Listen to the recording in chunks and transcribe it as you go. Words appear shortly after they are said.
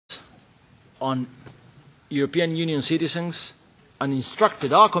on European Union citizens and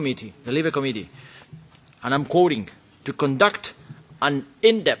instructed our committee, the LIBE committee, and I'm quoting, to conduct an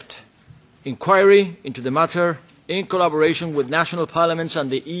in-depth inquiry into the matter in collaboration with national parliaments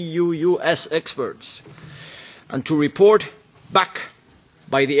and the EU-US experts, and to report back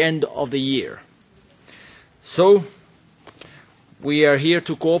by the end of the year. So, we are here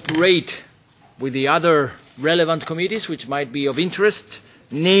to cooperate with the other relevant committees which might be of interest,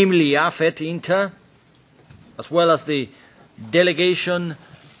 namely AFET, INTA, as well as the delegation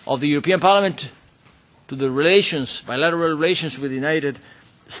of the European Parliament to the relations, bilateral relations with the United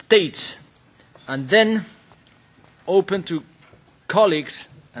States, and then open to colleagues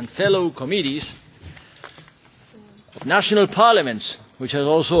and fellow committees of national parliaments, which are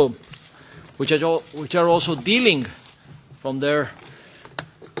also dealing from their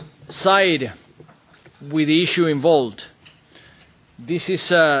side with the issue involved. This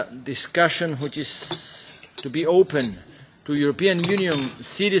is a discussion which is to be open to European Union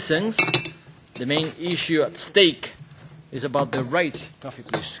citizens. The main issue at stake is about the rights, coffee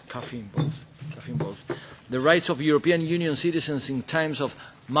please, coffee in both, the rights of European Union citizens in times of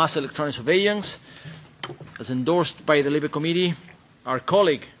mass electronic surveillance, as endorsed by the LIBE Committee. Our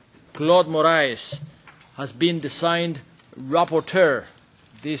colleague, Claude Moraes, has been designed rapporteur.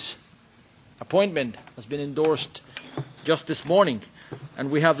 This appointment has been endorsed just this morning,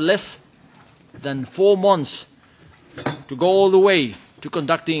 and we have less than 4 months to go all the way to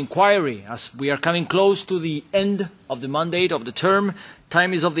conduct the inquiry. As we are coming close to the end of the mandate of the term,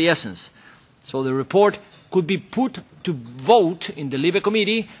 time is of the essence. So the report could be put to vote in the LIBE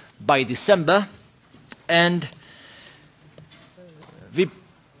Committee by December and be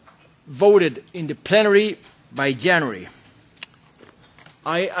voted in the plenary by January.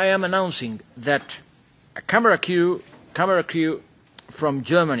 I am announcing that a camera crew from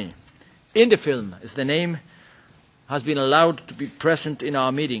Germany, In the Film is the name, has been allowed to be present in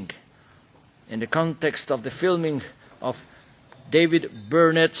our meeting in the context of the filming of David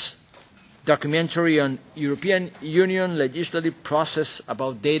Burnett's documentary on European Union legislative process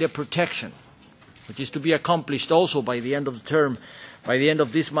about data protection, which is to be accomplished also by the end of the term, by the end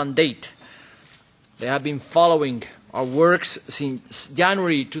of this mandate. They have been following our works since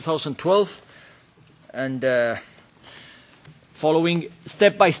January 2012 and following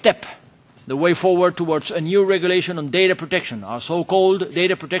step by step the way forward towards a new regulation on data protection, our so-called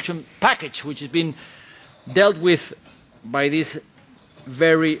data protection package, which has been dealt with by this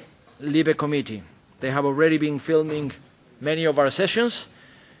very LIBE committee. They have already been filming many of our sessions,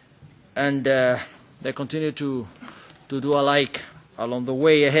 and they continue to do alike along the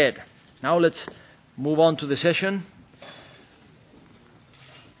way ahead. Now let's move on to the session.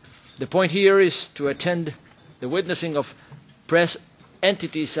 The point here is to attend the witnessing of press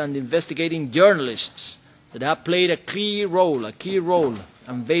entities and investigating journalists that have played a key role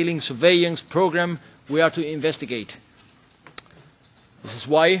unveiling surveillance program we are to investigate. This is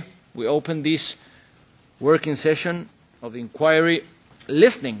why we opened this working session of the inquiry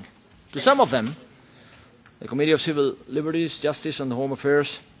listening to some of them. The Committee of Civil Liberties, Justice and Home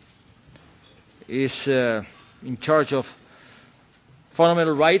Affairs is in charge of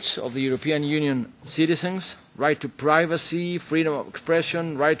fundamental rights of the European Union citizens, right to privacy, freedom of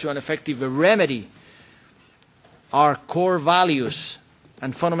expression, right to an effective remedy, are core values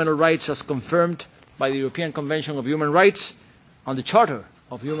and fundamental rights as confirmed by the European Convention of Human Rights and the Charter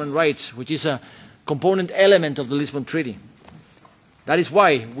of Human Rights, which is a component element of the Lisbon Treaty. That is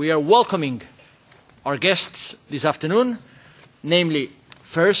why we are welcoming our guests this afternoon, namely,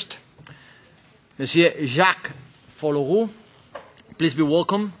 first, Monsieur Jaques Follorou. Please be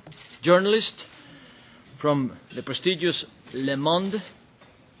welcome, journalist from the prestigious Le Monde,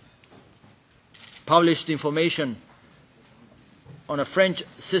 published information on a French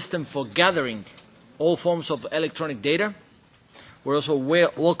system for gathering all forms of electronic data. We're also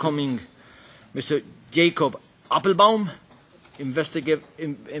welcoming Mr. Jacob Appelbaum,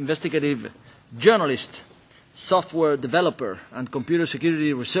 investigative journalist, software developer, and computer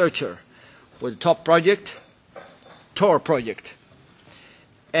security researcher with the top project, Tor project.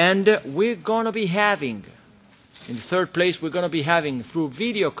 And we're going to be having, in third place, we're going to be having through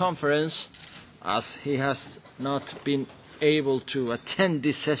video conference, as he has not been able to attend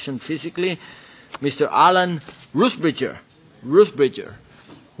this session physically, Mr. Alan Rusbridger,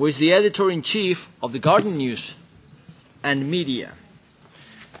 who is the editor-in-chief of the Guardian News and Media.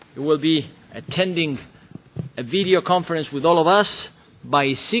 He will be attending a video conference with all of us by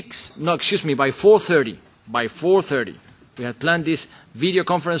 4:30. By 4:30. We had planned this video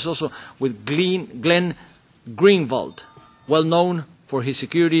conference also with Glenn Greenwald, well known for his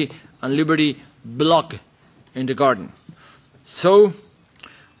security and liberty blog in The Guardian. So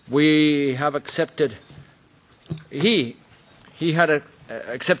we have accepted, he had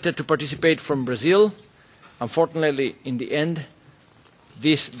accepted to participate from Brazil. Unfortunately, in the end,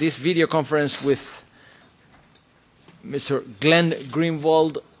 this video conference with Mr. Glenn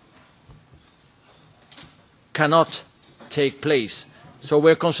Greenwald cannot take place. So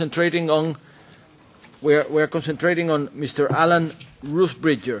we're concentrating on Mr. Alan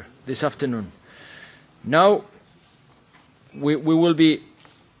Rusbridger this afternoon. Now we will be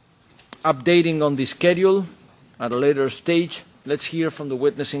updating on the schedule at a later stage. Let's hear from the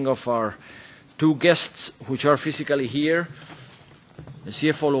witnessing of our two guests, which are physically here.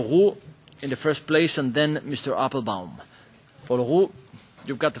 Jaques Follorou in the first place, and then Mr. Appelbaum. Follorou,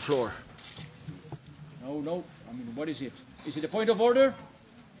 you've got the floor. No, I mean, what is it? Is it a point of order?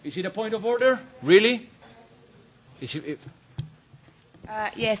 Is it a point of order? Really?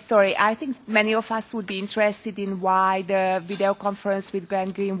 Yes, sorry. I think many of us would be interested in why the video conference with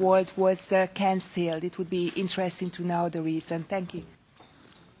Glenn Greenwald was cancelled. It would be interesting to know the reason. Thank you.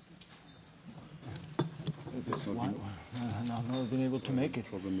 I've not been able to make it.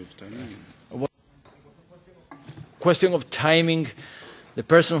 Question of timing. The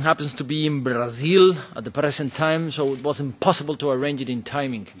person happens to be in Brazil at the present time, so it was impossible to arrange it in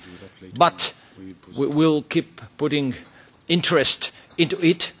timing. But we will keep putting interest into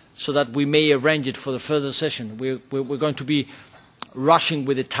it so that we may arrange it for the further session. We're going to be rushing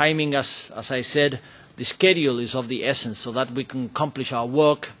with the timing, as I said. The schedule is of the essence so that we can accomplish our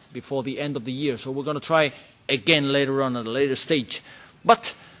work before the end of the year. So we're going to try again later on at a later stage.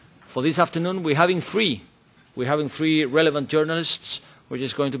 But for this afternoon, we're having three relevant journalists, which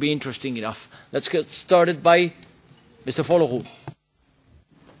is going to be interesting enough. Let's get started by Mr. Follorou.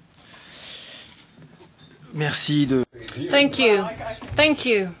 Thank you. Thank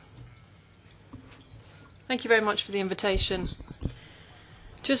you. Thank you very much for the invitation.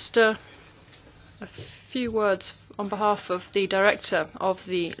 Just a few words on behalf of the director of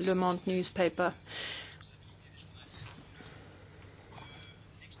the Le Monde newspaper,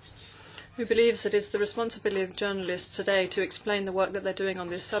 who believes that it's the responsibility of journalists today to explain the work that they're doing on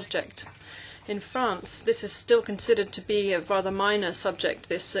this subject. In France, this is still considered to be a rather minor subject,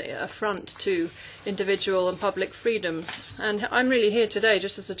 this affront to individual and public freedoms. And I'm really here today,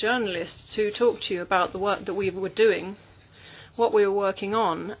 just as a journalist, to talk to you about the work that we were doing, what we were working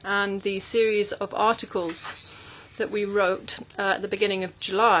on, and the series of articles that we wrote at the beginning of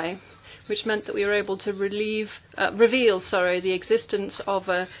July, which meant that we were able to reveal the existence of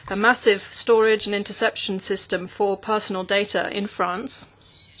a massive storage and interception system for personal data in France.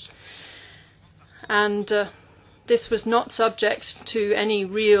 And this was not subject to any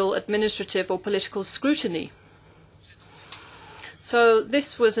real administrative or political scrutiny. So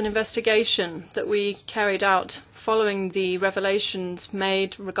this was an investigation that we carried out following the revelations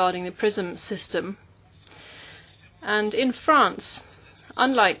made regarding the PRISM system. And in France,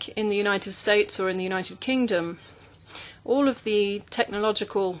 unlike in the United States or in the United Kingdom, all of the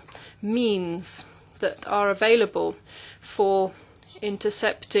technological means that are available for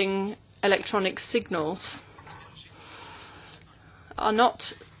intercepting electronic signals are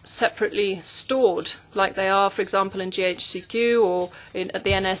not separately stored like they are, for example, in GHQ or at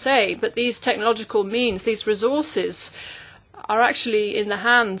the NSA, but these technological means, these resources, are actually in the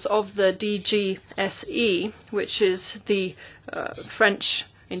hands of the DGSE, which is the French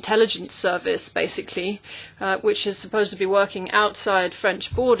intelligence service, basically, which is supposed to be working outside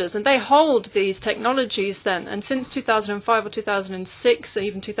French borders. And they hold these technologies then. And since 2005 or 2006, or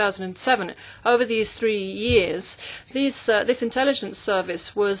even 2007, over these 3 years, this intelligence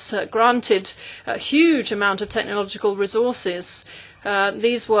service was granted a huge amount of technological resources.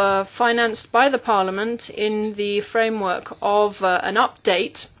 These were financed by the Parliament in the framework of an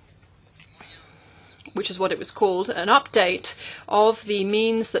update, which is what it was called, an update of the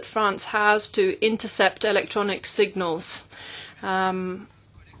means that France has to intercept electronic signals when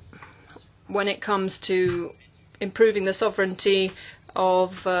it comes to improving the sovereignty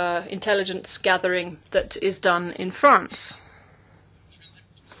of intelligence gathering that is done in France.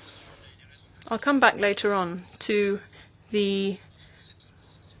 I'll come back later on to the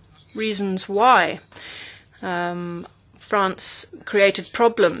reasons why France created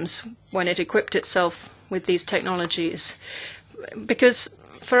problems when it equipped itself with these technologies. Because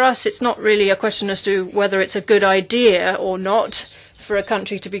for us, it's not really a question as to whether it's a good idea or not for a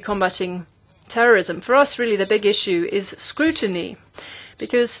country to be combating terrorism. For us, really, the big issue is scrutiny.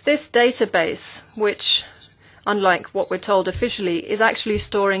 Because this database, which unlike what we're told officially, is actually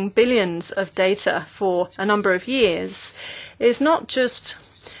storing billions of data for a number of years, is not just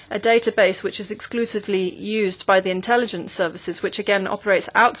a database which is exclusively used by the intelligence services, which again operates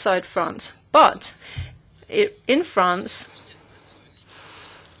outside France, but in France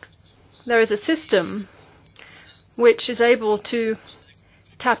there is a system which is able to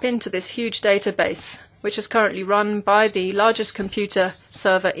tap into this huge database, which is currently run by the largest computer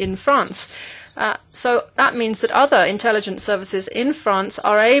server in France. So that means that other intelligence services in France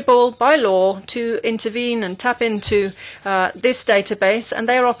are able, by law, to intervene and tap into this database, and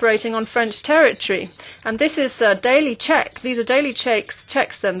they are operating on French territory. And this is a daily check. These are daily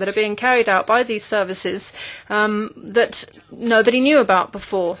checks then that are being carried out by these services that nobody knew about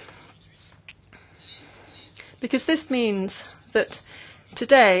before. Because this means that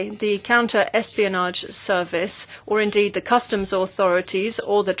today, the counter-espionage service, or indeed the customs authorities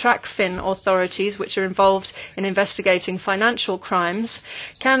or the TRACFIN authorities, which are involved in investigating financial crimes,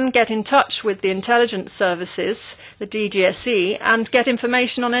 can get in touch with the intelligence services, the DGSE, and get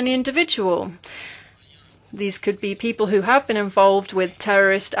information on any individual. These could be people who have been involved with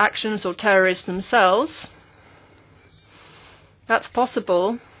terrorist actions or terrorists themselves. That's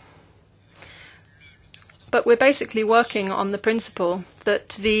possible. But we're basically working on the principle that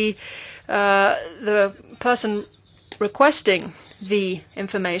the person requesting the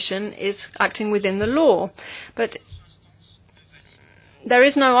information is acting within the law. But there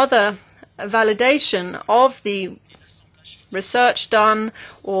is no other validation of the research done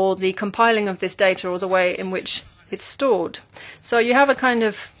or the compiling of this data or the way in which it's stored. So you have a kind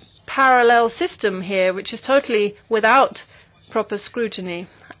of parallel system here which is totally without proper scrutiny,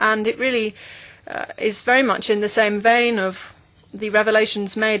 and it really is very much in the same vein of the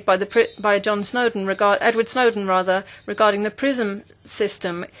revelations made by Edward Snowden regarding the PRISM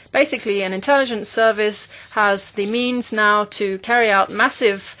system. Basically, an intelligence service has the means now to carry out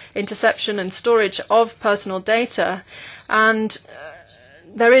massive interception and storage of personal data, and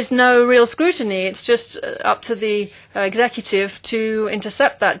there is no real scrutiny. It's just up to the executive to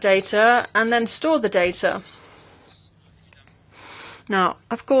intercept that data and then store the data. Now,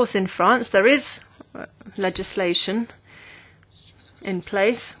 of course, in France there is legislation in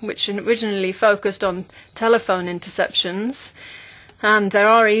place which originally focused on telephone interceptions, and there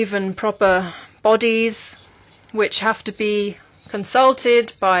are even proper bodies which have to be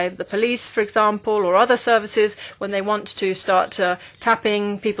consulted by the police, for example, or other services when they want to start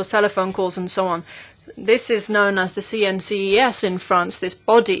tapping people's telephone calls and so on. This is known as the CNCES in France, this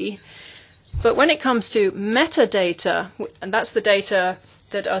body. But when it comes to metadata, and that's the data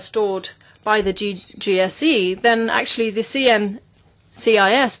that are stored by the GSE, then actually the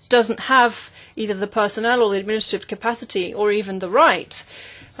CNCIS doesn't have either the personnel or the administrative capacity or even the right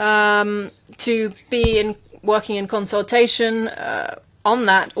to be working in consultation on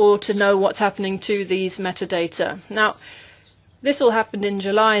that or to know what's happening to these metadata. Now, this all happened in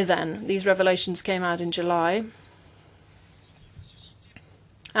July then. These revelations came out in July.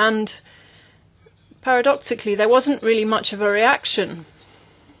 And paradoxically, there wasn't really much of a reaction.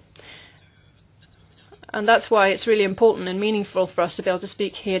 And that's why it's really important and meaningful for us to be able to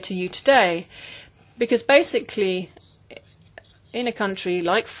speak here to you today. Because basically, in a country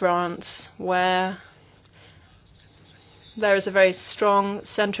like France, where there is a very strong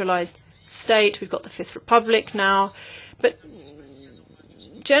centralized state, we've got the Fifth Republic now, but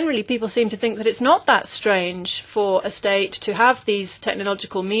generally people seem to think that it's not that strange for a state to have these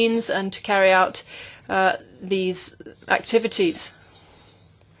technological means and to carry out these activities.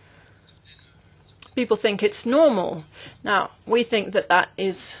 People think it's normal. Now, we think that that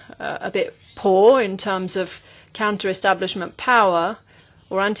is a bit poor in terms of counter-establishment power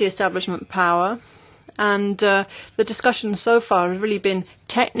or anti-establishment power. And the discussions so far have really been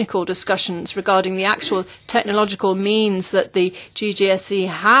technical discussions regarding the actual technological means that the GGSE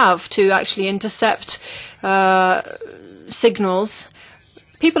have to actually intercept signals.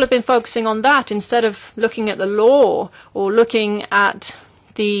 People have been focusing on that instead of looking at the law or looking at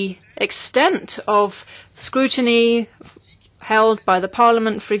the extent of scrutiny held by the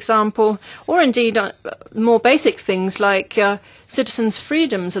Parliament, for example, or indeed more basic things like citizens'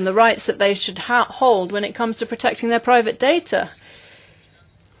 freedoms and the rights that they should hold when it comes to protecting their private data,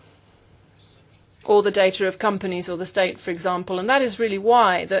 or the data of companies or the state, for example. And that is really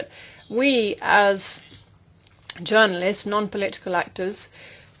why that we, as journalists, non-political actors,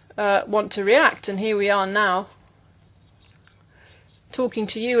 want to react. And here we are now, talking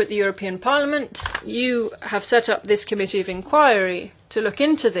to you at the European Parliament. You have set up this committee of inquiry to look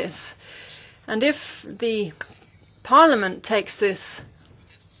into this. And if the Parliament takes this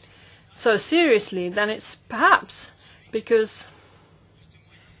so seriously, then it's perhaps because,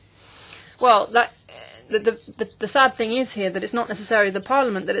 well, that the sad thing is here that it's not necessarily the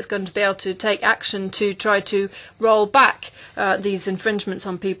Parliament that is going to be able to take action to try to roll back these infringements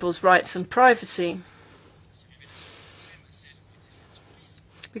on people's rights and privacy.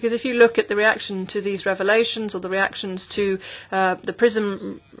 Because if you look at the reaction to these revelations, or the reactions to the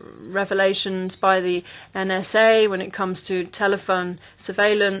PRISM revelations by the NSA when it comes to telephone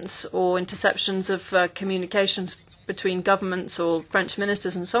surveillance or interceptions of communications between governments or French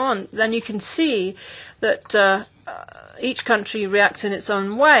ministers and so on, then you can see that each country reacts in its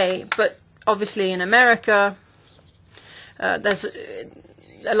own way. But obviously in America, there's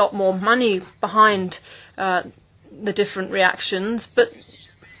a lot more money behind the different reactions, but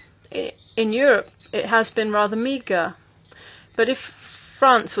in Europe it has been rather meagre. But if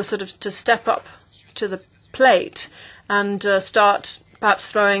France were sort of to step up to the plate and start perhaps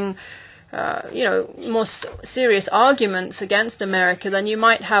throwing more serious arguments against America, then you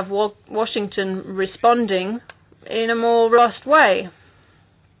might have Washington responding in a more robust way.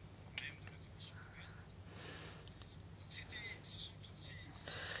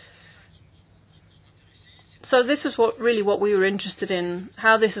 So this is what we were interested in,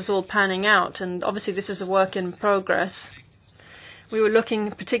 how this is all panning out, and obviously this is a work in progress. We were looking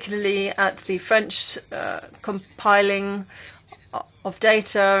particularly at the French compiling of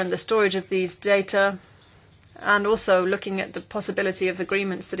data and the storage of these data, and also looking at the possibility of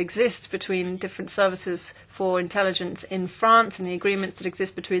agreements that exist between different services for intelligence in France, and the agreements that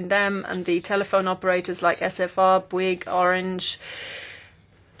exist between them and the telephone operators like SFR, Bouygues, Orange.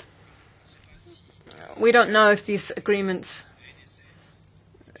 We don't know if these agreements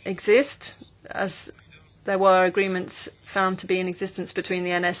exist, as there were agreements found to be in existence between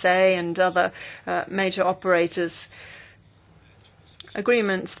the NSA and other major operators.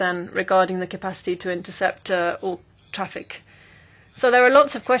 Agreements then regarding the capacity to intercept all traffic. So there are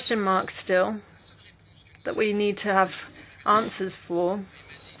lots of question marks still that we need to have answers for.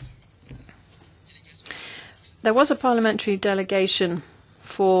 There was a parliamentary delegation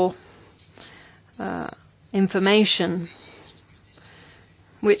for information,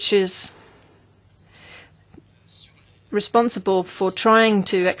 which is responsible for trying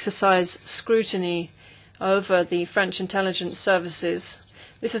to exercise scrutiny over the French intelligence services.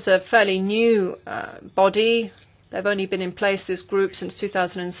 This is a fairly new body. They've only been in place, this group, since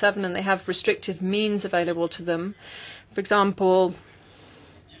 2007, and they have restricted means available to them. For example,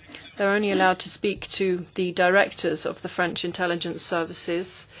 they're only allowed to speak to the directors of the French intelligence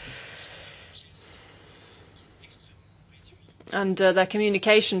services, and their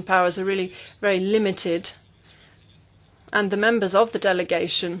communication powers are really very limited. And the members of the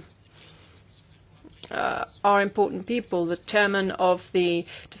delegation are important people. The chairman of the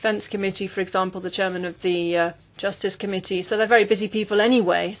Defence Committee, for example, the chairman of the Justice Committee. So they're very busy people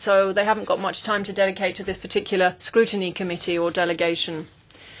anyway, so they haven't got much time to dedicate to this particular scrutiny committee or delegation.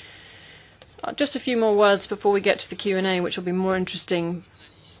 Just a few more words before we get to the Q&A, which will be more interesting.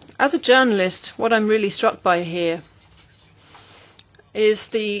 As a journalist, what I'm really struck by here is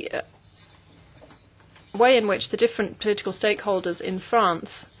the way in which the different political stakeholders in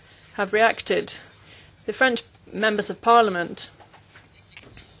France have reacted. The French members of parliament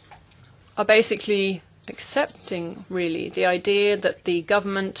are basically accepting, really, the idea that the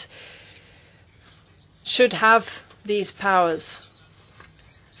government should have these powers.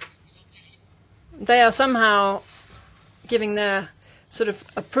 They are somehow giving their sort of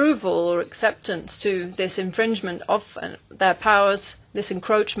approval or acceptance to this infringement of their powers, this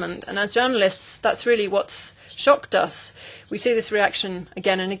encroachment. And as journalists, that's really what's shocked us. We see this reaction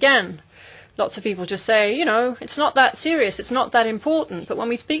again and again. Lots of people just say, you know, it's not that serious, it's not that important. But when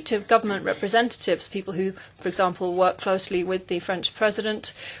we speak to government representatives, people who, for example, work closely with the French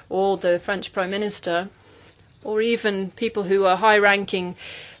president or the French prime minister, or even people who are high-ranking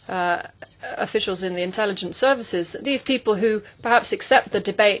officials in the intelligence services, these people who perhaps accept the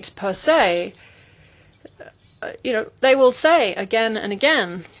debate per se, they will say again and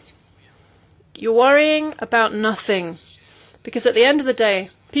again, you're worrying about nothing. Because at the end of the day,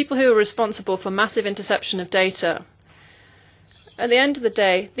 people who are responsible for massive interception of data, at the end of the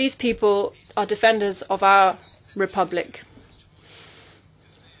day, these people are defenders of our republic.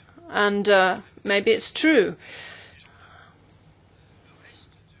 And maybe it's true.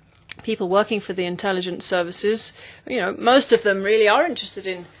 People working for the intelligence services, most of them really are interested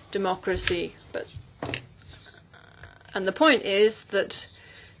in democracy. And the point is that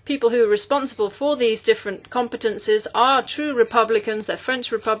people who are responsible for these different competences are true Republicans. They're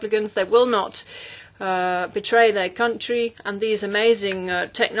French Republicans. They will not betray their country, and these amazing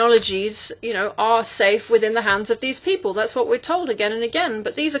technologies, are safe within the hands of these people. That's what we're told again and again.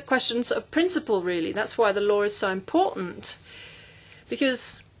 But these are questions of principle, really. That's why the law is so important.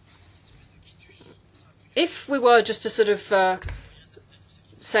 Because if we were just to sort of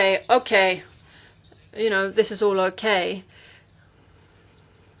say, okay, this is all okay,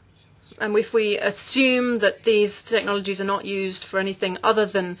 and if we assume that these technologies are not used for anything other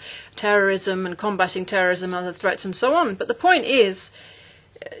than terrorism and combating terrorism, other threats and so on. But the point is,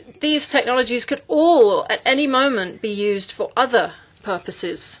 these technologies could all, at any moment, be used for other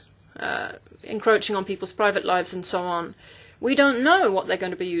purposes, encroaching on people's private lives and so on. We don't know what they're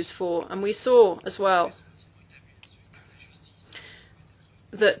going to be used for. And we saw as well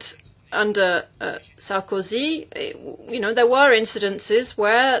that under Sarkozy, there were incidences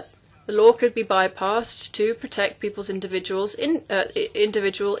where the law could be bypassed to protect people's individual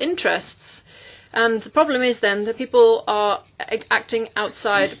interests. And the problem is then that people are acting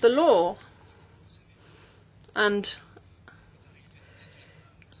outside of the law. And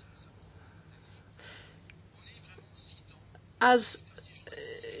as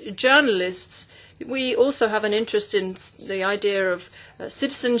journalists, we also have an interest in the idea of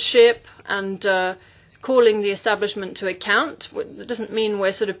citizenship and calling the establishment to account. That doesn't mean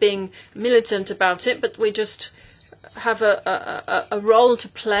we're sort of being militant about it, but we just have a role to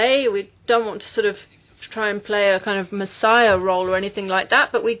play. We don't want to sort of try and play a kind of messiah role or anything like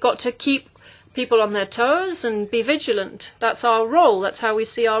that, but we've got to keep people on their toes and be vigilant. That's our role. That's how we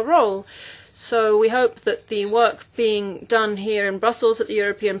see our role. So we hope that the work being done here in Brussels at the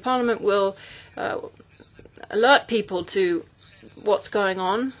European Parliament will alert people to what's going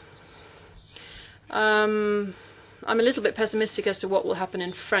on. I'm a little bit pessimistic as to what will happen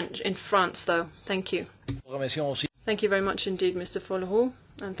in France, though. Thank you. Thank you very much indeed, Mr. Follorou,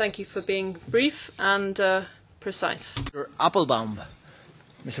 and thank you for being brief and precise. Mr. Appelbaum.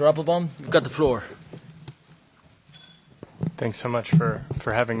 Mr. Appelbaum, you've got the floor. Thanks so much for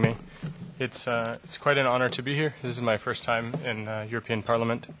having me. It's quite an honor to be here. This is my first time in European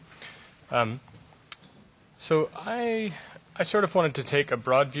Parliament. So I sort of wanted to take a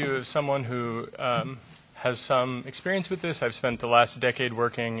broad view of someone who has some experience with this. I've spent the last decade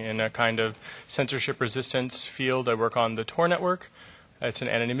working in a kind of censorship resistance field. I work on the Tor network. It's an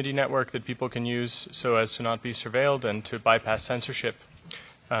anonymity network that people can use so as to not be surveilled and to bypass censorship.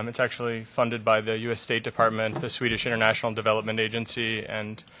 It's actually funded by the US State Department, the Swedish International Development Agency,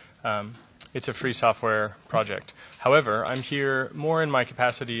 and it's a free software project. However, I'm here more in my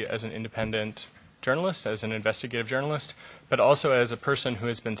capacity as an independent journalist, as an investigative journalist, but also as a person who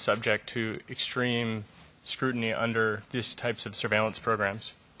has been subject to extreme scrutiny under these types of surveillance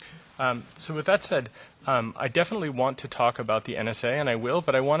programs. So with that said, I definitely want to talk about the NSA, and I will,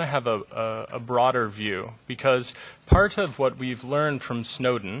 but I want to have a broader view, because part of what we've learned from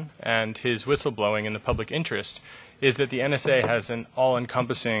Snowden and his whistleblowing in the public interest is that the NSA has an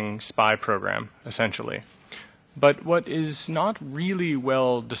all-encompassing spy program, essentially. But what is not really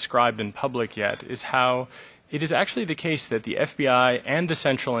well described in public yet is how it is actually the case that the FBI and the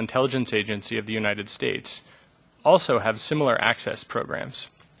Central Intelligence Agency of the United States also have similar access programs.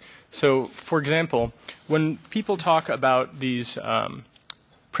 So, for example, when people talk about these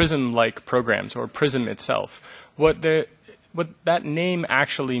PRISM-like programs, or PRISM itself, what that name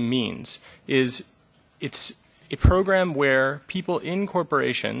actually means is it's a program where people in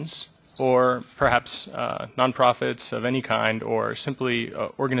corporations, or perhaps nonprofits of any kind, or simply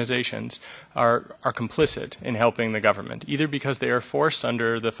organizations, are complicit in helping the government, either because they are forced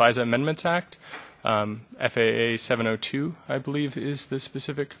under the FISA Amendments Act. FAA 702, I believe, is the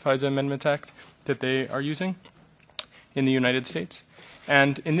specific FISA Amendments Act that they are using in the United States.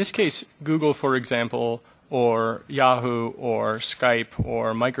 And in this case, Google, for example, or Yahoo, or Skype,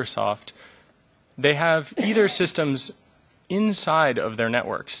 or Microsoft, they have either systems inside of their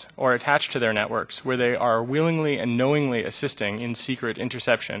networks or attached to their networks where they are willingly and knowingly assisting in secret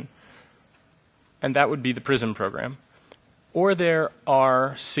interception, and that would be the PRISM program. Or there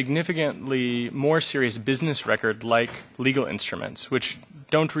are significantly more serious business record-like legal instruments, which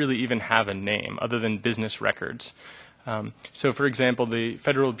don't really even have a name other than business records. So, for example, the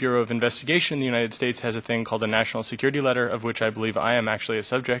Federal Bureau of Investigation in the United States has a thing called a National Security Letter, of which I believe I am actually a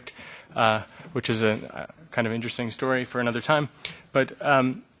subject, which is a kind of interesting story for another time. But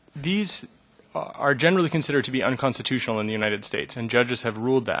these are generally considered to be unconstitutional in the United States, and judges have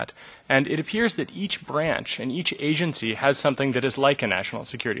ruled that. And it appears that each branch and each agency has something that is like a national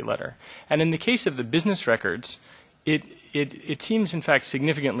security letter. And in the case of the business records, it seems, in fact,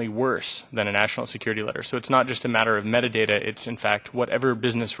 significantly worse than a national security letter. So it's not just a matter of metadata, it's, in fact, whatever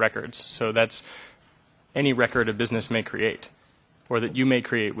business records. So that's any record a business may create, or that you may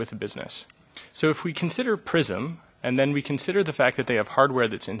create with a business. So if we consider PRISM, and then we consider the fact that they have hardware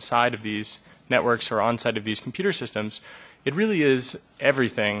that's inside of these networks or onside of these computer systems, it really is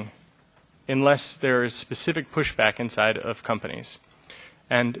everything unless there is specific pushback inside of companies.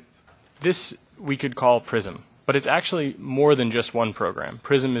 And this we could call PRISM. But it's actually more than just one program.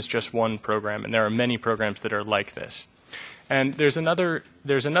 PRISM is just one program, and there are many programs that are like this. And there's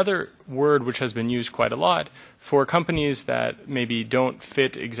another word which has been used quite a lot for companies that maybe don't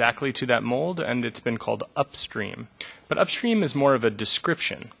fit exactly to that mold, and it's been called upstream. But upstream is more of a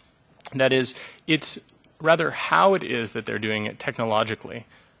description. That is, it's rather how it is that they're doing it technologically.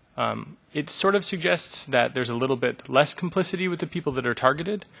 It sort of suggests that there's a little bit less complicity with the people that are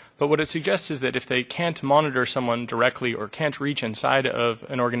targeted, but what it suggests is that if they can't monitor someone directly or can't reach inside of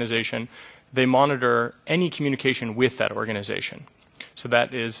an organization, they monitor any communication with that organization. So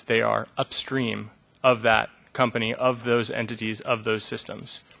that is, they are upstream of that company, of those entities, of those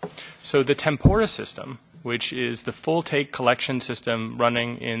systems. So the Tempora system, which is the full take collection system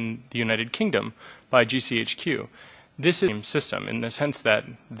running in the United Kingdom by GCHQ, this is the same system in the sense that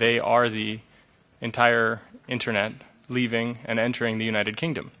they are the entire internet leaving and entering the United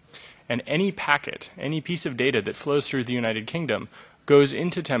Kingdom. And any packet, any piece of data that flows through the United Kingdom goes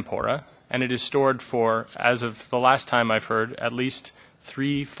into Tempora, and it is stored for, as of the last time I've heard, at least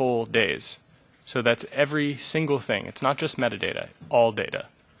 3 full days. So that's every single thing. It's not just metadata, all data.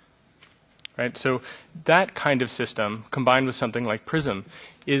 Right? So that kind of system, combined with something like PRISM,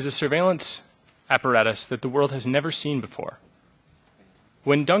 is a surveillance apparatus that the world has never seen before.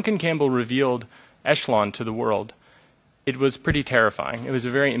 When Duncan Campbell revealed Echelon to the world, it was pretty terrifying. It was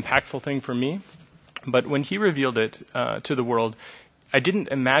a very impactful thing for me. But when he revealed it to the world, I didn't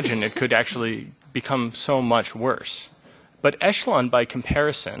imagine it could actually become so much worse. But Echelon, by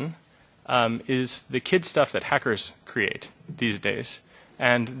comparison, is the kid stuff that hackers create these days.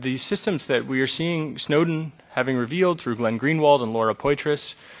 And these systems that we are seeing Snowden having revealed through Glenn Greenwald and Laura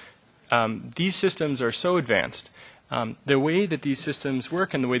Poitras, these systems are so advanced. The way that these systems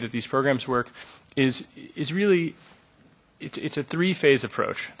work and the way that these programs work is really, it's a 3-phase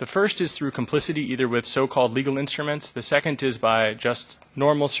approach. The first is through complicity, either with so-called legal instruments. The second is by just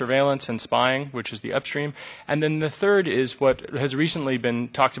normal surveillance and spying, which is the upstream. And then the third is what has recently been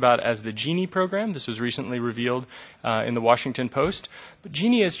talked about as the Genie program. This was recently revealed in the Washington Post. But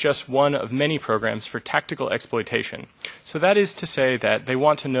Genie is just one of many programs for tactical exploitation. So that is to say that they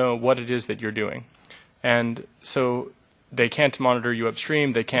want to know what it is that you're doing. And so they can't monitor you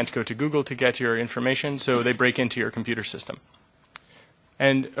upstream. They can't go to Google to get your information, so they break into your computer system.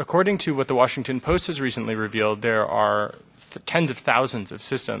 And according to what the Washington Post has recently revealed, there are tens of thousands of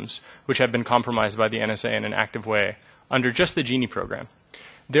systems which have been compromised by the NSA in an active way under just the Genie program.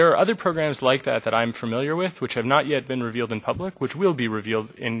 There are other programs like that that I'm familiar with, which have not yet been revealed in public, which will be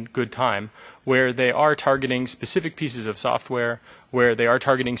revealed in good time, where they are targeting specific pieces of software, where they are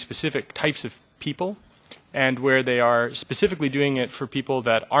targeting specific types of people, and where they are specifically doing it for people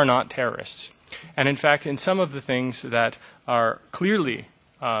that are not terrorists. And in fact, in some of the things that are clearly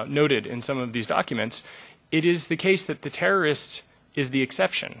noted in some of these documents, it is the case that the terrorist is the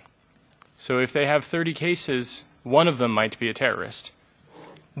exception. So if they have 30 cases, one of them might be a terrorist.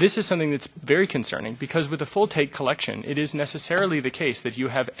 This is something that's very concerning because with a full take collection, it is necessarily the case that you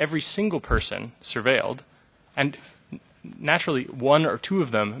have every single person surveilled, and naturally 1 or 2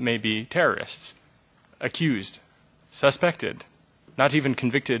 of them may be terrorists, accused, suspected, not even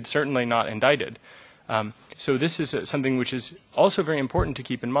convicted, certainly not indicted. So this is something which is also very important to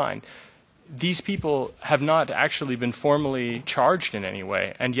keep in mind. These people have not actually been formally charged in any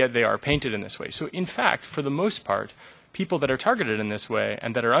way, and yet they are painted in this way. So in fact, for the most part, people that are targeted in this way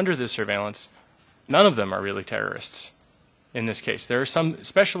and that are under this surveillance, none of them are really terrorists in this case. There are some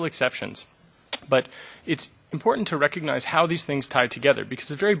special exceptions. But it's important to recognize how these things tie together,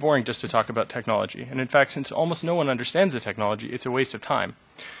 because it's very boring just to talk about technology. And in fact, since almost no one understands the technology, it's a waste of time.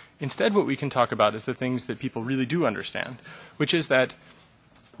 Instead, what we can talk about is the things that people really do understand, which is that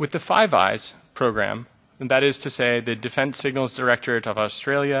with the Five Eyes program, and that is to say the Defense Signals Directorate of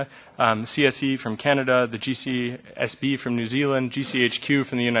Australia, CSE from Canada, the GCSB from New Zealand, GCHQ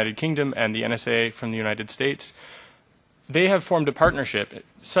from the United Kingdom, and the NSA from the United States, they have formed a partnership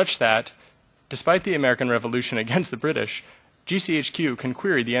such that, despite the American Revolution against the British, GCHQ can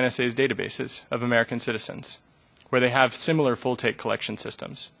query the NSA's databases of American citizens, where they have similar full-take collection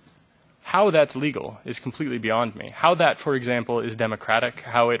systems. How that's legal is completely beyond me. How that, for example, is democratic,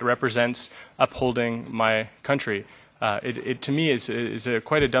 how it represents upholding my country, it to me is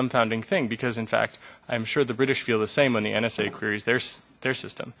quite a dumbfounding thing, because in fact, I'm sure the British feel the same when the NSA queries their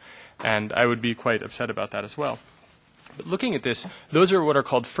system. And I would be quite upset about that as well. But looking at this, those are what are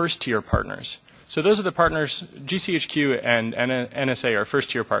called first-tier partners. So those are the partners, GCHQ and NSA are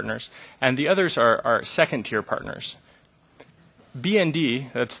first-tier partners, and the others are second-tier partners.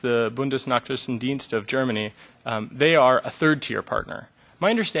 BND, that's the Bundesnachrichtendienst of Germany, they are a third-tier partner. My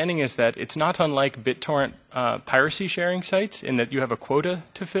understanding is that it's not unlike BitTorrent piracy sharing sites in that you have a quota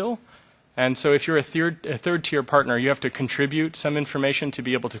to fill. And so if you're a third-tier partner, you have to contribute some information to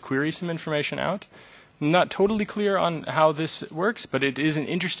be able to query some information out. I'm not totally clear on how this works, but it is an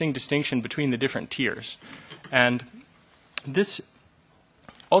interesting distinction between the different tiers. And this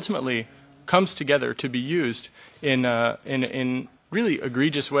ultimately comes together to be used in really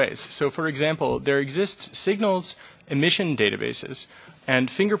egregious ways. So for example, there exists signals emission databases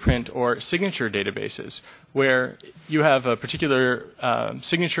and fingerprint or signature databases where you have a particular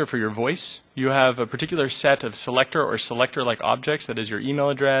signature for your voice, you have a particular set of selector or selector-like objects, that is your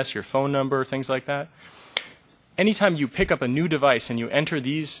email address, your phone number, things like that. Anytime you pick up a new device and you enter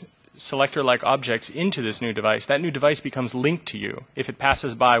these selector-like objects into this new device, that new device becomes linked to you if it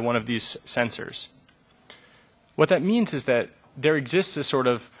passes by one of these sensors. What that means is that there exists a sort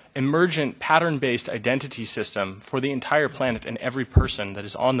of emergent pattern-based identity system for the entire planet and every person that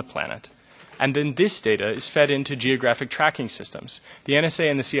is on the planet. And then this data is fed into geographic tracking systems. The NSA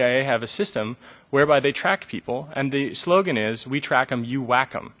and the CIA have a system whereby they track people, and the slogan is, "We track 'em, you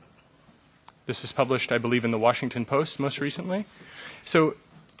whack 'em." This is published, I believe, in the Washington Post most recently. So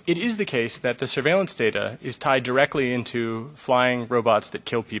it is the case that the surveillance data is tied directly into flying robots that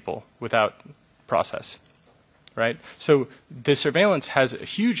kill people without process, right? So the surveillance has a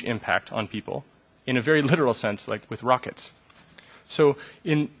huge impact on people in a very literal sense, like with rockets. So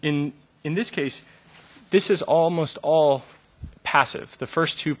in this case, this is almost all passive. The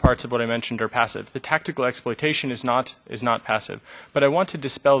first two parts of what I mentioned are passive. The tactical exploitation is not passive. But I want to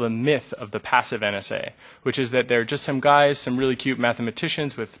dispel the myth of the passive NSA, which is that they're just some guys, some really cute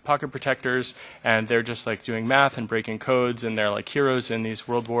mathematicians with pocket protectors, and they're just like doing math and breaking codes, and they're like heroes in these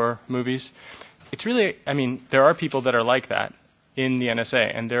World War movies. It's really, I mean, there are people that are like that in the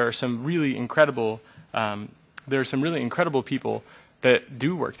NSA, and there are some really incredible people that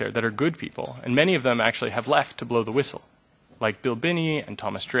do work there, that are good people, and many of them actually have left to blow the whistle, like Bill Binney and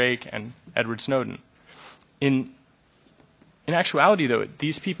Thomas Drake and Edward Snowden. In actuality, though,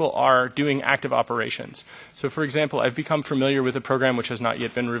 these people are doing active operations. So, for example, I've become familiar with a program which has not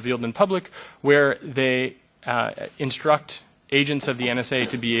yet been revealed in public, where they instruct agents of the NSA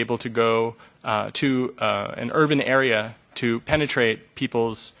to be able to go to an urban area to penetrate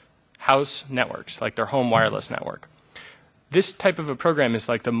people's house networks, like their home wireless network. This type of a program is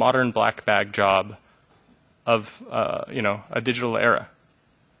like the modern black bag job of a digital era.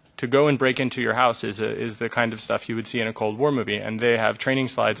 To go and break into your house is the kind of stuff you would see in a Cold War movie, and they have training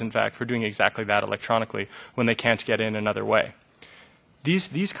slides, in fact, for doing exactly that electronically when they can't get in another way.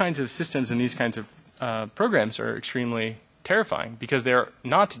 These kinds of systems and these kinds of programs are extremely terrifying because they're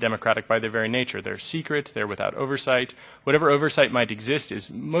not democratic by their very nature. They're secret, they're without oversight. Whatever oversight might exist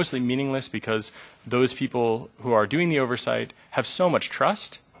is mostly meaningless because those people who are doing the oversight have so much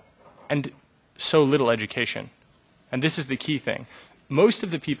trust and so little education. And this is the key thing. Most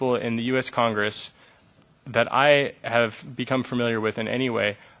of the people in the US Congress that I have become familiar with in any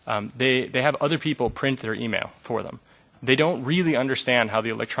way, they have other people print their email for them. They don't really understand how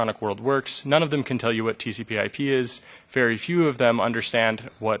the electronic world works. None of them can tell you what TCP/IP is. Very few of them understand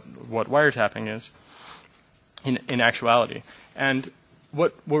what wiretapping is in actuality. And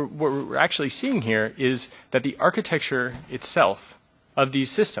what we're actually seeing here is that the architecture itself of these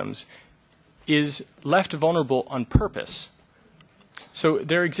systems is left vulnerable on purpose. So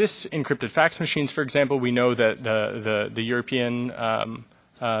there exists encrypted fax machines, for example. We know that the European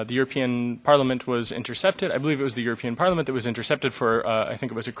Parliament was intercepted. I believe it was the European Parliament that was intercepted for, I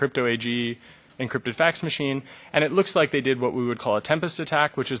think it was a crypto AG encrypted fax machine. And it looks like they did what we would call a tempest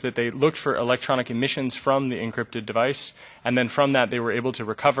attack, which is that they looked for electronic emissions from the encrypted device. And then from that, they were able to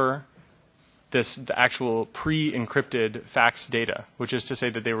recover the actual pre-encrypted fax data, which is to say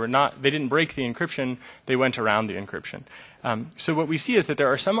that they didn't break the encryption, they went around the encryption. So what we see is that there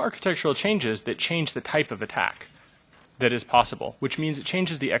are some architectural changes that change the type of attack that is possible, which means it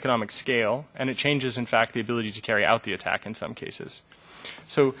changes the economic scale, and it changes, in fact, the ability to carry out the attack in some cases.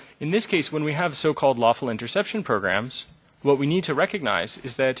 So in this case, when we have so-called lawful interception programs, what we need to recognize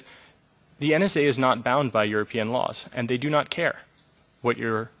is that the NSA is not bound by European laws, and they do not care what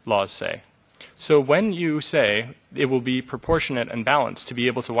your laws say. So when you say it will be proportionate and balanced to be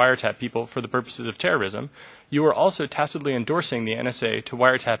able to wiretap people for the purposes of terrorism, you are also tacitly endorsing the NSA to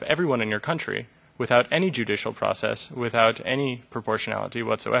wiretap everyone in your country without any judicial process, without any proportionality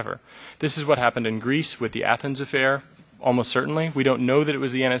whatsoever. This is what happened in Greece with the Athens affair, almost certainly. We don't know that it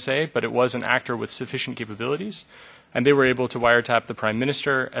was the NSA, but it was an actor with sufficient capabilities, and they were able to wiretap the Prime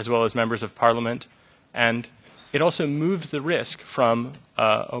Minister as well as members of Parliament, and it also moved the risk from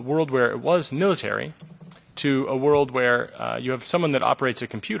a world where it was military to a world where you have someone that operates a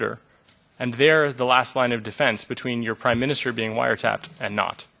computer, and they're the last line of defense between your Prime Minister being wiretapped and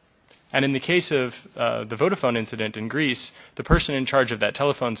not. And in the case of the Vodafone incident in Greece, the person in charge of that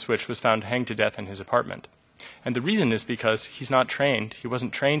telephone switch was found hanged to death in his apartment. And the reason is because he's not trained, he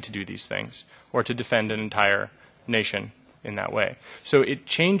wasn't trained to do these things, or to defend an entire nation in that way. So it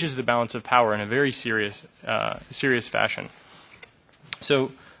changes the balance of power in a very serious fashion.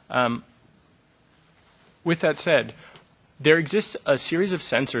 So with that said, there exists a series of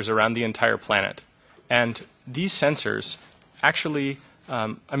sensors around the entire planet. And these sensors actually,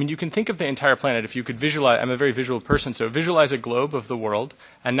 I mean, you can think of the entire planet if you could visualize. I'm a very visual person, so visualize a globe of the world.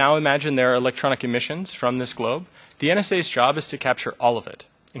 And now imagine there are electronic emissions from this globe. The NSA's job is to capture all of it,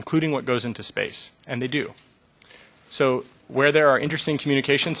 including what goes into space. And they do. So where there are interesting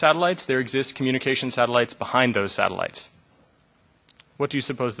communication satellites, there exist communication satellites behind those satellites. What do you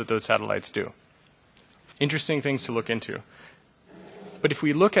suppose that those satellites do? Interesting things to look into. But if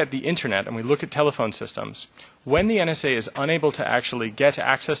we look at the internet and we look at telephone systems, when the NSA is unable to actually get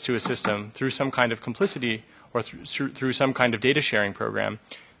access to a system through some kind of complicity or through some kind of data sharing program,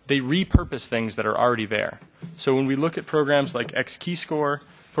 they repurpose things that are already there. So when we look at programs like X-Keyscore,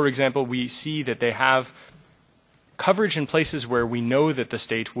 for example, we see that they have coverage in places where we know that the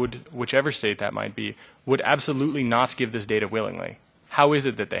state would, whichever state that might be, would absolutely not give this data willingly. How is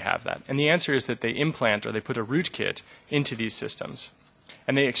it that they have that? And the answer is that they implant or they put a rootkit into these systems.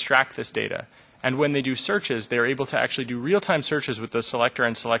 And they extract this data. And when they do searches, they're able to actually do real-time searches with the selector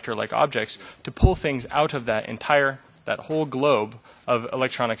and selector-like objects to pull things out of that whole globe of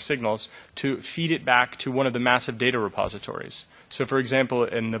electronic signals to feed it back to one of the massive data repositories. So for example,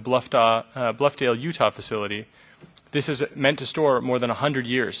 in the Bluffdale, Utah facility, this is meant to store more than 100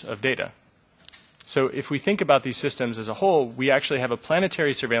 years of data. So if we think about these systems as a whole, we actually have a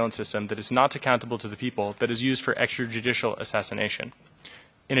planetary surveillance system that is not accountable to the people, that is used for extrajudicial assassination,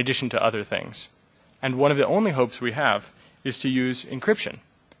 in addition to other things. And one of the only hopes we have is to use encryption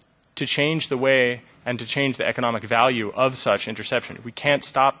to change the way and to change the economic value of such interception. We can't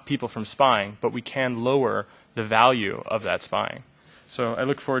stop people from spying, but we can lower the value of that spying. So I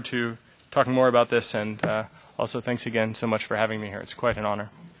look forward to talking more about this, and also thanks again so much for having me here. It's quite an honor.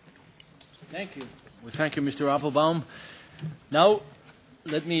 Thank you. Well, thank you, Mr. Appelbaum. Now,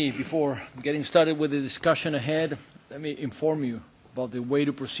 let me, before getting started with the discussion ahead, let me inform you about the way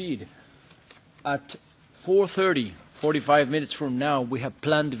to proceed. At 4:30, 45 minutes from now, we have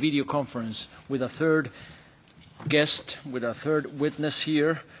planned a video conference with a third guest, with a third witness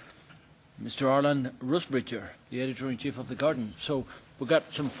here, Mr. Arlan Rusbridger, the editor-in-chief of The Guardian. So we've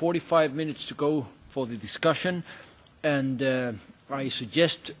got some 45 minutes to go for the discussion, and I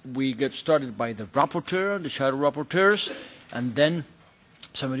suggest we get started by the rapporteur, the shadow rapporteurs, and then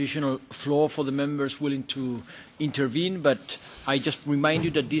some additional floor for the members willing to intervene. But I just remind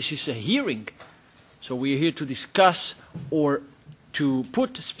you that this is a hearing. So we are here to discuss or to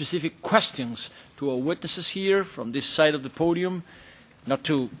put specific questions to our witnesses here from this side of the podium, not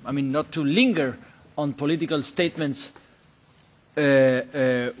to linger on political statements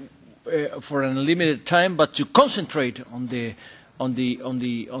for an unlimited time, but to concentrate on the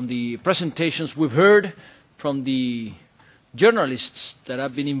presentations we've heard from the journalists that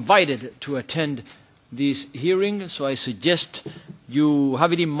have been invited to attend this hearing. So I suggest you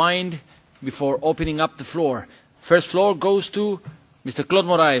have it in mind before opening up the floor. First floor goes to Mr. Claude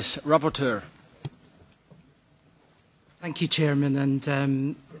Moraes, rapporteur. Thank you, Chairman,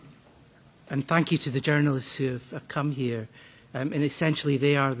 and thank you to the journalists who have come here. And essentially,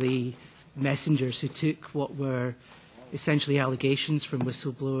 they are the messengers who took what were essentially allegations from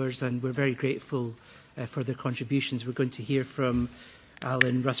whistleblowers, and we're very grateful for their contributions. We're going to hear from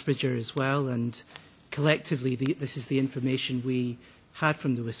Alan Rusbridger as well, and collectively, this is the information we had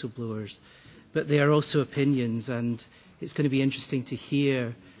from the whistleblowers. But they are also opinions, and it's going to be interesting to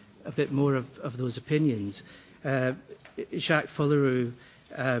hear a bit more of those opinions. Jaques Follorou,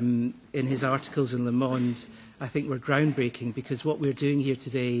 in his articles in Le Monde, I think were groundbreaking, because what we're doing here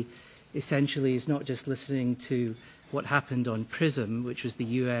today essentially is not just listening to what happened on PRISM, which was the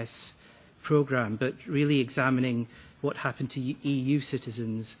US programme, but really examining what happened to EU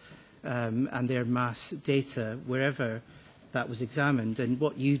citizens and their mass data wherever that was examined. And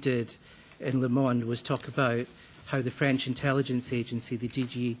what you did in Le Monde was talk about how the French intelligence agency, the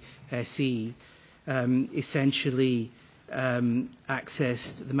DGSE, essentially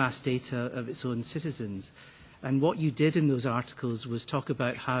accessed the mass data of its own citizens. And what you did in those articles was talk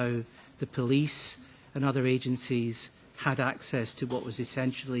about how the police and other agencies had access to what was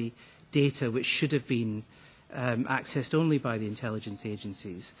essentially data which should have been accessed only by the intelligence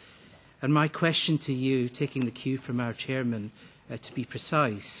agencies. And my question to you, taking the cue from our chairman, to be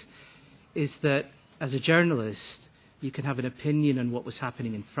precise, is that as a journalist, you can have an opinion on what was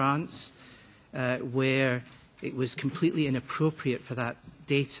happening in France, where it was completely inappropriate for that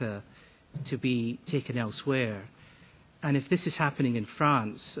data to be taken elsewhere. And if this is happening in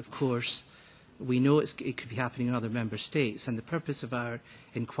France, of course, we know it could be happening in other member states. And the purpose of our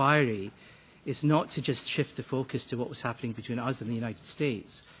inquiry is not to just shift the focus to what was happening between us and the United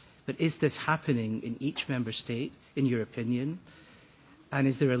States, but is this happening in each member state, in your opinion? And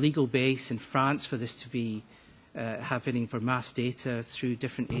is there a legal base in France for this to be happening for mass data through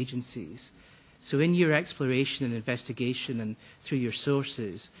different agencies? So in your exploration and investigation and through your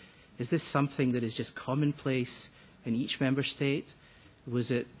sources, is this something that is just commonplace in each member state?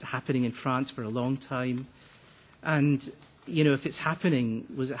 Was it happening in France for a long time? And, you know, if it's happening,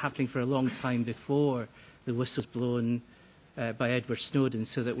 was it happening for a long time before the whistle was blown by Edward Snowden,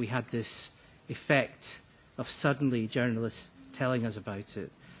 so that we had this effect of suddenly journalists telling us about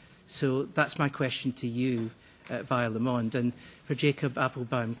it? So that's my question to you via Le Monde. And for Jacob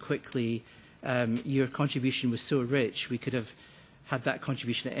Appelbaum, quickly, your contribution was so rich, we could have had that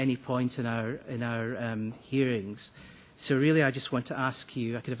contribution at any point in our hearings. So really, I just want to ask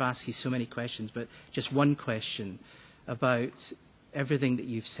you, I could have asked you so many questions, but just one question about everything that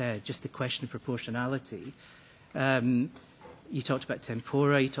you've said, just the question of proportionality. You talked about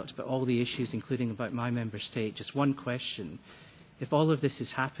tempora, you talked about all the issues, including about my member state. Just one question. If all of this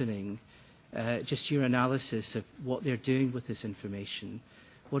is happening, just your analysis of what they're doing with this information.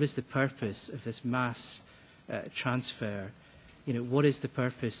 What is the purpose of this mass transfer? You know, what is the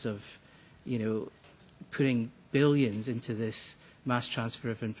purpose of, you know, putting billions into this mass transfer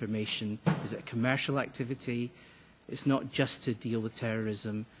of information? Is it a commercial activity? It's not just to deal with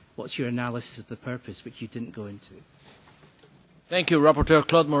terrorism. What's your analysis of the purpose, which you didn't go into? Thank you, Rapporteur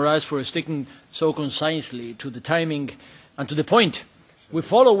Claude Moraes, for sticking so concisely to the timing and to the point. We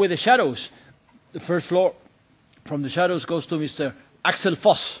follow with the shadows. The first floor from the shadows goes to Mr. Axel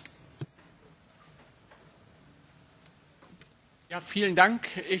Voss. Ja, vielen Dank.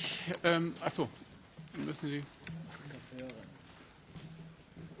 Achso, müssen Sie.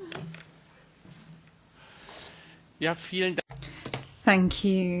 Ja, vielen Dank. Thank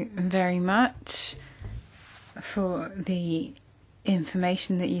you very much for the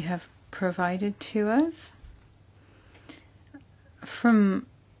information that you have provided to us. From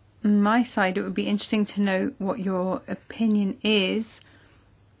my side, it would be interesting to know what your opinion is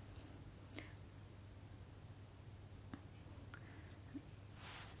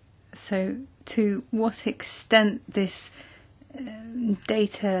so to what extent this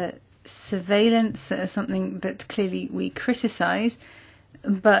data surveillance is something that clearly we criticise,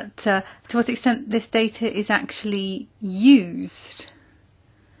 but to what extent this data is actually used.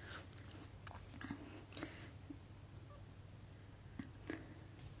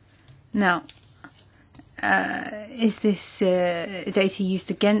 Now, is this data used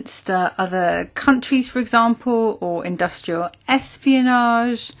against other countries, for example, or industrial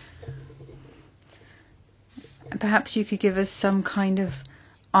espionage? Perhaps you could give us some kind of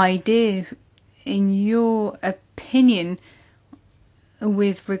idea, in your opinion,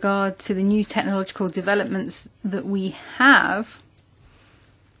 with regard to the new technological developments that we have.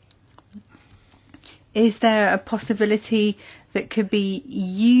 Is there a possibility that could be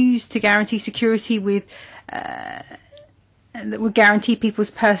used to guarantee security with that would guarantee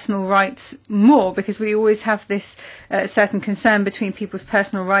people's personal rights more? Because we always have this certain concern between people's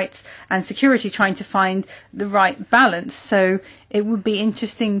personal rights and security, trying to find the right balance. So it would be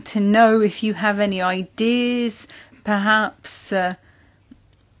interesting to know if you have any ideas, perhaps,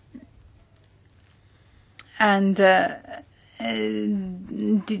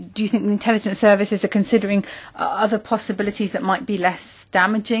 do you think the intelligence services are considering other possibilities that might be less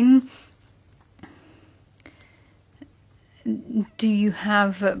damaging? Do you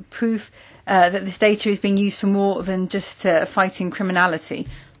have proof that this data is being used for more than just fighting criminality?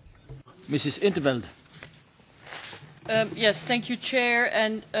 Mrs. Interveld. Yes, thank you, Chair,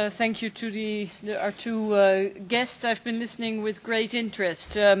 and thank you to our two guests. I've been listening with great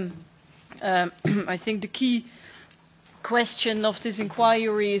interest. I think the key question of this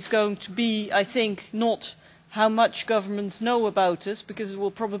inquiry is going to be, I think, not how much governments know about us, because it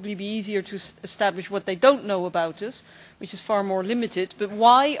will probably be easier to establish what they don't know about us, which is far more limited. But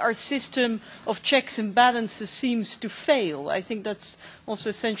why our system of checks and balances seems to fail. I think that's also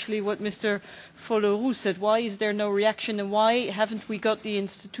essentially what Mr. Follorou said. Why is there no reaction, and why haven't we got the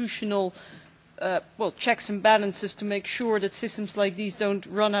institutional checks and balances to make sure that systems like these don't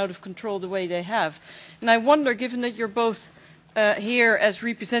run out of control the way they have? And I wonder, given that you're both here as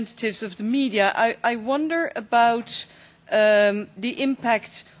representatives of the media, I wonder about the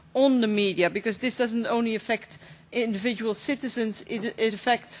impact on the media, because this doesn't only affect individual citizens, it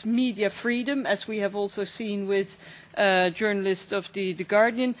affects media freedom, as we have also seen with journalists of the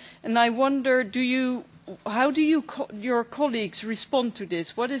Guardian. And I wonder, how do your colleagues respond to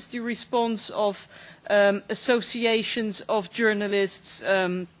this? What is the response of associations of journalists,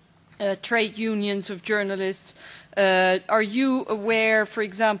 trade unions of journalists? Are you aware, for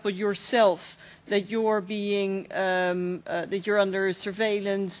example, yourself, that you're being that you're under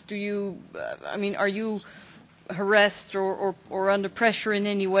surveillance? Are you harassed or under pressure in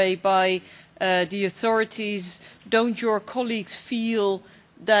any way by the authorities? Don't your colleagues feel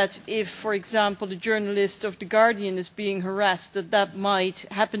that if, for example, a journalist of The Guardian is being harassed, that might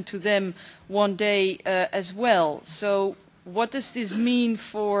happen to them one day as well? So what does this mean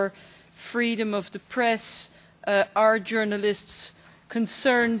for freedom of the press? Are journalists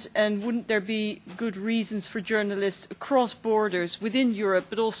concerned, and wouldn't there be good reasons for journalists across borders within Europe,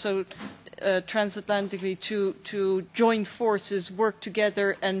 but also transatlantically, to join forces, work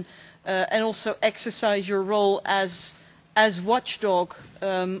together, and also exercise your role as watchdog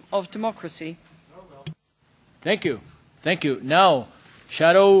of democracy? Thank you. Thank you. Now,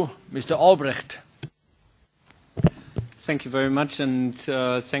 Shadow, Mr. Albrecht. Thank you very much, and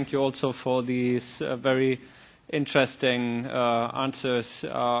thank you also for these very interesting answers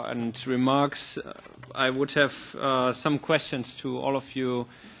and remarks. I would have some questions to all of you.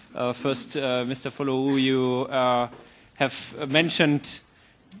 First, Mr. Follorou, you have mentioned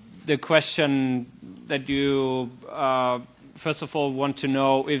the question that you, first of all, want to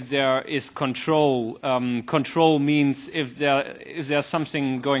know if there is control. Control means if there's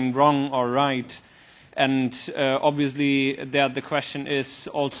something going wrong or right. And obviously, the question is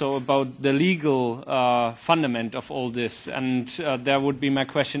also about the legal fundament of all this. And there would be my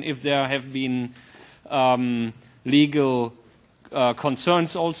question, if there have been legal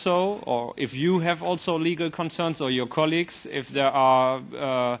concerns also, or if you have also legal concerns, or your colleagues, if there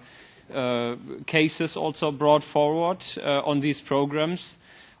are cases also brought forward on these programs.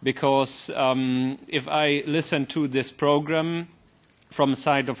 Because if I listen to this program, from the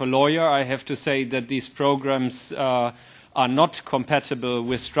side of a lawyer, I have to say that these programs are not compatible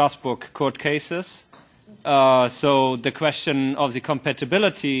with Strasbourg court cases. So the question of the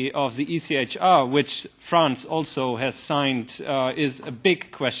compatibility of the ECHR, which France also has signed, is a big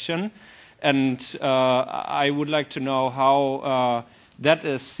question. And I would like to know how that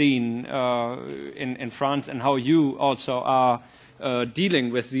is seen in France, and how you also are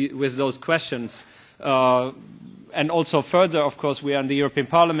dealing with those questions. And also further, of course, we are in the European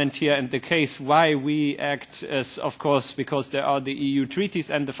Parliament here, and the case why we act is, of course, because there are the EU treaties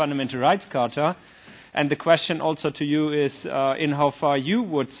and the Fundamental Rights Charter. And the question also to you is in how far you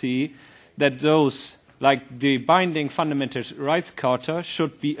would see that those, like the binding Fundamental Rights Charter,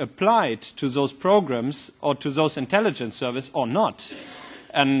 should be applied to those programs or to those intelligence services or not.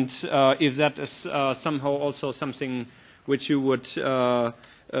 And if that is somehow also something which you would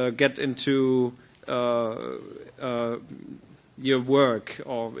get into your work,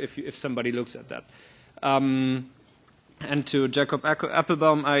 or if somebody looks at that. And to Jacob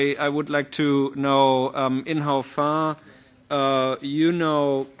Appelbaum, I would like to know in how far you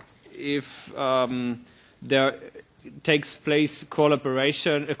know if there takes place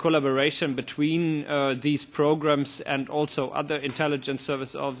collaboration between these programs and also other intelligence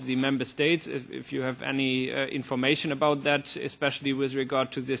services of the member states, if you have any information about that, especially with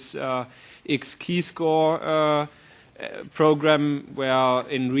regard to this X-Key Score program, where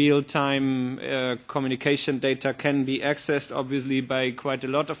in real time communication data can be accessed, obviously, by quite a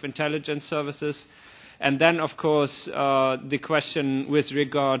lot of intelligence services. And then, of course, the question with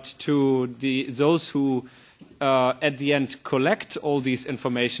regard to those who at the end collect all this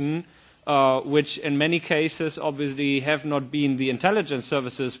information, which in many cases obviously have not been the intelligence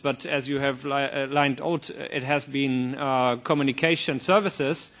services, but as you have lined out, it has been communication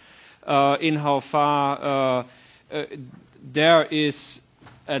services, in how far there is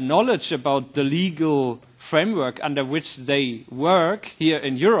a knowledge about the legal framework under which they work here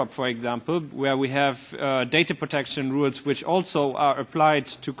in Europe, for example, where we have data protection rules which also are applied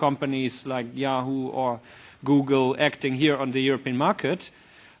to companies like Yahoo or Google acting here on the European market,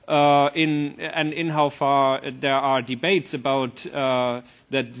 in how far there are debates about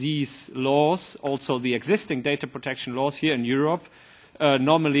that these laws, also the existing data protection laws here in Europe,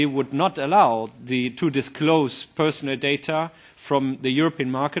 normally would not allow to disclose personal data from the European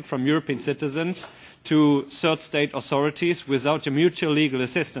market, from European citizens, to third state authorities without a mutual legal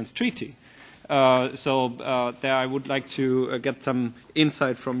assistance treaty. There I would like to get some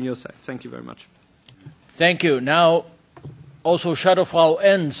insight from your side. Thank you very much. Thank you. Now, also Shadow Frau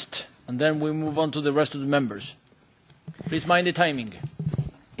Ernst, and then we move on to the rest of the members. Please mind the timing.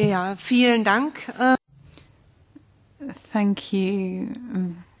 Ja, vielen Dank. Thank you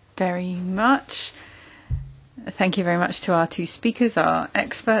very much. Thank you very much to our two speakers, our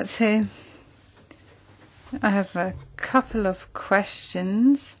experts here. I have a couple of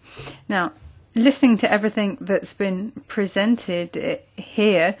questions. Now, listening to everything that's been presented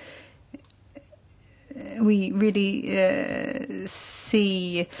here, we really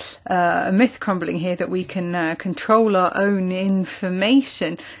see a myth crumbling here that we can control our own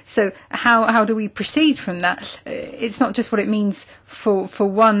information. So how do we proceed from that? It's not just what it means for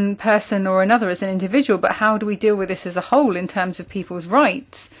one person or another as an individual, but how do we deal with this as a whole in terms of people's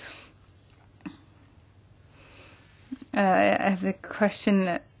rights? I have the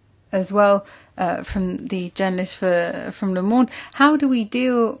question as well from the journalist from Le Monde. How do we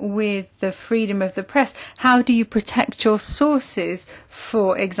deal with the freedom of the press? How do you protect your sources,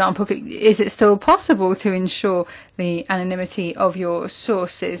 for example? Is it still possible to ensure the anonymity of your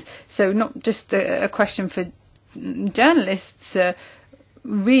sources? So not just a question for journalists,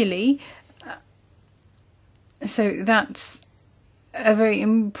 really. So that's a very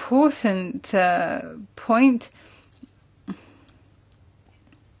important point.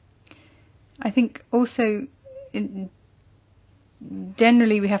 I think also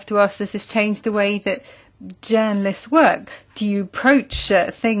generally we have to ask, does this change the way that journalists work? Do you approach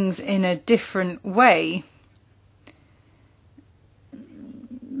things in a different way?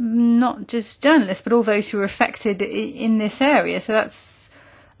 Not just journalists, but all those who are affected in this area. So that's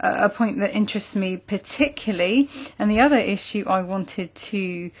a point that interests me particularly. And the other issue I wanted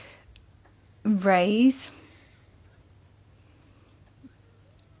to raise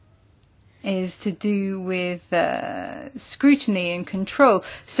is to do with scrutiny and control.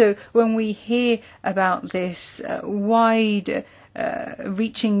 So when we hear about this wide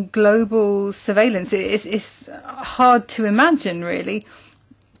reaching global surveillance, it's hard to imagine, really.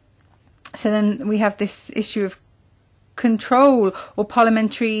 So then we have this issue of control or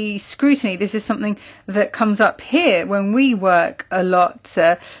parliamentary scrutiny. This is something that comes up here when we work a lot,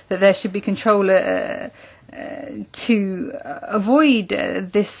 that there should be control to avoid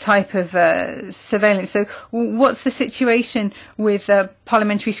this type of surveillance. So what's the situation with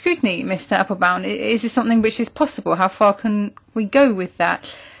parliamentary scrutiny, Mr. Appelbaum? Is this something which is possible? How far can we go with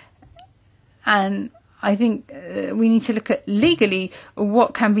that? And I think we need to look at legally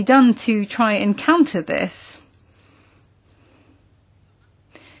what can be done to try and counter this.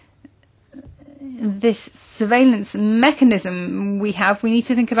 This surveillance mechanism we need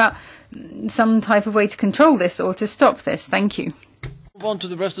to think about some type of way to control this or to stop this. Thank you. Move on to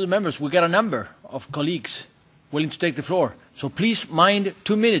the rest of the members. We got a number of colleagues willing to take the floor. So please mind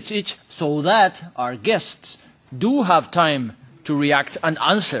 2 minutes each so that our guests do have time to react and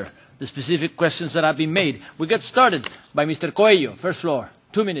answer the specific questions that have been made. We get started by Mr. Coelho. First floor.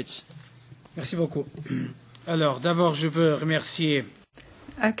 2 minutes. Merci beaucoup. Alors, d'abord, je veux remercier.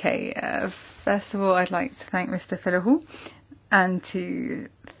 Okay, first of all, I'd like to thank Mr. Follorou and to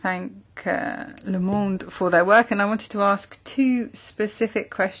thank Le Monde for their work. And I wanted to ask two specific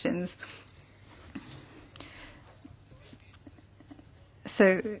questions.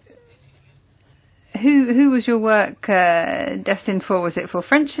 So, who was your work destined for? Was it for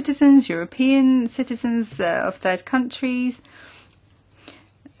French citizens, European citizens of third countries?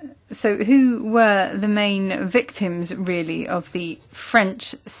 So who were the main victims, really, of the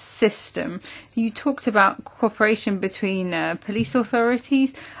French system? You talked about cooperation between police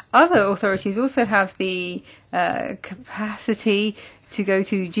authorities. Other authorities also have the capacity to go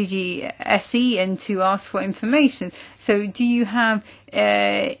to GGSE and to ask for information. So do you have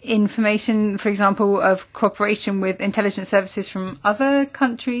information, for example, of cooperation with intelligence services from other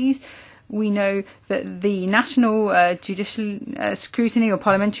countries? We know that the national judicial scrutiny or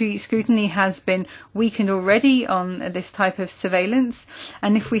parliamentary scrutiny has been weakened already on this type of surveillance.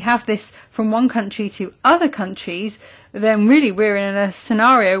 And if we have this from one country to other countries, then really we're in a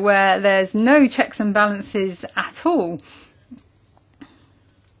scenario where there's no checks and balances at all.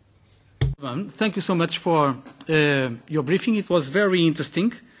 Thank you so much for your briefing. It was very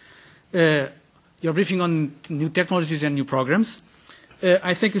interesting. your briefing on new technologies and new programs.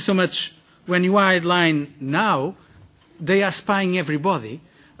 I thank you so much. When you are headline now, they are spying everybody.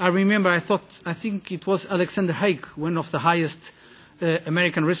 I remember, I think it was Alexander Haig, one of the highest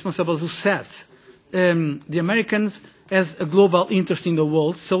American responsibles, who said the Americans has a global interest in the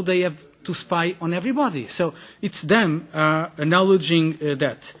world, so they have to spy on everybody. So it's them acknowledging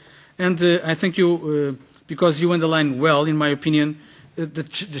that. And I thank you because you underline well, in my opinion,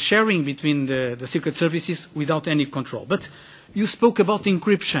 the sharing between the secret services without any control. But you spoke about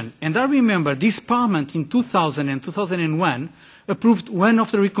encryption. And I remember this Parliament in 2000 and 2001 approved one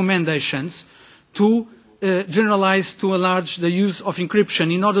of the recommendations to generalize, to enlarge the use of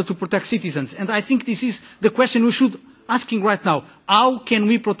encryption in order to protect citizens. And I think this is the question we should asking right now. How can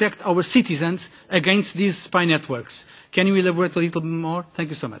we protect our citizens against these spy networks? Can you elaborate a little more? Thank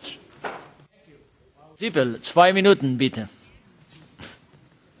you so much. Liebel, 2 Minuten, bitte.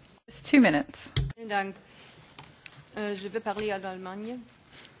 It's 2 minutes. Vielen Dank. Je vais parler en Allemagne.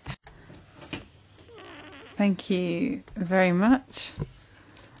 Thank you very much.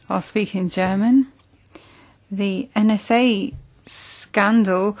 I'll speak in German. The NSA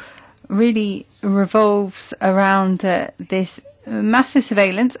scandal really revolves around this massive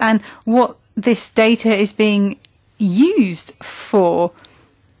surveillance and what this data is being used for.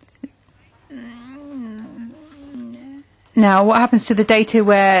 Now, what happens to the data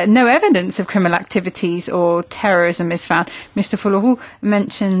where no evidence of criminal activities or terrorism is found? Mr. Follorou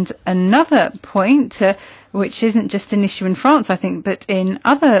mentioned another point, which isn't just an issue in France, I think, but in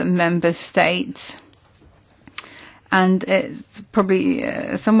other member states. And it's probably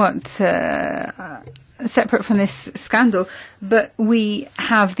somewhat separate from this scandal, but we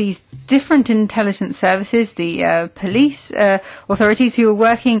have these different intelligence services, the police authorities who are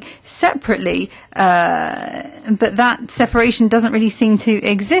working separately, but that separation doesn't really seem to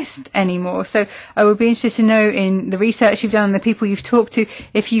exist anymore. So I would be interested to know, in the research you've done and the people you've talked to,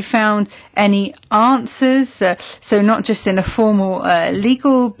 if you found any answers, so not just in a formal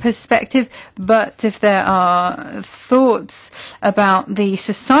legal perspective, but if there are thoughts about the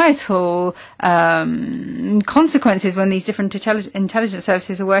societal consequences when these different intelligence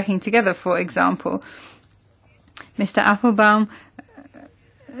services are working together. For example, Mr. Appelbaum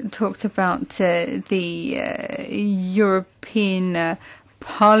talked about the European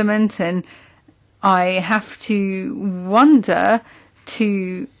Parliament, and I have to wonder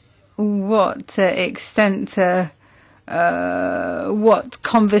to what extent what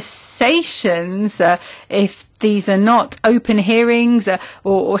conversations, if these are not open hearings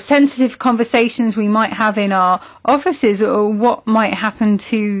or sensitive conversations we might have in our offices, or what might happen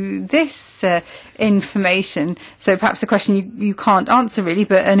to this information. So perhaps a question you can't answer really,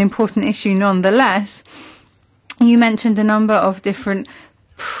 but an important issue nonetheless. You mentioned a number of different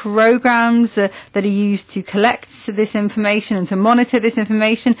programs that are used to collect this information and to monitor this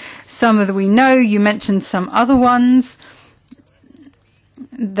information. Some of them we know. You mentioned some other ones.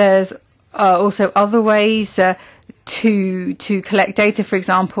 There's also other ways to collect data, for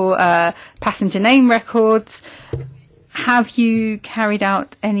example, passenger name records. Have you carried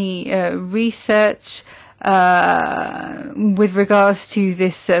out any research with regards to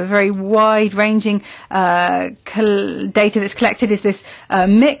this very wide-ranging data that's collected? Is this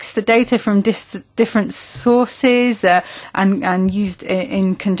mixed, the data from different sources and used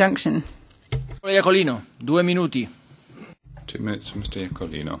in conjunction? Iacolino, 2 minuti. 2 minutes for Mr.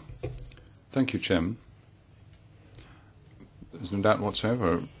 Iacolino. Thank you, Chairman. There's no doubt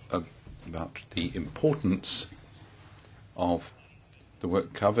whatsoever about the importance of the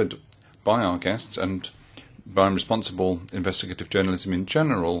work covered by our guests and by responsible investigative journalism in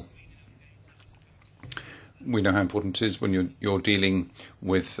general. We know how important it is when you're dealing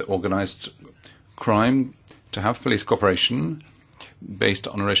with organised crime to have police cooperation based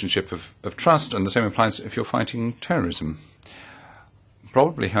on a relationship of trust, and the same applies if you're fighting terrorism.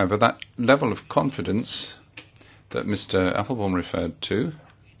 Probably, however, that level of confidence that Mr. Appelbaum referred to,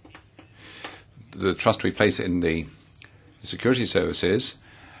 the trust we place in the security services,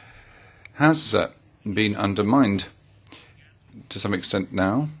 has been undermined to some extent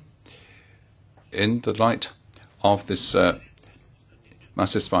now in the light of this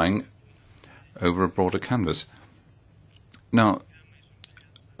massive spying over a broader canvas. Now,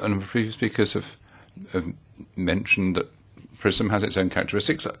 a number of previous speakers have mentioned that PRISM has its own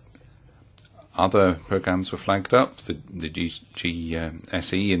characteristics. Other programs were flagged up, the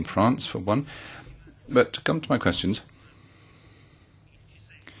GSE in France, for one. But to come to my questions,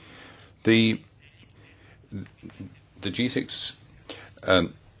 the G6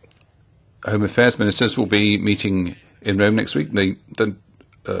 Home Affairs ministers will be meeting in Rome next week. The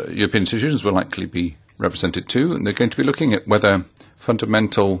European institutions will likely be represented too, and they're going to be looking at whether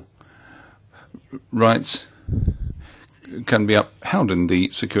fundamental rights can be upheld in the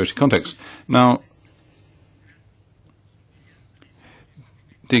security context. Now,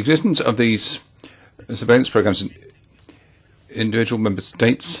 the existence of these surveillance programs in individual member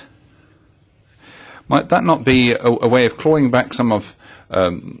states, might that not be a way of clawing back some of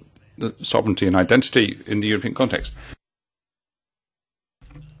the sovereignty and identity in the European context?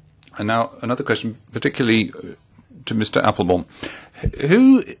 And now another question, particularly to Mr. Appelbaum.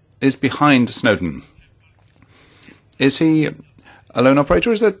 Who is behind Snowden? Is he a lone operator,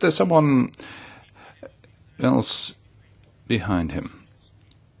 or is there someone else behind him?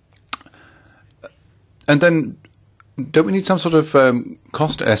 And then, don't we need some sort of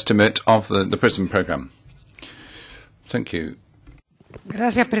cost estimate of the PRISM program? Thank you.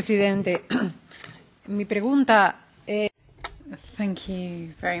 Gracias, presidente. Mi pregunta es... Thank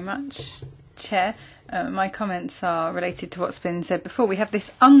you very much, Chair. My comments are related to what's been said before. We have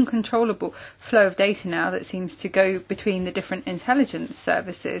this uncontrollable flow of data now that seems to go between the different intelligence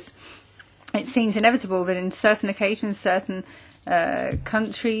services. It seems inevitable that in certain occasions, certain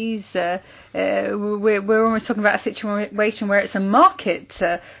countries, we're almost talking about a situation where it's a market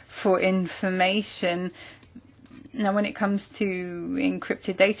for information. Now, when it comes to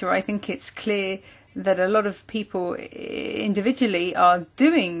encrypted data, I think it's clear that a lot of people individually are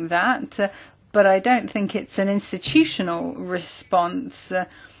doing that, but I don't think it's an institutional response.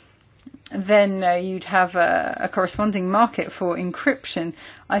 Then you'd have a corresponding market for encryption.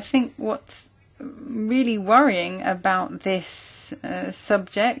 I think what's really worrying about this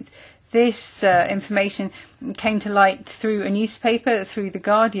subject, this information came to light through a newspaper, through The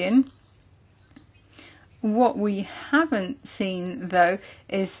Guardian. What we haven't seen, though,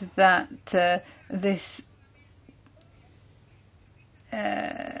 is that this...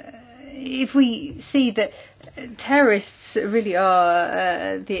 if we see that terrorists really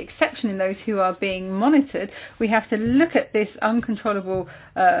are the exception in those who are being monitored, we have to look at this uncontrollable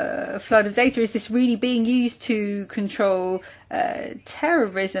flood of data. Is this really being used to control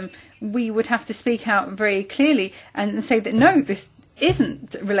terrorism? We would have to speak out very clearly and say that no, this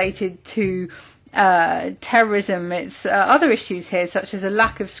isn't related to terrorism. It's other issues here, such as a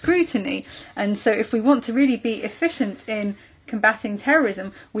lack of scrutiny. And so if we want to really be efficient in combating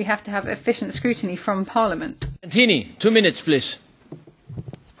terrorism, we have to have efficient scrutiny from Parliament. Antini, 2 minutes, please.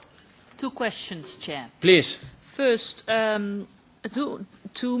 2 questions, Chair. Please. First, to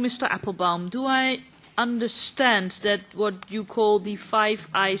Mr. Appelbaum, do I understand that what you call the Five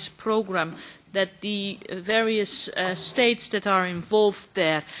Eyes program, that the various states that are involved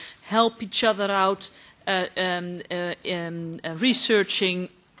there help each other out researching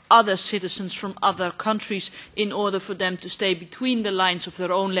other citizens from other countries in order for them to stay between the lines of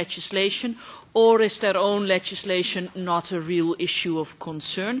their own legislation, or is their own legislation not a real issue of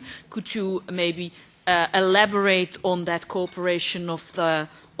concern? Could you maybe elaborate on that cooperation of the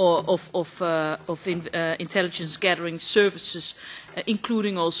intelligence gathering services,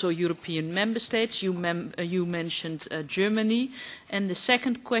 including also European member states? You mentioned Germany. And the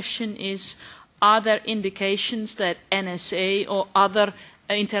second question is, are there indications that NSA or other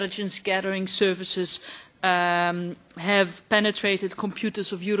intelligence gathering services have penetrated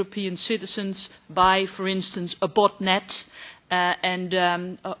computers of European citizens by, for instance, a botnet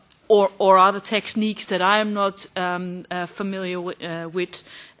or other techniques that I am not familiar with?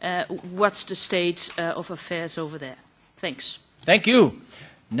 What's the state of affairs over there? Thanks. Thank you.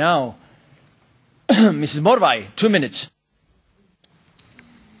 Now, Mrs. Morvai, 2 minutes.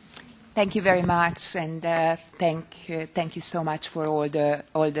 Thank you very much, and thank you so much for all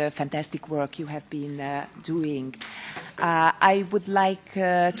the fantastic work you have been doing. I would like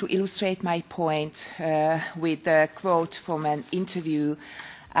to illustrate my point with a quote from an interview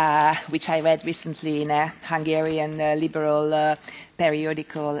which I read recently in a Hungarian liberal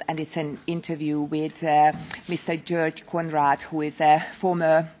periodical, and it's an interview with Mr. György Konrad, who is a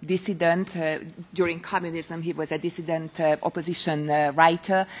former dissident. During communism, he was a dissident opposition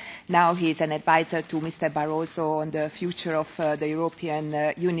writer. Now he is an advisor to Mr. Barroso on the future of the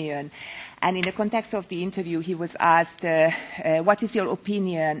European Union. And in the context of the interview, he was asked, what is your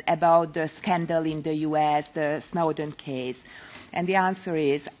opinion about the scandal in the US, the Snowden case? And the answer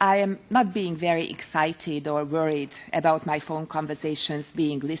is, I am not being very excited or worried about my phone conversations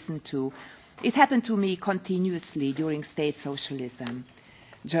being listened to. It happened to me continuously during state socialism.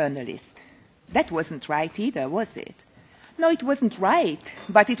 Journalist. That wasn't right either, was it? No, it wasn't right,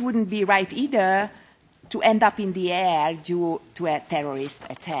 but it wouldn't be right either to end up in the air due to a terrorist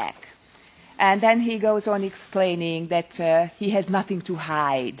attack. And then he goes on explaining that he has nothing to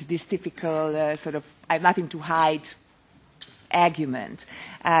hide, this typical sort of I have nothing to hide argument.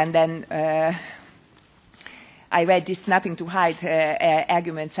 And then I read this nothing to hide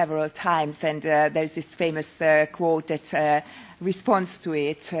argument several times, and there's this famous quote that responds to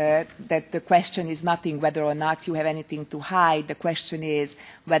it, that the question is nothing whether or not you have anything to hide. The question is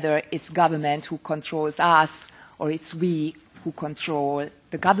whether it's government who controls us or it's we who control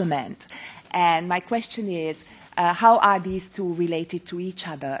the government. And my question is, how are these two related to each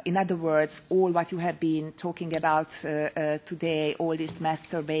other? In other words, all what you have been talking about today, all this mass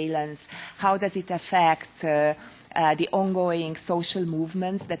surveillance, how does it affect the ongoing social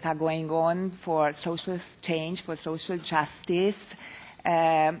movements that are going on for social change, for social justice,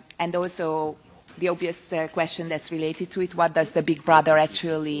 and also the obvious question that's related to it, what does the Big Brother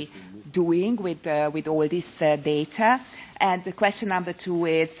actually doing with all this data? And the question number two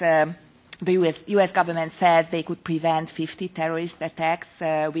is, the US government says they could prevent 50 terrorist attacks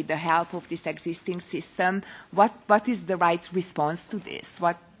with the help of this existing system. What is the right response to this?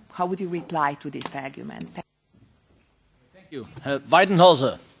 How would you reply to this argument? Thank you.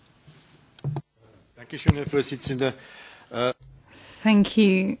 Weidenholzer. Dankeschön, Herr Vorsitzender. Thank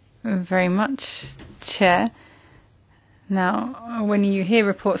you very much, Chair. Now, when you hear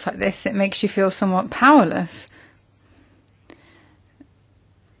reports like this, it makes you feel somewhat powerless.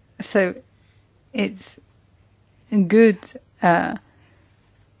 So it's good that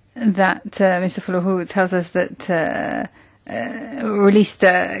Mr. Follorou tells us that, or at least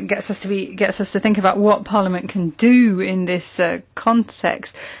gets us to think about what Parliament can do in this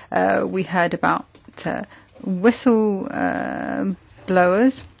context. We heard about whistle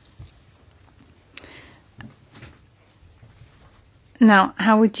blowers. Now,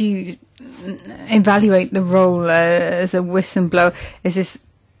 how would you evaluate the role as a whistleblower? Is this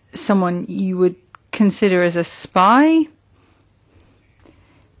someone you would consider as a spy?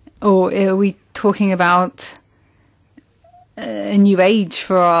 Or are we talking about a new age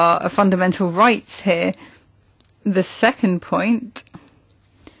for our fundamental rights here? The second point,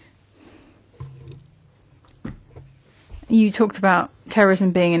 you talked about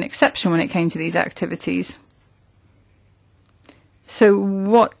terrorism being an exception when it came to these activities. So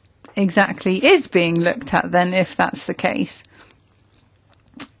what exactly is being looked at then, if that's the case?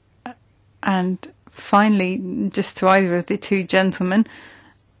 And finally, just to either of the two gentlemen,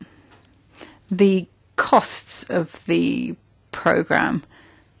 the costs of the programme.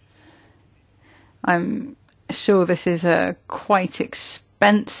 I'm sure this is quite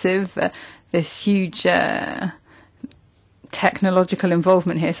expensive, this huge technological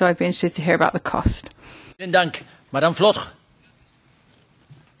involvement here, so I'd be interested to hear about the cost. Vielen Dank. Madame Flotre.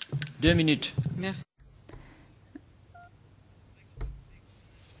 2 minutes. Merci.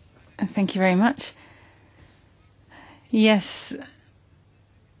 Thank you very much. Yes,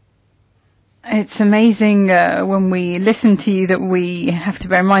 it's amazing when we listen to you that we have to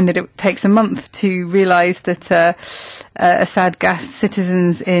bear in mind that it takes a month to realise that Assad gassed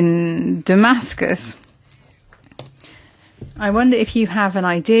citizens in Damascus. I wonder if you have an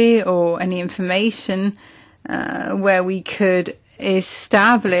idea or any information where we could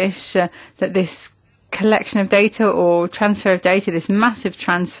establish that this collection of data or transfer of data, this massive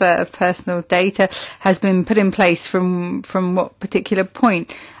transfer of personal data, has been put in place from what particular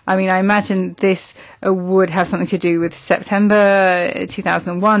point? I mean, I imagine this would have something to do with September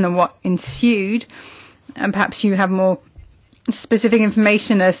 2001 and what ensued, and perhaps you have more specific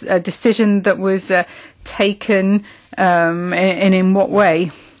information as a decision that was taken and in what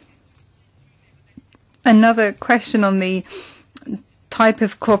way. Another question on the type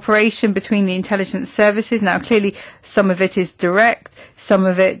of cooperation between the intelligence services. Now, clearly, some of it is direct, some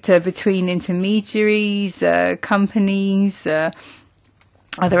of it between intermediaries, companies,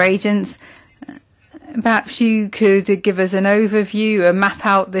 other agents. Perhaps you could give us an overview, map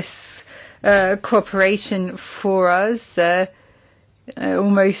out this cooperation for us,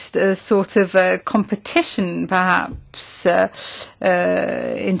 almost a sort of a competition, perhaps,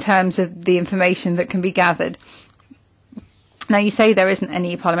 in terms of the information that can be gathered. Now, you say there isn't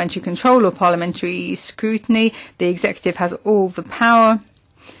any parliamentary control or parliamentary scrutiny. The executive has all the power.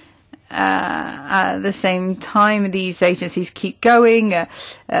 At the same time, these agencies keep going.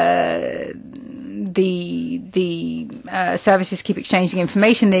 The services keep exchanging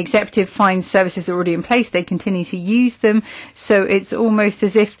information. The executive finds services that are already in place. They continue to use them. So it's almost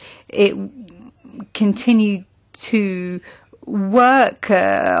as if it continued to work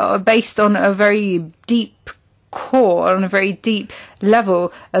based on a very deep core, on a very deep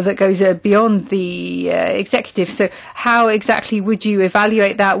level that goes beyond the executive. So how exactly would you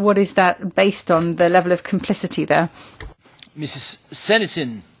evaluate that? What is that based on, the level of complicity there? Mrs.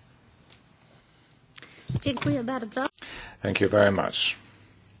 Senicin. Thank you very much.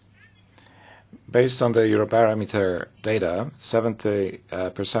 Based on the Eurobarometer data,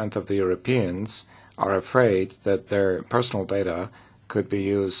 70% of the Europeans are afraid that their personal data could be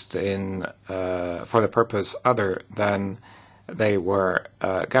used for the purpose other than they were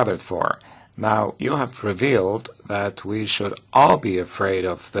gathered for. Now, you have revealed that we should all be afraid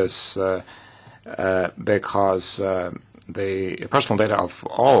of this because the personal data of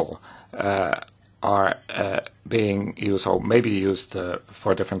all are being used or may be used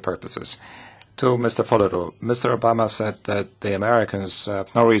for different purposes. To Mr. Follorou, Mr. Obama said that the Americans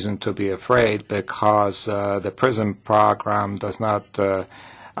have no reason to be afraid because the PRISM program does not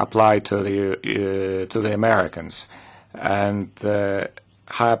apply to the Americans. And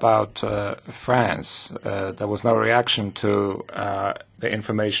how about France? There was no reaction to the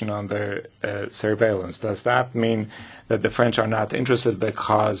information on their surveillance. Does that mean that the French are not interested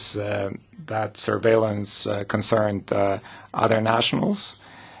because that surveillance concerned other nationals?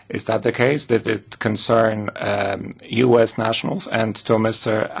 Is that the case? Did it concern U.S. nationals? And to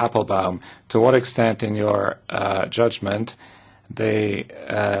Mr. Appelbaum, to what extent, in your judgment, the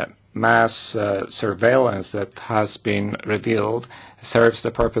mass surveillance that has been revealed serves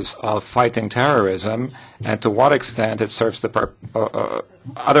the purpose of fighting terrorism, and to what extent it serves the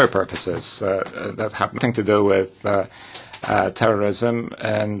other purposes that have nothing to do with terrorism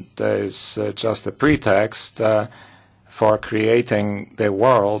and is just a pretext for creating the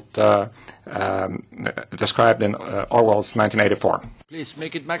world described in Orwell's 1984. Please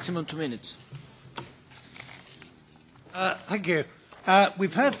make it maximum 2 minutes. Thank you.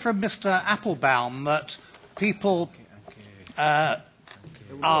 We've heard from Mr. Appelbaum that people are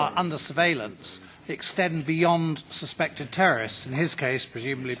under surveillance extend beyond suspected terrorists, in his case,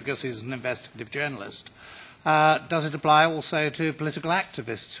 presumably because he's an investigative journalist. Does it apply also to political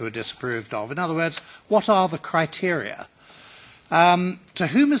activists who are disapproved of? In other words, what are the criteria? To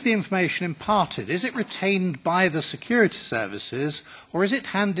whom is the information imparted? Is it retained by the security services, or is it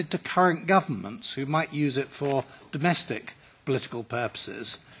handed to current governments who might use it for domestic political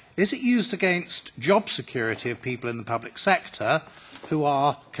purposes? Is it used against job security of people in the public sector who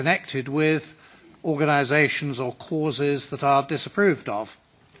are connected with organisations or causes that are disapproved of?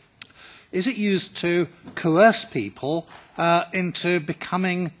 Is it used to coerce people into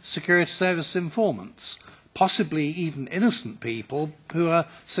becoming security service informants, possibly even innocent people who are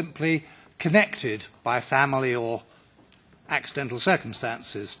simply connected by family or accidental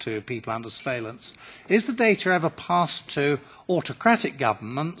circumstances to people under surveillance? Is the data ever passed to autocratic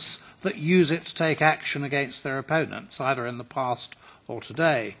governments that use it to take action against their opponents, either in the past or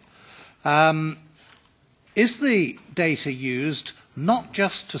today? Is the data used not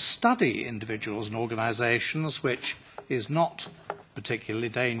just to study individuals and organisations, which is not particularly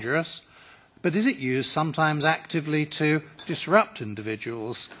dangerous, but is it used sometimes actively to disrupt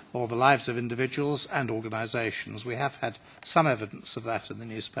individuals or the lives of individuals and organisations? We have had some evidence of that in the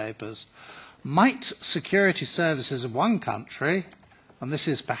newspapers. Might security services of one country, and this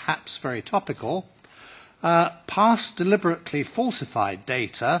is perhaps very topical, pass deliberately falsified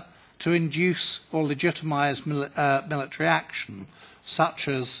data to induce or legitimise military action, such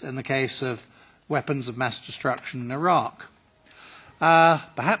as in the case of weapons of mass destruction in Iraq?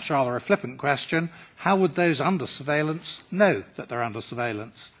 Perhaps rather a flippant question, how would those under surveillance know that they're under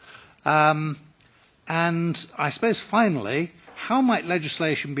surveillance? And I suppose finally, how might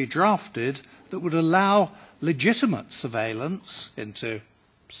legislation be drafted that would allow legitimate surveillance into,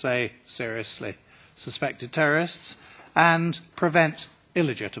 say, seriously suspected terrorists and prevent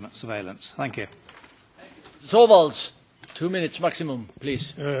illegitimate surveillance? Thank you. Torvalds, 2 minutes maximum,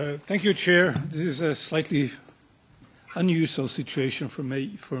 please. Thank you, Chair. This is a slightly unusual situation for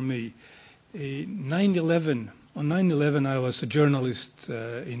me. On 9/11, I was a journalist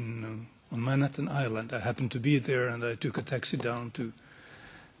on Manhattan Island. I happened to be there, and I took a taxi down to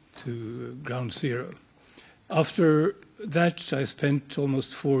Ground Zero. After that, I spent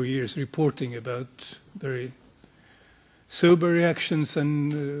almost 4 years reporting about very sober reactions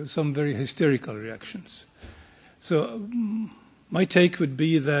and some very hysterical reactions. So my take would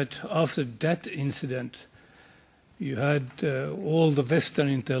be that after that incident, you had all the Western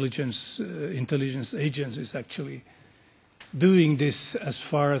intelligence agencies actually doing this as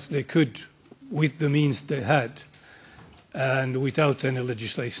far as they could with the means they had, and without any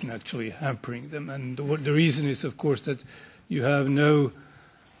legislation actually hampering them. And the reason is, of course, that you have no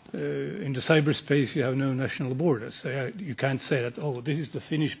in the cyberspace you have no national borders. So you can't say that, oh, this is the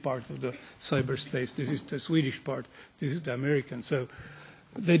Finnish part of the cyberspace, this is the Swedish part, this is the American. So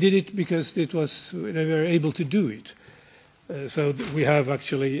they did it because they were able to do it. So we have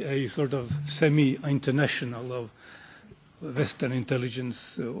actually a sort of semi-international of Western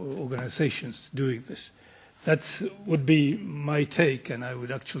intelligence organizations doing this. That would be my take, and I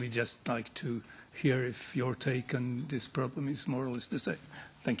would actually just like to hear if your take on this problem is more or less the same.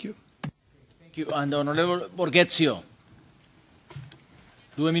 Thank you. Thank you. And Honorable Borghezio.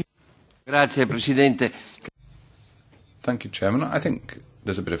 2 minutes. Grazie, Presidente. Thank you, Chairman. I think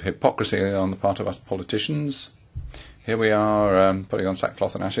there's a bit of hypocrisy on the part of us politicians. Here we are putting on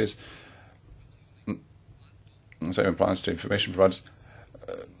sackcloth and ashes. The same applies to information providers.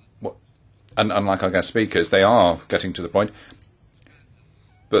 And unlike our guest speakers, they are getting to the point.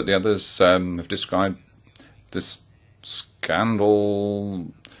 But the others have described this scandal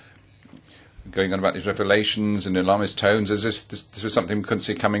going on about these revelations in alarmist tones as if this was something we couldn't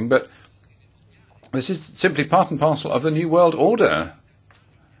see coming. But this is simply part and parcel of the New World Order.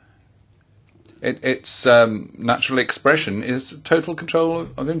 Its natural expression is total control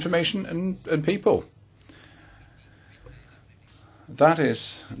of information and people. That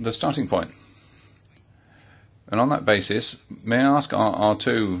is the starting point. And on that basis, may I ask our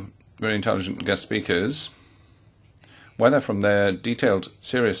two very intelligent guest speakers whether from their detailed,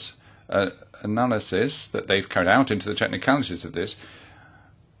 serious analysis that they've carried out into the technicalities of this,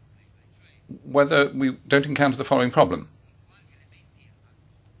 whether we don't encounter the following problem.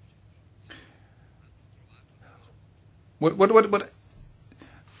 What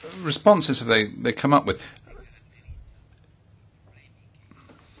responses have they come up with?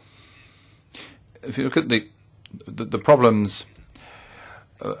 If you look at the problems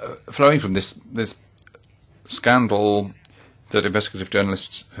flowing from this scandal that investigative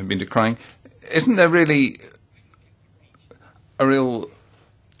journalists have been decrying, isn't there really a real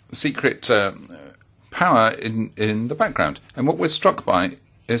secret power in the background? And what we're struck by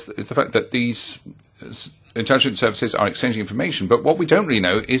is the fact that these intelligence services are exchanging information, but what we don't really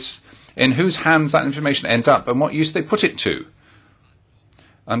know is in whose hands that information ends up and what use they put it to.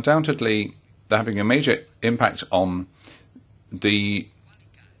 Undoubtedly, they're having a major impact on the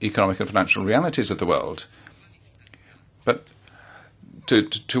economic and financial realities of the world. But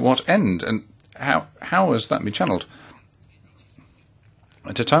to what end, and how has that been channeled?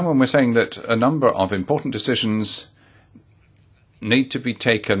 At a time when we're saying that a number of important decisions need to be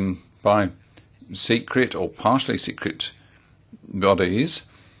taken by secret or partially secret bodies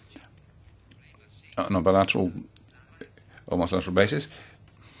on a bilateral or multilateral basis,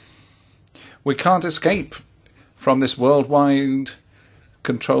 we can't escape from this worldwide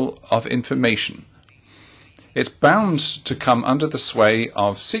control of information. It's bound to come under the sway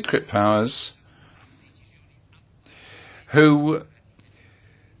of secret powers who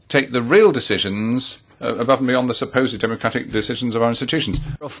take the real decisions above and beyond the supposed democratic decisions of our institutions.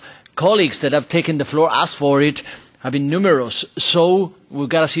 Of colleagues that have taken the floor, asked for it, have been numerous. So we've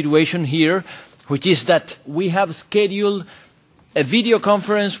got a situation here, which is that we have scheduled a video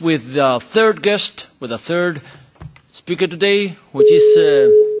conference with the third guest, with a third speaker today, which is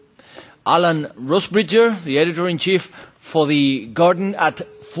Alan Rusbridger, the editor-in-chief for The Guardian, at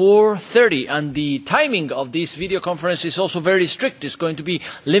 4:30, and the timing of this video conference is also very strict. It's going to be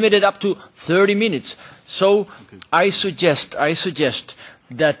limited up to 30 minutes. So I suggest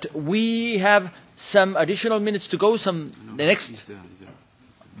that we have some additional minutes to go.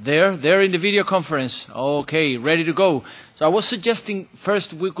 They're in the video conference. Okay, ready to go. So I was suggesting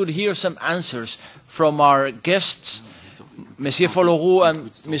first we could hear some answers from our guests, Monsieur Follorou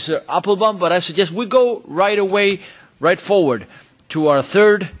and Mr. Appelbaum, but I suggest we go right away, right forward to our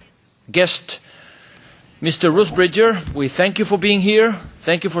third guest, Mr. Rusbridger. We thank you for being here.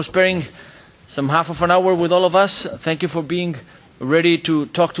 Thank you for sparing some half of an hour with all of us. Thank you for being ready to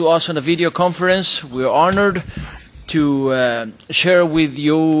talk to us on a video conference. We're honored to share with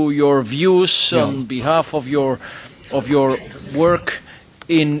you your views on behalf of your work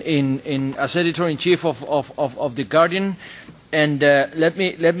as editor-in-chief of The Guardian. And let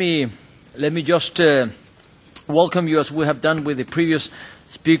me just welcome you, as we have done with the previous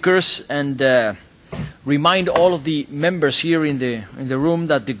speakers, and remind all of the members here in the room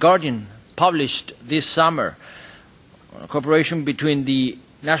that The Guardian published this summer a cooperation between the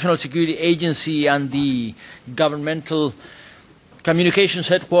National Security Agency and the Governmental Communications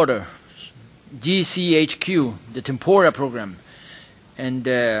Headquarters, GCHQ, the Tempora program. And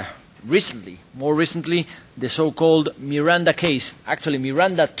recently, more recently, the so-called Miranda case, actually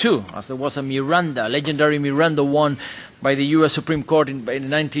Miranda 2, as there was a Miranda, legendary Miranda 1 by the US Supreme Court in the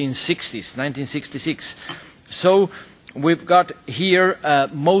 1960s, 1966. So we've got here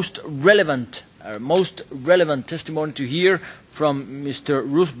most relevant testimony to hear from Mr.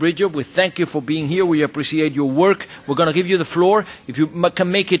 Rusbridger. We thank you for being here. We appreciate your work. We're going to give you the floor. If you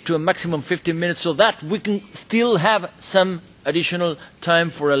can make it to a maximum 15 minutes so that we can still have some additional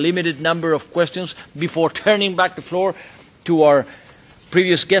time for a limited number of questions before turning back the floor to our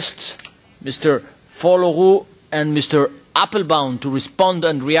previous guests, Mr. Follorou and Mr. Appelbaum, to respond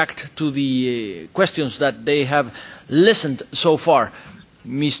and react to the questions that they have listened so far.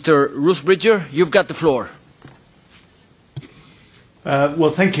 Mr. Rusbridger, you've got the floor. Well,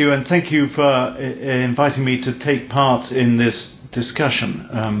 thank you, and thank you for inviting me to take part in this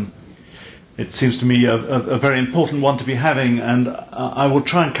discussion. It seems to me a very important one to be having, and I will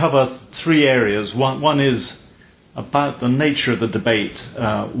try and cover three areas. One is about the nature of the debate.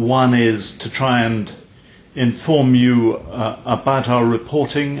 One is to try and inform you about our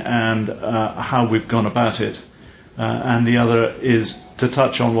reporting and how we've gone about it. And the other is to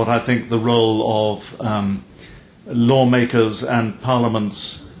touch on what I think the role of lawmakers and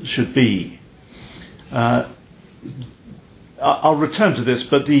parliaments should be. I'll return to this,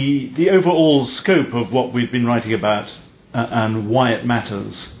 but the overall scope of what we've been writing about and why it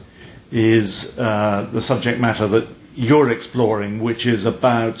matters is the subject matter that you're exploring, which is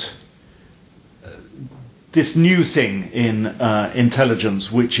about this new thing in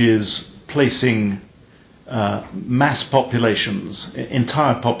intelligence, which is placing mass populations,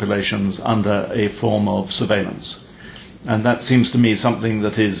 entire populations, under a form of surveillance. And that seems to me something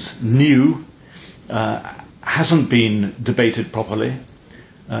that is new, hasn't been debated properly.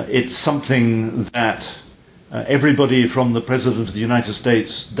 It's something that everybody from the President of the United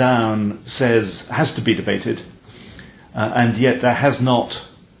States down says has to be debated, and yet there has not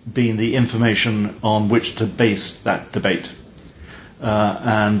been the information on which to base that debate.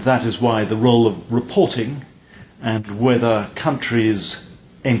 And that is why the role of reporting, and whether countries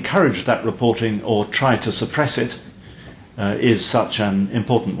encourage that reporting or try to suppress it, is such an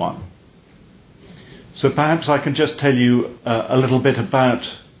important one. So perhaps I can just tell you a little bit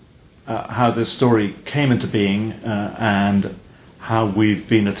about how this story came into being and how we've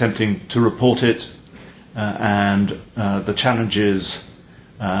been attempting to report it and the challenges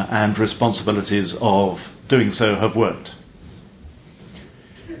and responsibilities of doing so have worked.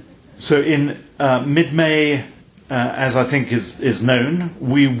 So in mid-May, as I think is known,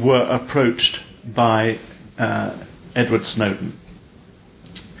 we were approached by Edward Snowden.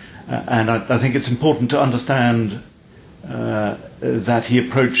 And I think it's important to understand that he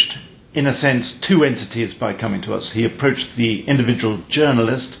approached, in a sense, two entities by coming to us. He approached the individual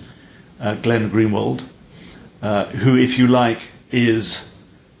journalist, Glenn Greenwald, who, if you like, is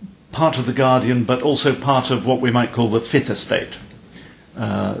part of The Guardian, but also part of what we might call the Fifth Estate,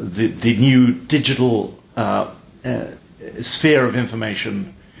 the new digital sphere of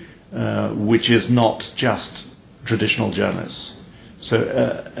information, which is not just traditional journalists. So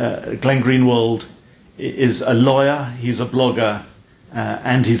Glenn Greenwald is a lawyer, he's a blogger,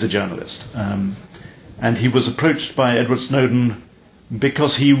 and he's a journalist. And he was approached by Edward Snowden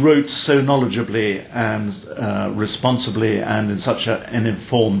because he wrote so knowledgeably and responsibly and in such an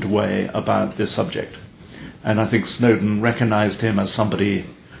informed way about this subject. And I think Snowden recognized him as somebody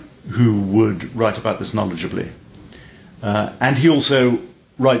who would write about this knowledgeably. And he also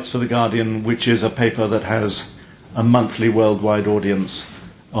writes for The Guardian, which is a paper that has a monthly worldwide audience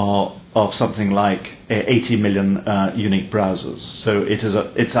of something like 80 million unique browsers. So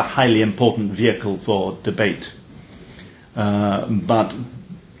it's a highly important vehicle for debate. But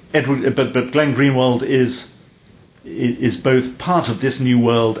Glenn Greenwald is both part of this new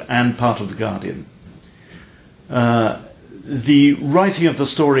world and part of The Guardian. The writing of the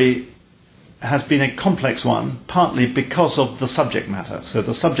story has been a complex one, partly because of the subject matter. So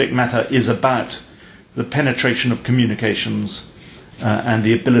the subject matter is about the penetration of communications and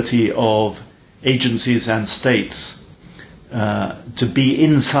the ability of agencies and states to be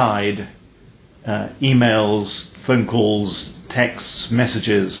inside emails, phone calls, texts,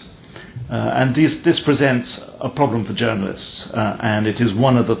 messages. And this presents a problem for journalists, and it is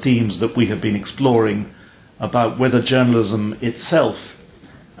one of the themes that we have been exploring about whether journalism itself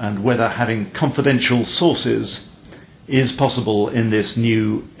and whether having confidential sources is possible in this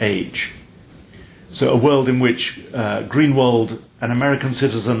new age. So a world in which Greenwald, an American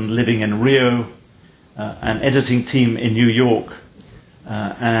citizen living in Rio, an editing team in New York,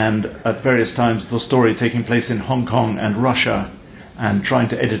 and at various times the story taking place in Hong Kong and Russia, and trying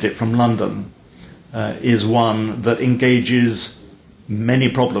to edit it from London is one that engages many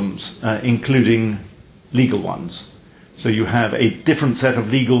problems, including legal ones. So you have a different set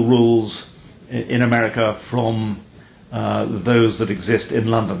of legal rules in America from those that exist in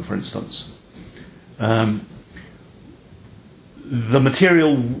London, for instance. The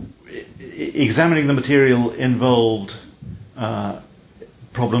material, examining the material involved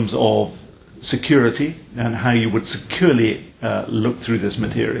problems of security and how you would securely look through this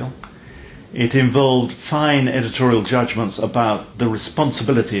material. It involved fine editorial judgments about the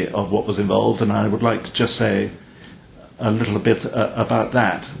responsibility of what was involved, and I would like to just say a little bit about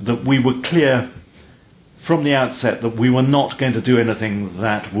that. That we were clear from the outset that we were not going to do anything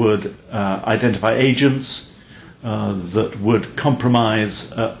that would identify agents, that would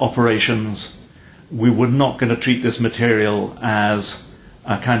compromise operations. We were not going to treat this material as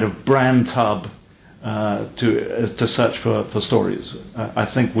a kind of brand tub to search for stories. I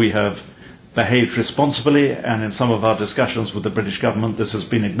think we have behaved responsibly, and in some of our discussions with the British government this has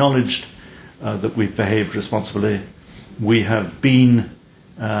been acknowledged that we've behaved responsibly. We have been,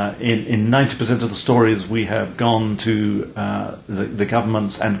 in 90% of the stories, we have gone to the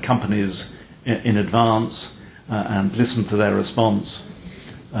governments and companies in advance and listened to their response.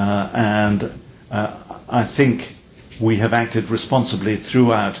 And I think we have acted responsibly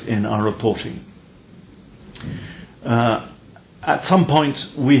throughout in our reporting. At some point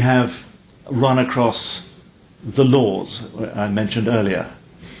we have run across the laws I mentioned earlier.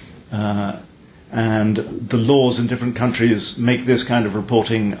 And the laws in different countries make this kind of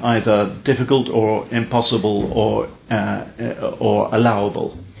reporting either difficult or impossible or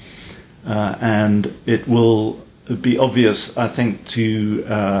allowable. And it will be obvious, I think, to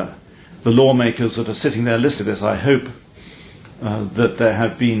the lawmakers that are sitting there listening to this, I hope, that there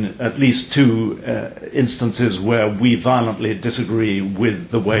have been at least two instances where we violently disagree with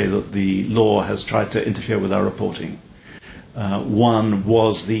the way that the law has tried to interfere with our reporting. One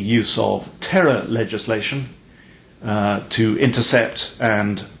was the use of terror legislation to intercept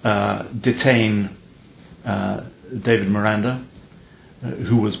and detain David Miranda,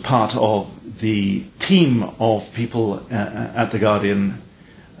 who was part of the team of people at The Guardian,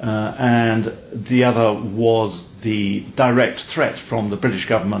 and the other was the direct threat from the British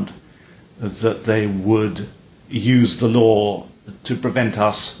government that they would use the law to prevent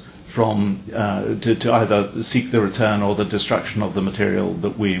us from to either seek the return or the destruction of the material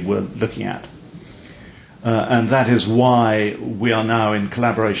that we were looking at. And that is why we are now in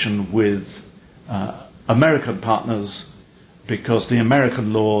collaboration with American partners, because the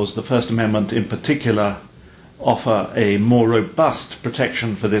American laws, the First Amendment in particular, offer a more robust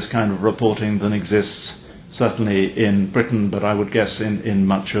protection for this kind of reporting than exists certainly in Britain, but I would guess in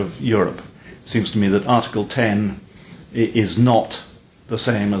much of Europe. It seems to me that Article 10 is not the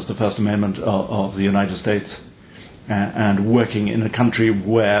same as the First Amendment of the United States, and working in a country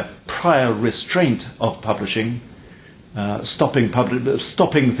where prior restraint of publishing, stopping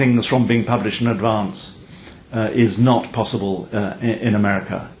things from being published in advance, is not possible in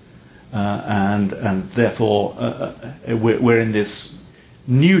America. And therefore we're in this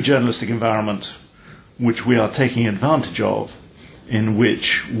new journalistic environment which we are taking advantage of, in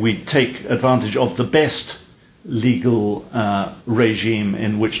which we take advantage of the best legal regime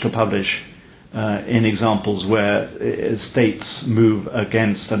in which to publish in examples where states move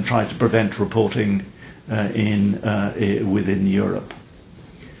against and try to prevent reporting within Europe.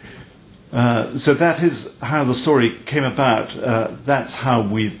 So that is how the story came about. That's how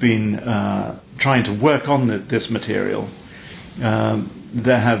we've been trying to work on this material.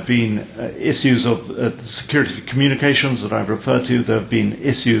 There have been issues of security of communications that I've referred to. There have been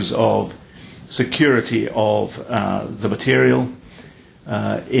issues of security of the material.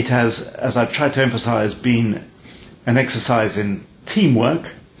 It has, as I've tried to emphasize, been an exercise in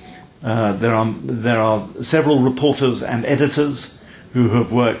teamwork. There are several reporters and editors who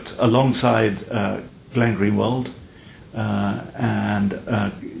have worked alongside Glenn Greenwald and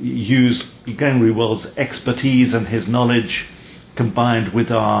used Glenn Greenwald's expertise and his knowledge combined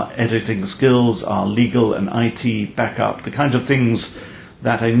with our editing skills, our legal and IT backup, the kind of things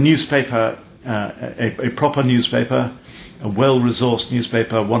that a newspaper, a proper newspaper, a well-resourced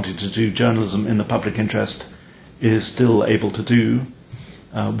newspaper wanting to do journalism in the public interest is still able to do.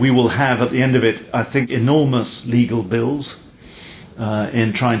 We will have at the end of it, I think, enormous legal bills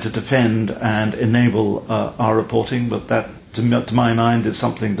in trying to defend and enable our reporting, but that, to my mind, is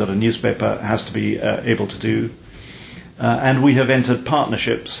something that a newspaper has to be able to do. And we have entered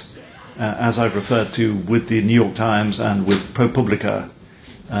partnerships, as I've referred to, with the New York Times and with ProPublica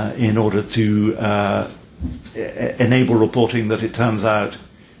in order to enable reporting that it turns out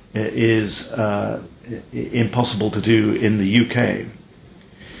is impossible to do in the UK.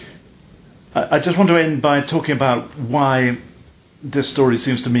 I just want to end by talking about why this story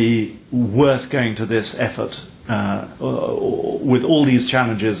seems to me worth going to this effort. With all these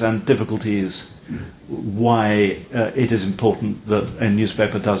challenges and difficulties, why it is important that a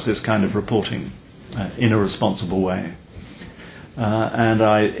newspaper does this kind of reporting in a responsible way.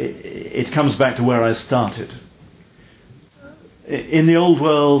 It comes back to where I started. In the old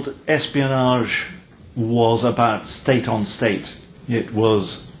world, espionage was about state on state. It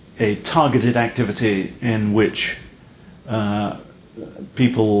was a targeted activity in which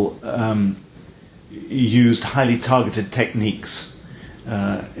people used highly targeted techniques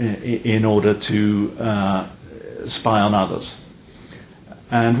in order to spy on others.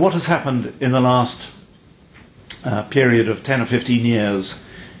 And what has happened in the last period of 10 or 15 years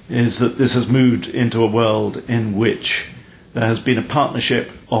is that this has moved into a world in which there has been a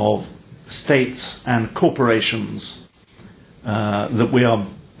partnership of states and corporations that we are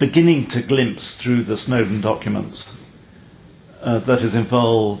beginning to glimpse through the Snowden documents that has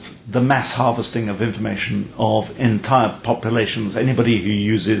involved the mass harvesting of information of entire populations, anybody who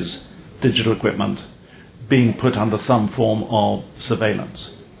uses digital equipment being put under some form of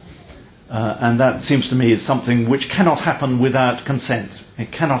surveillance. And that seems to me is something which cannot happen without consent.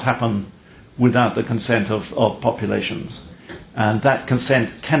 It cannot happen without the consent of populations. And that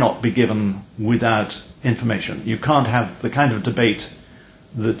consent cannot be given without information. You can't have the kind of debate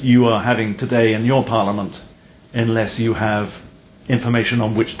that you are having today in your parliament unless you have information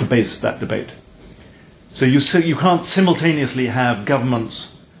on which to base that debate. So you can't simultaneously have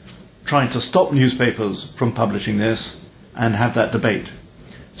governments trying to stop newspapers from publishing this and have that debate.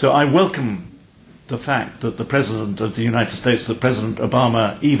 So I welcome the fact that the President of the United States, that President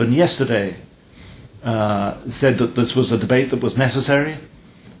Obama, even yesterday, said that this was a debate that was necessary,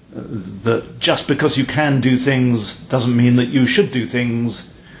 that just because you can do things doesn't mean that you should do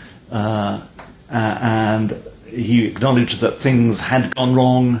things, and he acknowledged that things had gone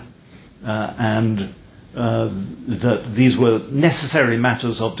wrong and that these were necessary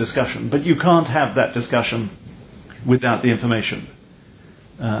matters of discussion. But you can't have that discussion without the information.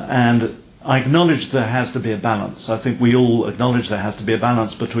 And I acknowledge there has to be a balance. I think we all acknowledge there has to be a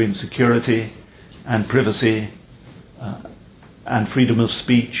balance between security and privacy and freedom of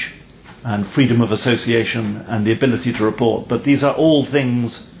speech and freedom of association and the ability to report. But these are all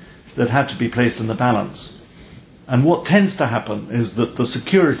things that have to be placed in the balance. And what tends to happen is that the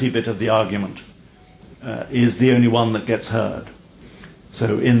security bit of the argument is the only one that gets heard.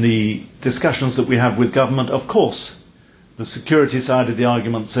 So in the discussions that we have with government, of course, the security side of the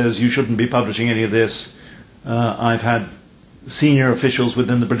argument says you shouldn't be publishing any of this. I've had senior officials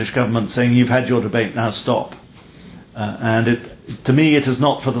within the British government saying you've had your debate, now stop. And to me it is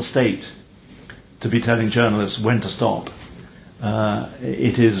not for the state to be telling journalists when to stop.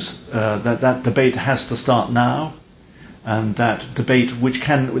 It is that debate has to start now, and that debate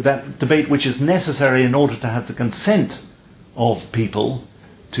which is necessary in order to have the consent of people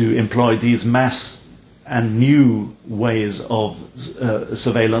to employ these mass and new ways of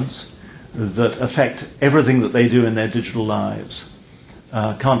surveillance that affect everything that they do in their digital lives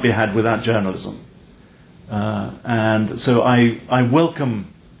can't be had without journalism. And so I welcome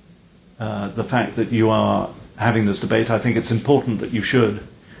the fact that you are having this debate. I think it's important that you should,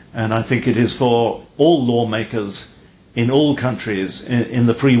 and I think it is for all lawmakers in all countries in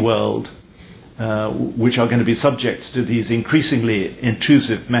the free world which are going to be subject to these increasingly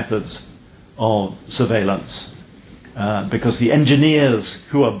intrusive methods of surveillance, because the engineers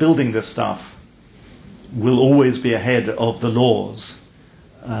who are building this stuff will always be ahead of the laws.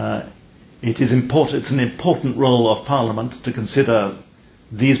 It's an important role of Parliament to consider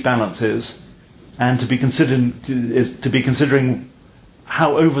these balances and to be considering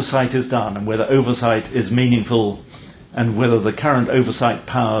how oversight is done and whether oversight is meaningful and whether the current oversight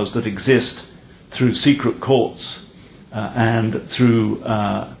powers that exist through secret courts and through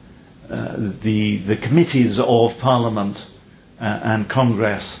the committees of Parliament and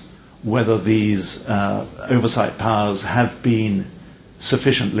Congress, whether these oversight powers have been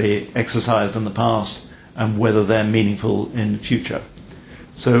sufficiently exercised in the past and whether they're meaningful in the future.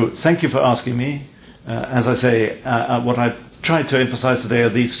 So thank you for asking me. As I say, what I've tried to emphasize today are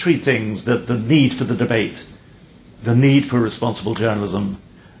these three things: the need for the debate, the need for responsible journalism,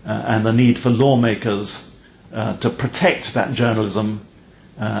 and the need for lawmakers to protect that journalism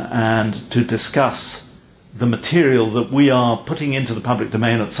and to discuss the material that we are putting into the public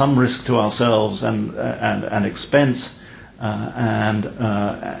domain at some risk to ourselves and expense and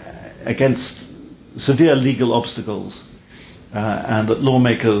against severe legal obstacles, and that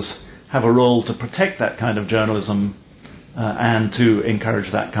lawmakers have a role to protect that kind of journalism and to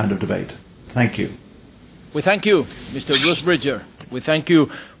encourage that kind of debate. Thank you. We thank you, Mr. Rusbridger. We thank you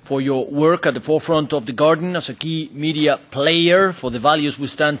for your work at the forefront of The Guardian as a key media player for the values we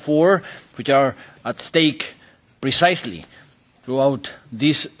stand for, which are at stake precisely throughout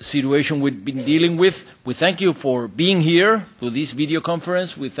this situation we've been dealing with. We thank you for being here to this video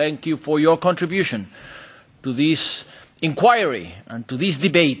conference. We thank you for your contribution to this inquiry and to this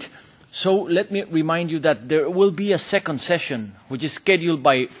debate. So let me remind you that there will be a second session, which is scheduled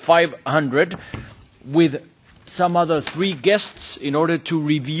by 500, with some other 3 guests in order to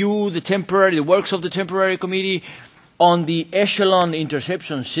review the works of the temporary committee on the echelon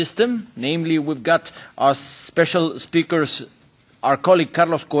interception system. Namely, we've got our special speakers, our colleague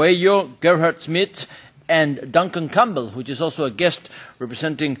Carlos Coelho, Gerhard Schmid, and Duncan Campbell, which is also a guest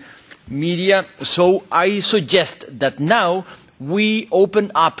representing media. So I suggest that now we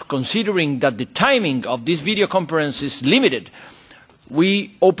open up, considering that the timing of this video conference is limited,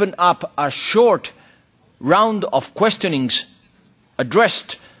 we open up a short round of questionings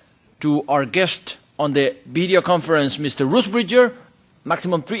addressed to our guest on the video conference, Mr. Rusbridger,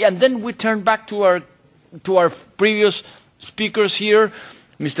 maximum 3, and then we turn back to our previous speakers here,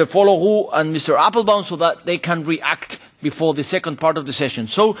 Mr. Follorou and Mr. Appelbaum, so that they can react before the second part of the session.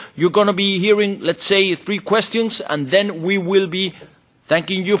 So you're going to be hearing, let's say, 3 questions, and then we will be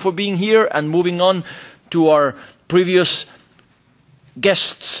thanking you for being here and moving on to our previous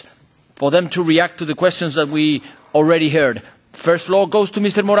guests for them to react to the questions that we already heard. First floor goes to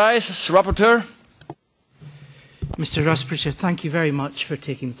Mr. Moraes, rapporteur. Mr. Rusbridger, thank you very much for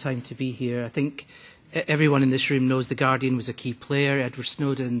taking the time to be here. I think everyone in this room knows The Guardian was a key player. Edward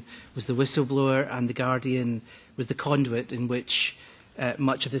Snowden was the whistleblower, and The Guardian was the conduit in which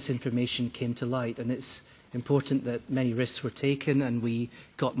much of this information came to light. And it's important that many risks were taken, and we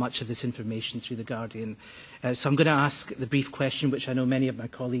got much of this information through The Guardian. So I'm going to ask the brief question, which I know many of my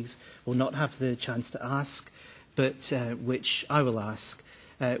colleagues will not have the chance to ask, but which I will ask.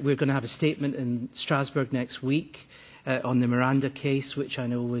 We're going to have a statement in Strasbourg next week on the Miranda case, which I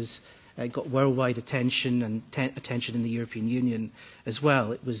know was got worldwide attention and attention in the European Union as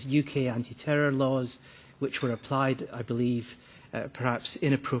well. It was UK anti-terror laws which were applied, I believe, perhaps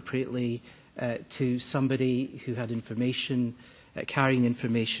inappropriately to somebody who had information, carrying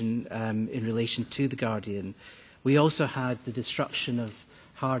information in relation to The Guardian. We also had the destruction of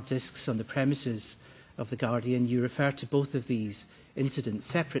hard disks on the premises of The Guardian. You refer to both of these incidents,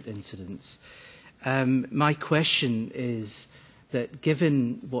 separate incidents. My question is that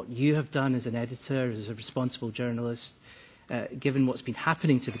given what you have done as an editor, as a responsible journalist, given what's been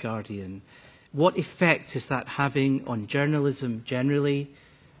happening to The Guardian, what effect is that having on journalism generally,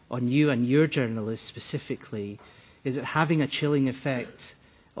 on you and your journalists specifically? Is it having a chilling effect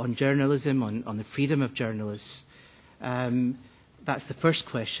on journalism, on the freedom of journalists? That's the first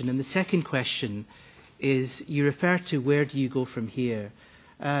question. And the second question is, you refer to where do you go from here?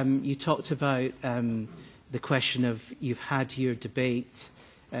 You talked about the question of you've had your debate,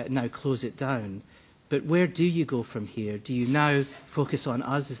 now close it down. But where do you go from here? Do you now focus on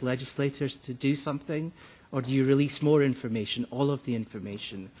us as legislators to do something? Or do you release more information, all of the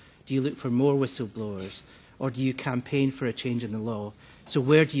information? Do you look for more whistleblowers? Or do you campaign for a change in the law? So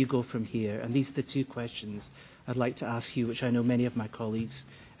where do you go from here? And these are the 2 questions I'd like to ask you, which I know many of my colleagues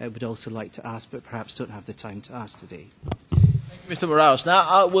would also like to ask, but perhaps don't have the time to ask today. Thank you, Mr. Moraes. Now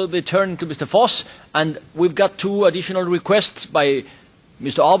I will be turning to Mr. Voss, and we've got 2 additional requests by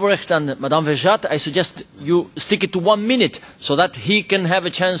Mr. Albrecht and Madame Verjat. I suggest you stick it to 1 minute so that he can have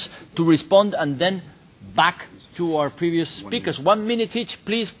a chance to respond, and then back to our previous speakers. 1 minute each.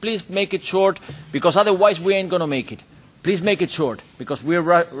 Please make it short, because otherwise we ain't going to make it. Please make it short, because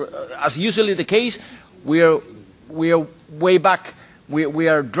we're, as usually the case, we are way back. We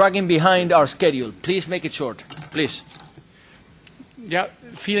are dragging behind our schedule. Please make it short. Please. Ja,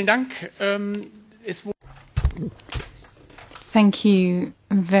 vielen Dank. Thank you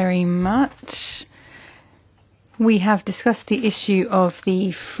very much. We have discussed the issue of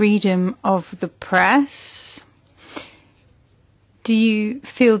the freedom of the press. Do you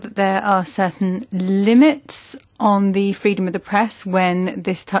feel that there are certain limits on the freedom of the press when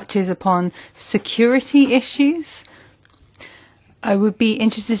this touches upon security issues? I would be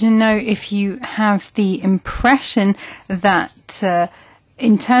interested to know if you have the impression that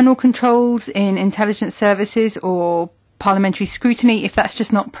internal controls in intelligence services or parliamentary scrutiny, if that's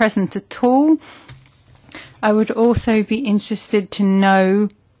just not present at all. I would also be interested to know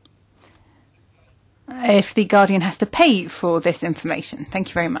if The Guardian has to pay for this information. Thank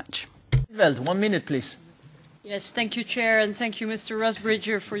you very much. Well, 1 minute, please. Yes, thank you, Chair, and thank you, Mr.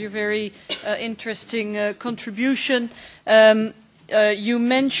 Rusbridger, for your very interesting contribution. You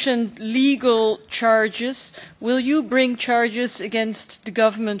mentioned legal charges. Will you bring charges against the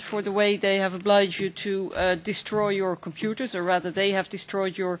government for the way they have obliged you to destroy your computers, or rather they have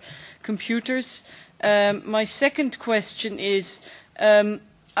destroyed your computers? My second question is,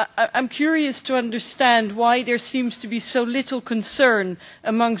 I'm curious to understand why there seems to be so little concern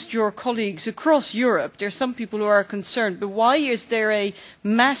amongst your colleagues across Europe. There are some people who are concerned, but why is there a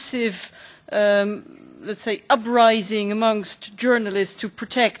massive, let's say, uprising amongst journalists to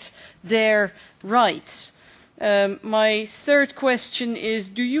protect their rights? My third question is,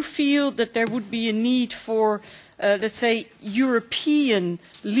 do you feel that there would be a need for, let's say, European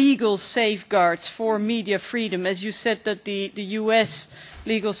legal safeguards for media freedom? As you said that the US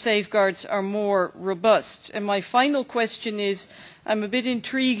legal safeguards are more robust. And my final question is, I'm a bit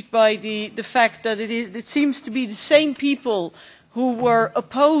intrigued by the fact that it seems to be the same people who were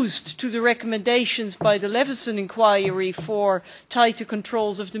opposed to the recommendations by the Leveson inquiry for tighter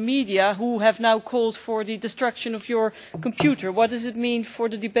controls of the media, who have now called for the destruction of your computer. What does it mean for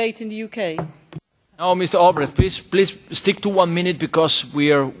the debate in the UK? Now, Mr. Albrecht, please stick to 1 minute, because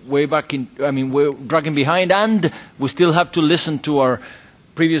we are way back in, we're dragging behind, and we still have to listen to our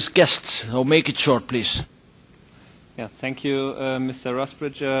previous guests, so make it short, please. Yeah, thank you, Mr.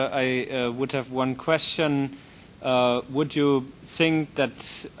 Rusbridger. I would have one question. Would you think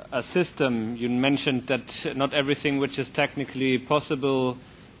that a system, you mentioned that not everything which is technically possible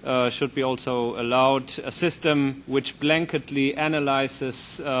should be also allowed, a system which blanketly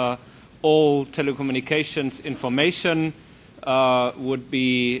analyzes all telecommunications information would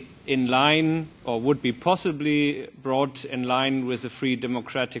be in line, or would be possibly brought in line with a free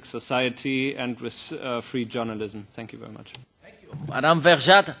democratic society and with free journalism. Thank you very much. Thank you. Madame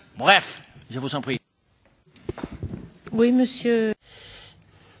Verjat, bref, je vous en prie. Oui, monsieur.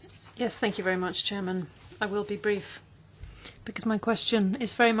 Yes, thank you very much, Chairman. I will be brief, because my question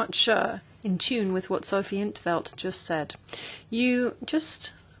is very much in tune with what Sophie in 't Veld just said. You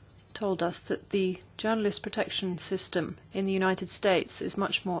just told us that the journalist protection system in the United States is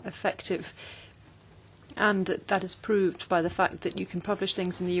much more effective, and that is proved by the fact that you can publish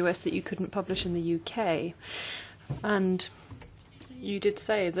things in the US that you couldn't publish in the UK. And you did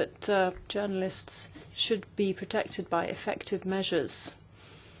say that journalists should be protected by effective measures.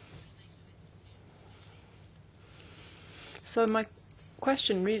 So my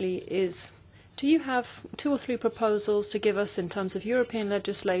question really is, do you have 2 or 3 proposals to give us in terms of European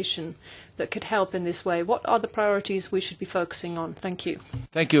legislation that could help in this way? What are the priorities we should be focusing on? Thank you.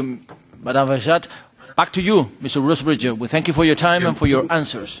 Thank you, Madame Verjat. Back to you, Mr. Rusbridger. We thank you for your time and for your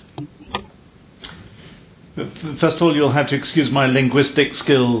answers. First of all, you'll have to excuse my linguistic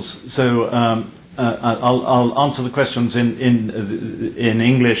skills, so I'll answer the questions in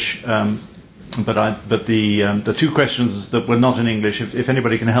English. But the 2 questions that were not in English, if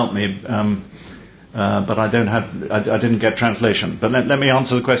anybody can help me, but I didn't get translation. But let me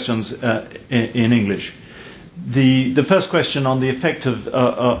answer the questions in English. The first question on the effect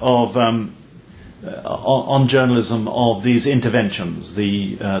on journalism of these interventions,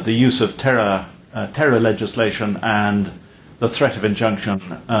 the use of terror legislation and the threat of injunction.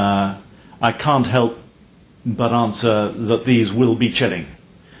 I can't help but answer that these will be chilling.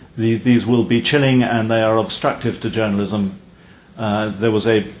 These will be chilling, and they are obstructive to journalism. There was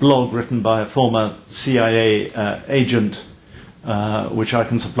a blog written by a former CIA agent, which I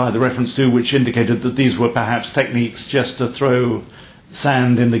can supply the reference to, which indicated that these were perhaps techniques just to throw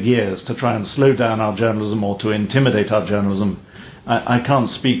sand in the gears, to try and slow down our journalism or to intimidate our journalism. I can't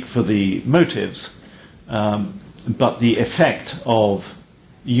speak for the motives, but the effect of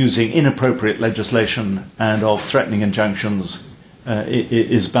using inappropriate legislation and of threatening injunctions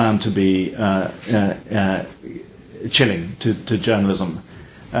is bound to be chilling to journalism.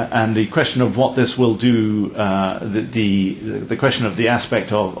 And the question of what this will do, the question of the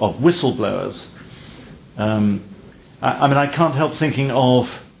aspect of whistleblowers, I can't help thinking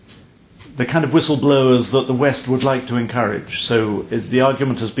of the kind of whistleblowers that the West would like to encourage. So the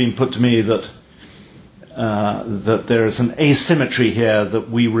argument has been put to me that there is an asymmetry here, that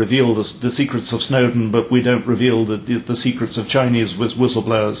we reveal the secrets of Snowden, but we don't reveal the secrets of Chinese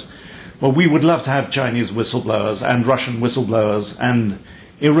whistleblowers. Well, we would love to have Chinese whistleblowers and Russian whistleblowers and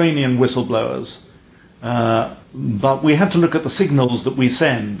Iranian whistleblowers, but we have to look at the signals that we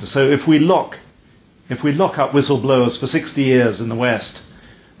send. So if we lock up whistleblowers for 60 years in the West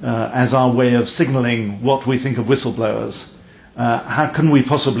as our way of signaling what we think of whistleblowers, how can we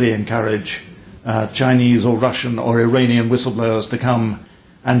possibly encourage Chinese or Russian or Iranian whistleblowers to come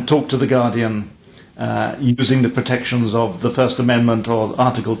and talk to the Guardian using the protections of the First Amendment or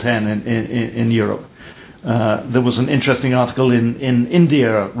Article 10 in Europe. There was an interesting article in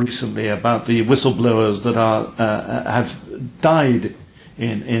India recently about the whistleblowers that have died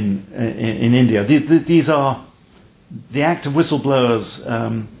in India. These are the act of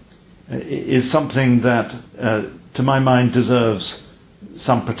whistleblowers is something that, to my mind, deserves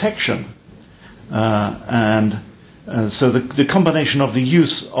some protection, so the combination of the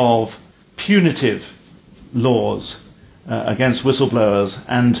use of punitive laws against whistleblowers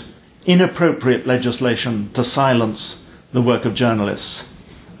and inappropriate legislation to silence the work of journalists.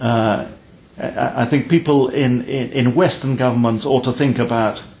 I think people in Western governments ought to think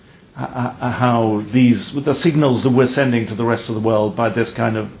about how the signals that we're sending to the rest of the world by this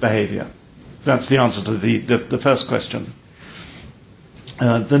kind of behavior. That's the answer to the first question.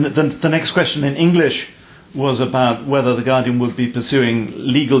 The next question in English was about whether the Guardian would be pursuing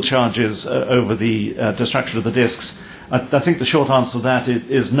legal charges over the destruction of the discs. I think the short answer to that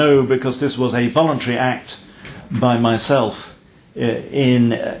is no, because this was a voluntary act by myself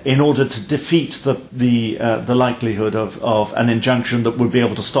in order to defeat the likelihood of an injunction that would be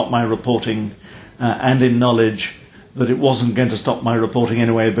able to stop my reporting, and in knowledge that it wasn't going to stop my reporting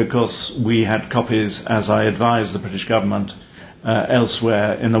anyway, because we had copies, as I advised the British government,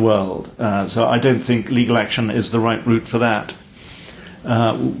 elsewhere in the world. So I don't think legal action is the right route for that.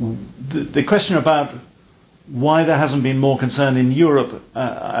 The question about why there hasn't been more concern in Europe,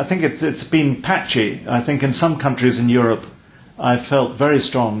 I think it's been patchy. I think in some countries in Europe I felt very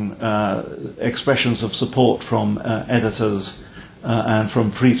strong expressions of support from editors and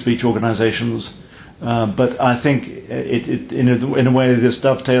from free speech organizations. But I think in a way this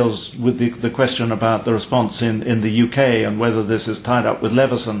dovetails with the question about the response in the UK and whether this is tied up with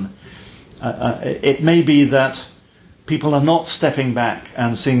Leveson. It may be that people are not stepping back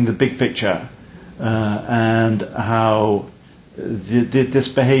and seeing the big picture and how this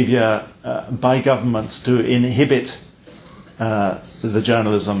behavior by governments to inhibit the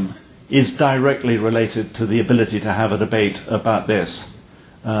journalism is directly related to the ability to have a debate about this.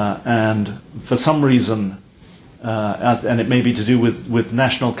 And for some reason, and it may be to do with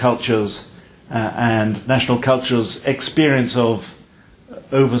national cultures and national cultures' experience of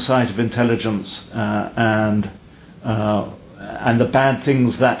oversight of intelligence and the bad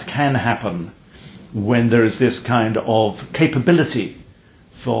things that can happen when there is this kind of capability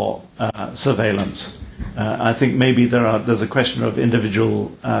for surveillance. I think maybe there's a question of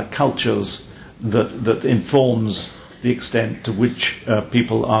individual cultures that informs the extent to which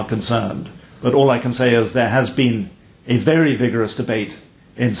people are concerned. But all I can say is there has been a very vigorous debate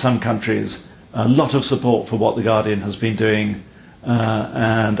in some countries, a lot of support for what the Guardian has been doing,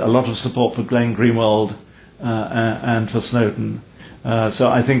 and a lot of support for Glenn Greenwald and for Snowden. So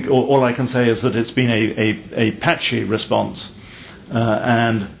I think all I can say is that it's been a patchy response,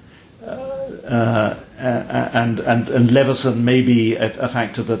 and Leveson may be a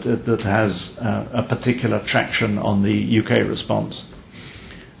factor that has a particular traction on the UK response.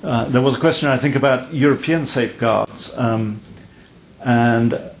 There was a question, I think, about European safeguards, and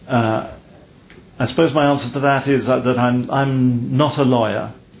I suppose my answer to that is that I'm not a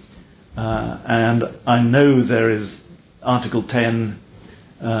lawyer, and I know there is Article 10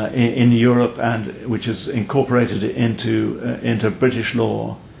 in Europe, and which is incorporated into British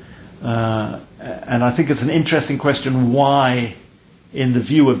law. And I think it's an interesting question why, in the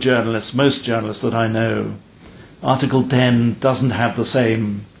view of journalists, most journalists that I know, Article 10 doesn't have the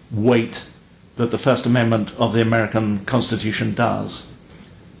same weight that the First Amendment of the American Constitution does.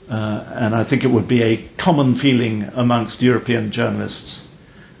 And I think it would be a common feeling amongst European journalists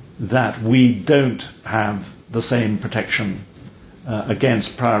that we don't have the same protection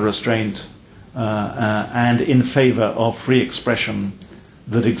against prior restraint and in favour of free expression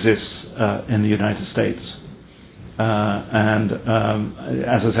that exists in the United States. And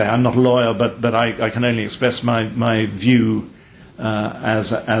as I say, I'm not a lawyer, but I can only express my view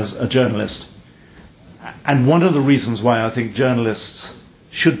as a journalist. And one of the reasons why I think journalists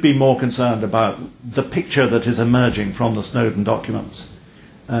should be more concerned about the picture that is emerging from the Snowden documents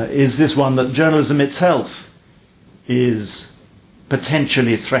is this one, that journalism itself is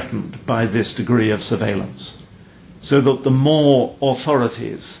potentially threatened by this degree of surveillance. So that the more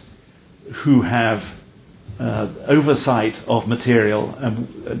authorities who have oversight of material,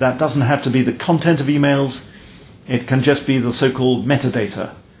 that doesn't have to be the content of emails, it can just be the so-called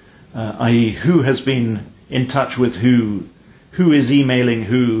metadata, i.e. who has been in touch with who is emailing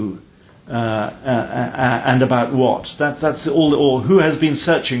who, and about what. That's all, or who has been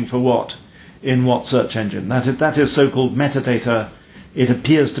searching for what in what search engine. That is so-called metadata It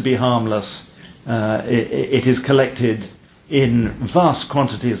appears to be harmless. It is collected in vast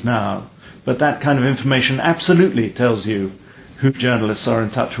quantities now, but that kind of information absolutely tells you who journalists are in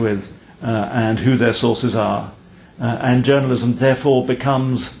touch with and who their sources are. And journalism therefore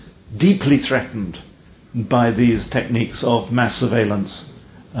becomes deeply threatened by these techniques of mass surveillance.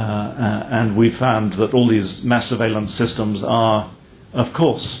 And we found that all these mass surveillance systems are, of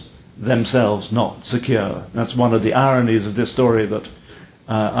course, themselves not secure. That's one of the ironies of this story, that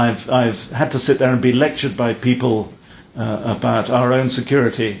I've had to sit there and be lectured by people about our own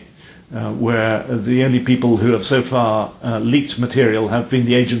security, where the only people who have so far leaked material have been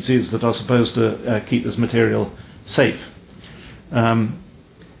the agencies that are supposed to keep this material safe.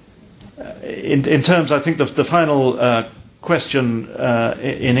 In terms, I think the final question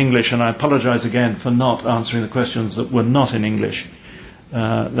in English, and I apologize again for not answering the questions that were not in English.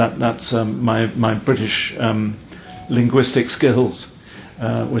 That's my British linguistic skills,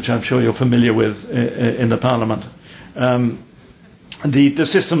 which I'm sure you're familiar with in the Parliament. The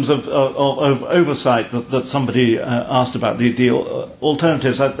systems of oversight that somebody asked about, the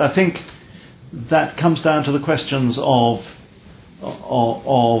alternatives, I think that comes down to the questions of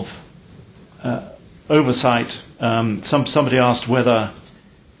oversight. Somebody asked whether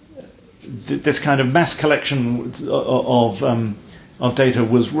this kind of mass collection of data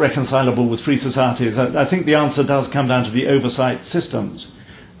was reconcilable with free societies. I think the answer does come down to the oversight systems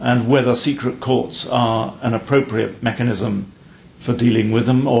and whether secret courts are an appropriate mechanism for dealing with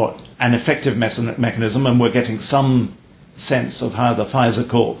them, or an effective mechanism, and we're getting some sense of how the FISA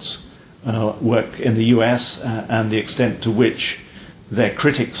courts work in the US and the extent to which their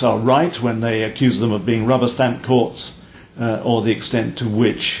critics are right when they accuse them of being rubber stamp courts, or the extent to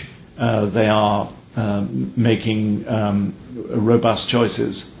which they are making robust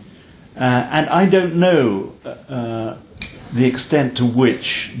choices. And I don't know the extent to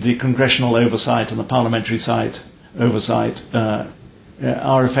which the congressional oversight and the parliamentary oversight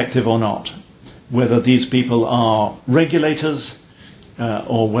are effective or not, whether these people are regulators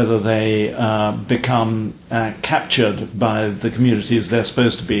or whether they become captured by the communities they're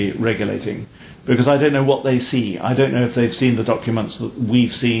supposed to be regulating. Because I don't know what they see. I don't know if they've seen the documents that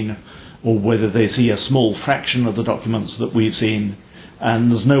we've seen, or whether they see a small fraction of the documents that we've seen. And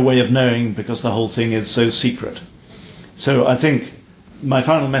there's no way of knowing because the whole thing is so secret. So I think my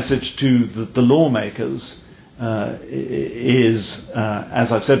final message to the lawmakers is,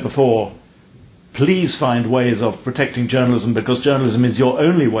 as I've said before, please find ways of protecting journalism, because journalism is your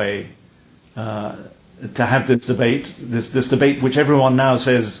only way to have this debate which everyone now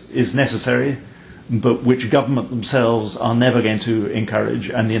says is necessary, but which government themselves are never going to encourage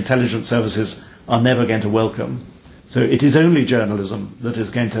and the intelligence services are never going to welcome. So it is only journalism that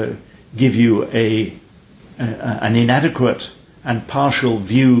is going to give you an inadequate and partial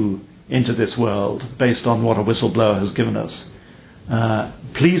view into this world based on what a whistleblower has given us.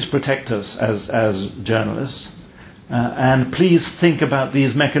 Please protect us as journalists, and please think about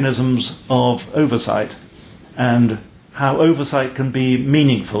these mechanisms of oversight and how oversight can be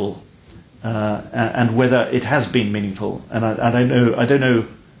meaningful, and whether it has been meaningful. And I don't know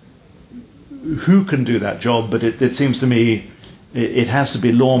who can do that job, but it seems to me it has to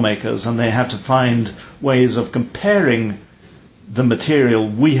be lawmakers, and they have to find ways of comparing the material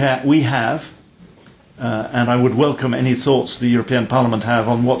we have, and I would welcome any thoughts the European Parliament have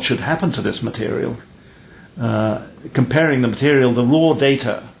on what should happen to this material. Comparing the material, the raw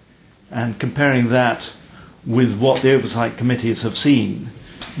data, and comparing that with what the oversight committees have seen,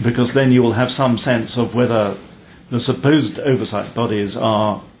 because then you will have some sense of whether the supposed oversight bodies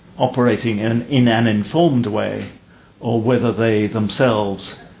are operating in an informed way, or whether they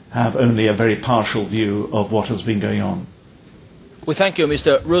themselves have only a very partial view of what has been going on. We thank you,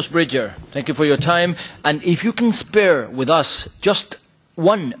 Mr. Rusbridger. Thank you for your time. And if you can spare with us just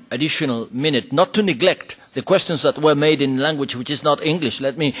one additional minute, not to neglect the questions that were made in language which is not English.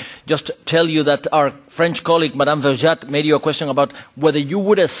 Let me just tell you that our French colleague, Madame Verjat, made you a question about whether you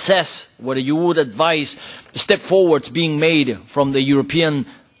would assess, whether you would advise step forwards being made from the European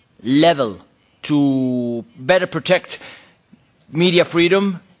level to better protect media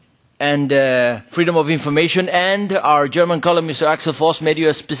freedom and freedom of information. And our German colleague, Mr. Axel Voss, made you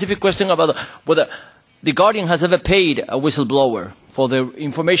a specific question about whether the Guardian has ever paid a whistleblower for the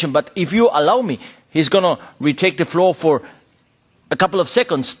information. But if you allow me, he's going to retake the floor for a couple of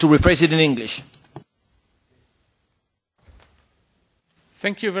seconds to rephrase it in English.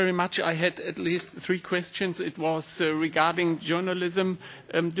 Thank you very much. I had at least 3 questions. It was regarding journalism.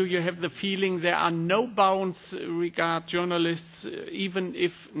 Do you have the feeling there are no bounds regarding journalists, even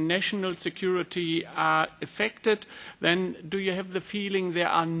if national security are affected? Then do you have the feeling there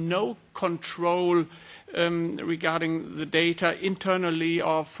are no control regarding the data internally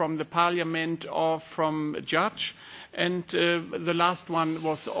or from the parliament or from a judge? And the last one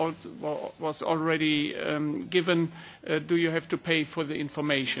was already given. Do you have to pay for the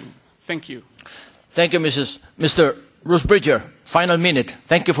information? Thank you. Thank you, Mr. Rusbridger. Final minute.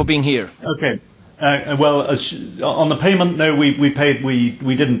 Thank you for being here. Okay. Well, on the payment, no, we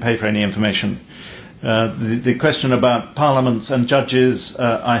didn't pay for any information. The question about parliaments and judges,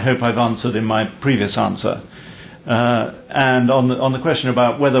 I hope I've answered in my previous answer. And on the question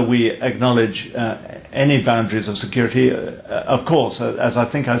about whether we acknowledge any boundaries of security, of course, as I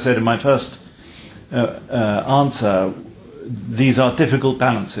think I said in my first answer, these are difficult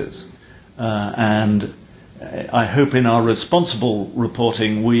balances. And I hope in our responsible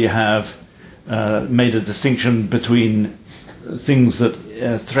reporting we have made a distinction between things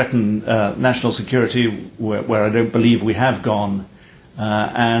that threaten national security, where I don't believe we have gone,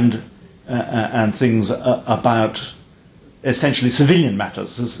 and things about essentially civilian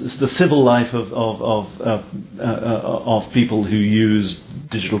matters. It's the civil life of people who use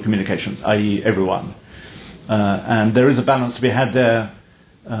digital communications, i.e. everyone. And there is a balance to be had there,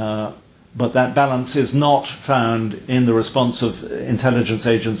 but that balance is not found in the response of intelligence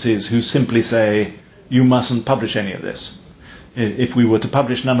agencies who simply say, you mustn't publish any of this. If we were to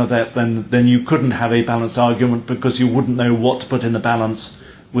publish none of that, then you couldn't have a balanced argument because you wouldn't know what to put in the balance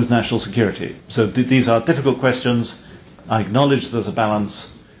with national security. So these are difficult questions. I acknowledge there's a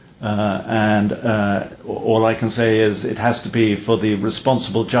balance, and all I can say is it has to be for the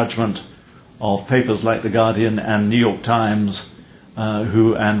responsible judgment of papers like The Guardian and New York Times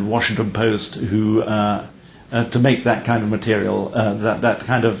and Washington Post who to make that kind of material, that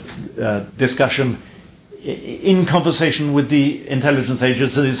kind of discussion in conversation with the intelligence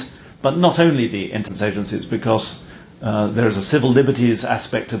agencies, but not only the intelligence agencies, because there is a civil liberties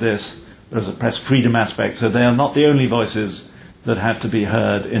aspect to this, there is a press freedom aspect, so they are not the only voices that have to be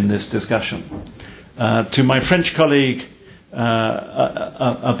heard in this discussion. To my French colleague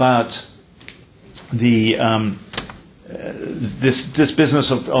about the this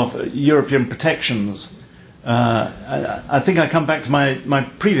business of European protections, I think I come back to my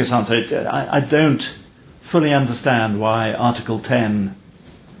previous answer. I don't fully understand why Article 10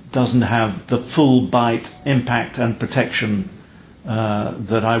 doesn't have the full bite, impact and protection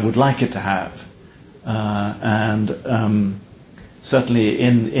that I would like it to have. And certainly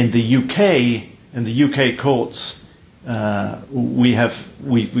in the UK courts, we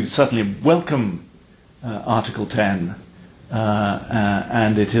certainly welcome Article 10,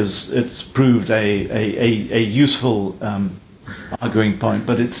 and it's proved a useful arguing point,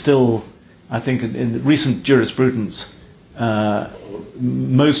 but it's still, I think, in recent jurisprudence,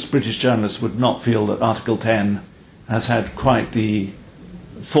 most British journalists would not feel that Article 10 has had quite the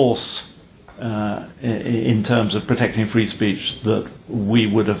force in terms of protecting free speech that we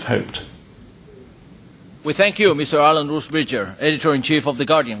would have hoped. We thank you, Mr. Alan Rusbridger, Editor-in-Chief of The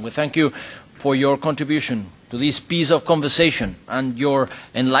Guardian. We thank you for your contribution to this piece of conversation and your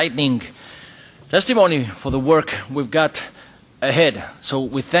enlightening testimony for the work we've got ahead. So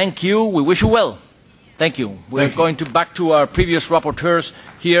we thank you. We wish you well. Thank you. We're going back to our previous rapporteurs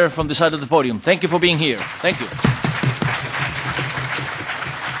here from the side of the podium. Thank you for being here. Thank you.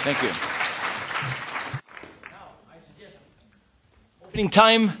 Thank you. Now, I suggest opening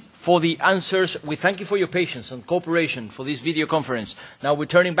time for the answers. We thank you for your patience and cooperation for this video conference. Now we're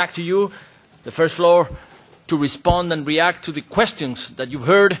turning back to you, the first floor, to respond and react to the questions that you've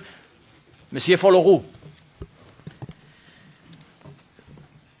heard. Monsieur Follorou.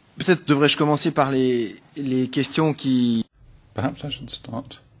 Peut-être devrais-je commencer par les questions qui... Perhaps I should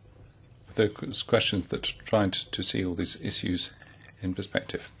start with those questions that tried to see all these issues in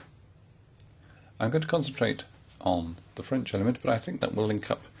perspective. I'm going to concentrate on the French element, but I think that will link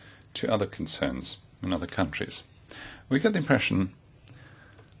up to other concerns in other countries. We get the impression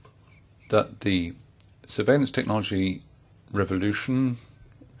that the surveillance technology revolution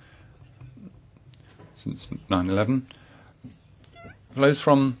since 9/11 flows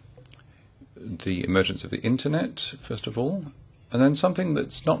from the emergence of the internet, first of all, and then something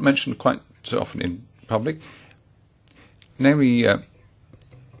that's not mentioned quite so often in public, namely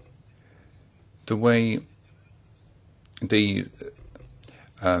the way the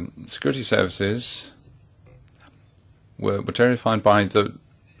security services were terrified by the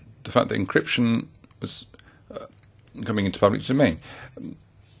fact that encryption was coming into public domain.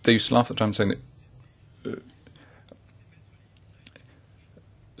 They used to laugh at the time saying that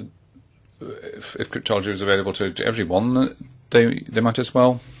if cryptology was available to everyone, they might as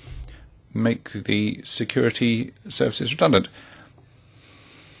well make the security services redundant.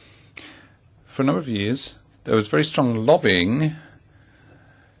 For a number of years, there was very strong lobbying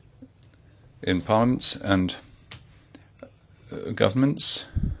in parliaments and governments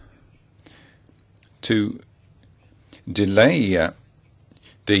to delay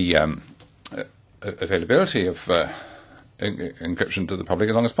the availability of encryption to the public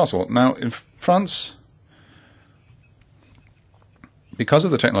as long as possible. Now, in France, because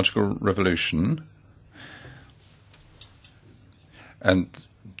of the technological revolution and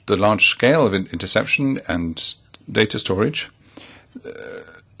the large scale of interception and data storage,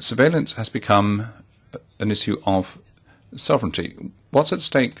 surveillance has become an issue of sovereignty. What's at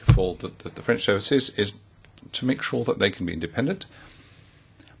stake for the French services is to make sure that they can be independent.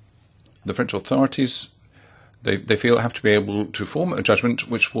 The French authorities, they feel, have to be able to form a judgment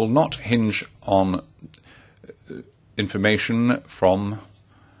which will not hinge on information from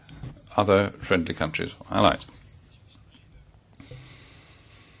other friendly countries, allies.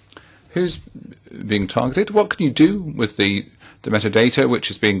 Who's being targeted? What can you do with the metadata which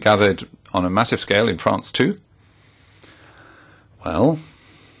is being gathered on a massive scale in France too? Well,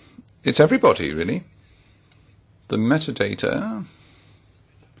 it's everybody, really. The metadata...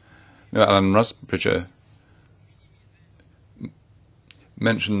 Alan Rusbridger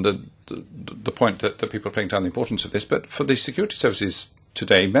mentioned the point that people are playing down the importance of this, but for the security services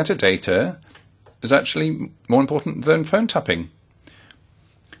today, metadata is actually more important than phone tapping.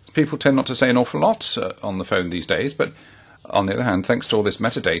 People tend not to say an awful lot on the phone these days, but on the other hand, thanks to all this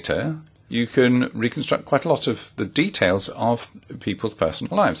metadata, you can reconstruct quite a lot of the details of people's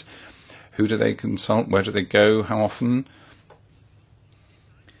personal lives. Who do they consult? Where do they go? How often?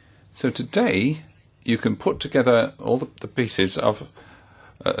 So today, you can put together all the pieces of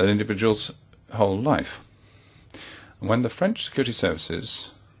an individual's whole life. And when the French security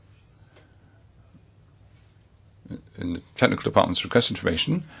services in the technical departments request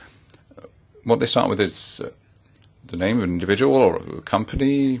information, what they start with is the name of an individual or a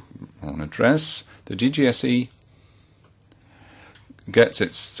company or an address. The DGSE gets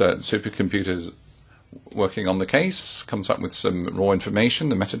its supercomputers working on the case, comes up with some raw information,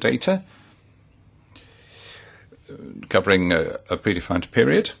 the metadata, covering a predefined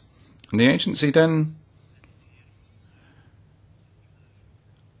period. And the agency then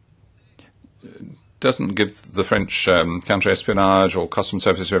doesn't give the French counter-espionage or customs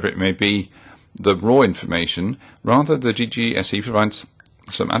service, whoever it may be, the raw information. Rather, the DGSE provides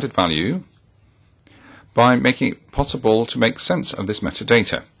some added value by making it possible to make sense of this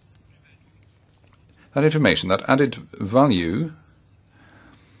metadata. That information, that added value,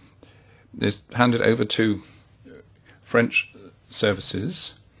 is handed over to French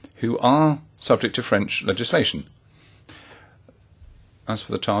services who are subject to French legislation. As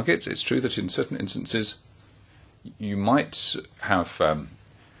for the targets, it's true that in certain instances you might have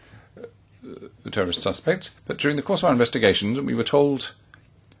terrorist suspects, but during the course of our investigations we were told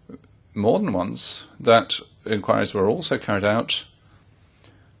more than once that inquiries were also carried out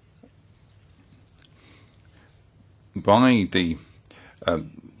by the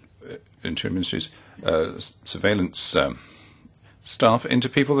Interior Ministry's surveillance staff into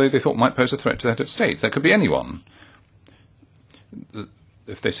people they thought might pose a threat to the head of state. That could be anyone.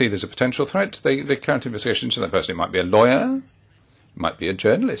 If they see there's a potential threat, they carry out investigations into that person. It might be a lawyer, it might be a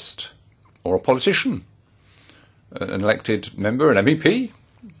journalist, or a politician, an elected member, an MEP.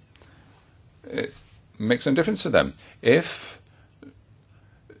 It makes no difference to them. If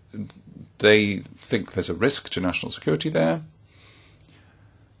they think there's a risk to national security there,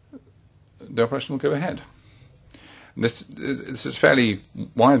 the operation will go ahead. This is fairly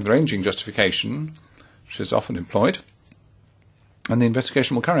wide-ranging justification, which is often employed, and the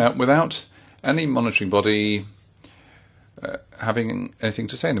investigation will carry out without any monitoring body having anything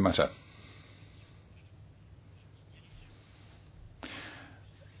to say in the matter.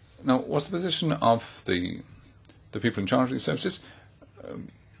 Now, what's the position of the people in charge of these services?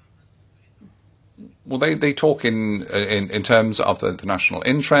 Well, they talk in terms of the national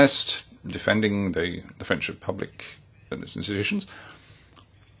interest, defending the French Republic and its institutions.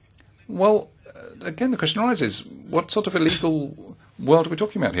 Well, again, the question arises, what sort of illegal world are we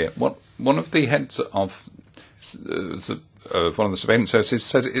talking about here? One of the heads of one of the surveillance services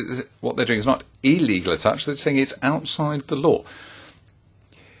says what they're doing is not illegal as such, they're saying it's outside the law.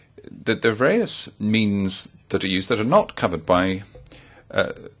 That there are various means that are used that are not covered by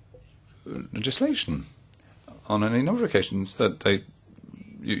legislation. on any number of occasions that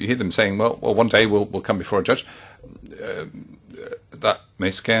you hear them saying, well, one day we'll come before a judge. That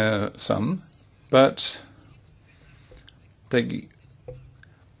may scare some, but they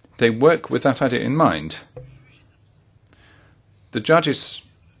work with that idea in mind. The judge is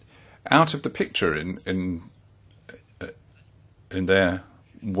out of the picture in their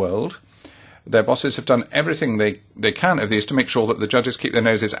world. Their bosses have done everything they can of these to make sure that the judges keep their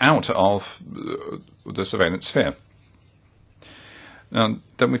noses out of the surveillance sphere. Now,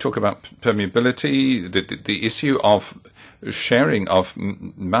 then we talk about permeability, the issue of sharing of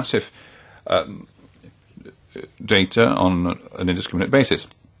massive data on an indiscriminate basis.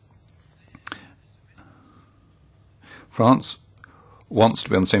 France wants to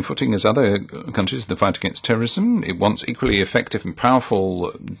be on the same footing as other countries in the fight against terrorism. It wants equally effective and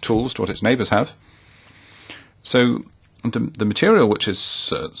powerful tools to what its neighbours have. So the material which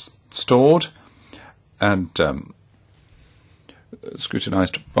is stored and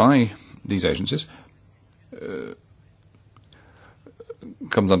scrutinised by these agencies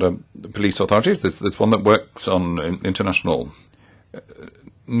comes under police authorities. There's one that works on international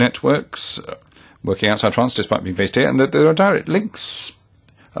networks, working outside France despite being based here, and that there are direct links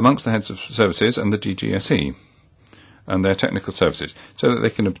amongst the heads of services and the DGSE and their technical services, so that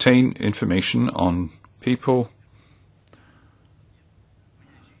they can obtain information on people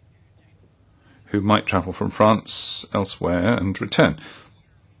who might travel from France elsewhere and return.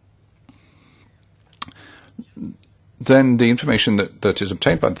 Then the information that is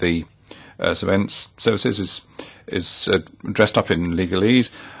obtained by the surveillance services is dressed up in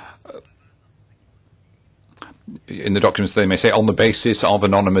legalese. In the documents they may say, on the basis of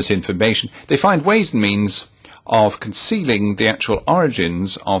anonymous information. They find ways and means of concealing the actual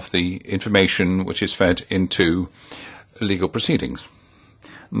origins of the information which is fed into legal proceedings.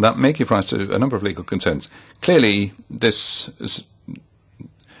 And that may give rise to a number of legal concerns. Clearly, this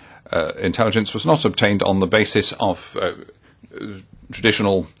intelligence was not obtained on the basis of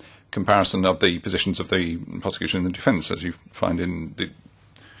traditional comparison of the positions of the prosecution and the defence, as you find in the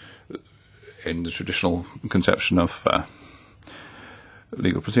traditional conception of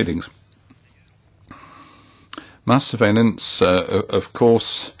legal proceedings. Mass surveillance, of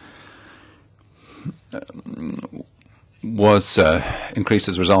course, was increased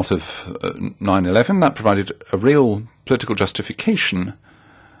as a result of 9/11. That provided a real political justification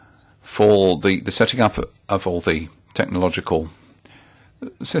for the setting up of all the technological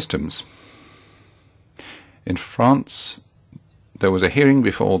systems. In France, there was a hearing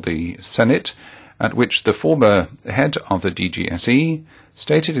before the Senate at which the former head of the DGSE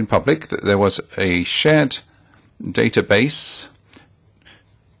stated in public that there was a shared database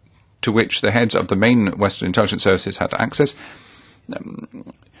to which the heads of the main Western intelligence services had access.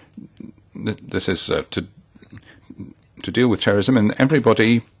 This is to deal with terrorism, and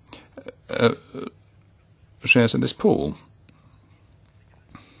everybody shares in this pool.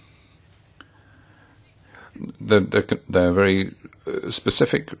 There are very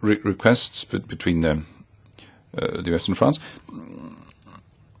specific requests between the US and France.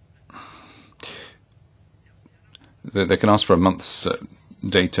 They can ask for a month's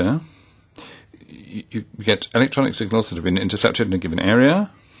data. You get electronic signals that have been intercepted in a given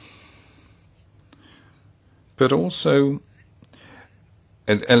area, but also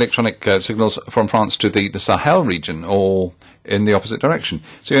electronic signals from France to the Sahel region or in the opposite direction.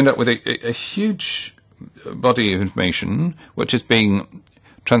 So you end up with a huge body of information which is being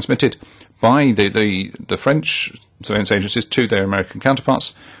transmitted by the French surveillance agencies to their American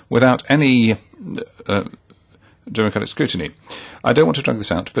counterparts without any democratic scrutiny. I don't want to drag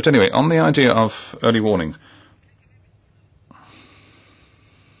this out, but anyway, on the idea of early warning,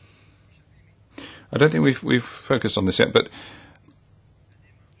 I don't think we've focused on this yet, but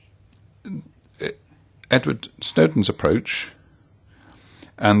Edward Snowden's approach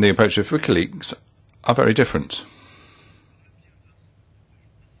and the approach of WikiLeaks are very different.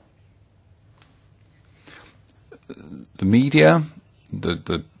 The media,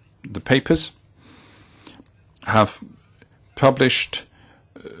 the papers, have published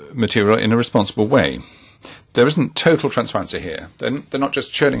material in a responsible way. There isn't total transparency here. They're not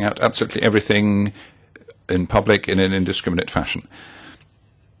just churning out absolutely everything in public in an indiscriminate fashion.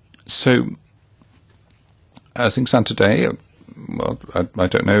 So, as things stand today, well, I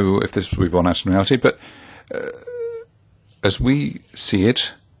don't know if this will be borne out in reality, but as we see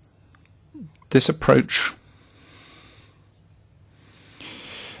it, this approach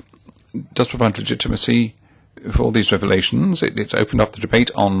does provide legitimacy for all these revelations. It's opened up the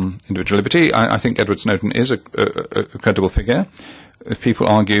debate on individual liberty. I think Edward Snowden is a credible figure. If people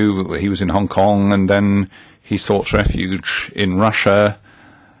argue he was in Hong Kong and then he sought refuge in Russia.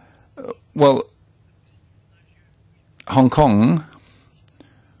 Well, Hong Kong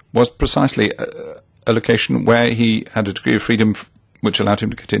was precisely a location where he had a degree of freedom which allowed him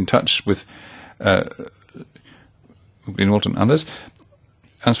to get in touch with Greenwald and others.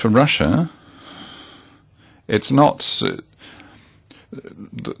 As for Russia, it's not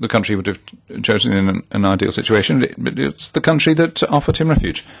the country he would have chosen in an ideal situation, but it's the country that offered him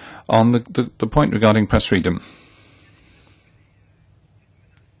refuge. On the point regarding press freedom,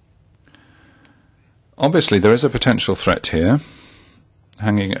 obviously there is a potential threat here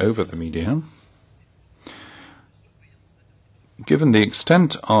hanging over the media. Given the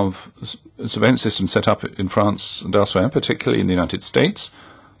extent of surveillance systems set up in France and elsewhere, particularly in the United States,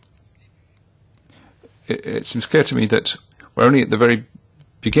 it seems clear to me that we're only at the very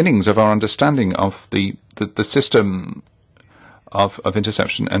beginnings of our understanding of the system of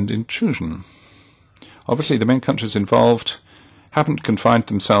interception and intrusion. Obviously, the main countries involved haven't confined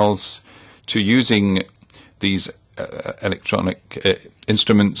themselves to using these electronic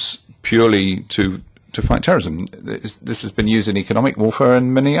instruments purely to fight terrorism. This has been used in economic warfare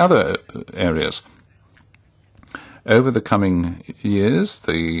and many other areas. Over the coming years,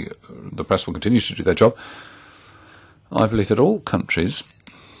 the press will continue to do their job. I believe that all countries,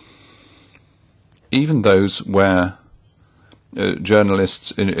 even those where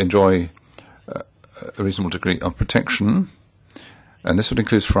journalists enjoy a reasonable degree of protection, and this would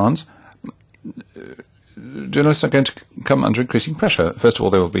include France, journalists are going to come under increasing pressure. First of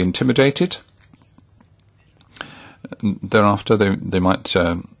all, they will be intimidated. Thereafter, they might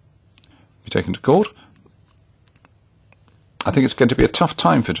be taken to court. I think it's going to be a tough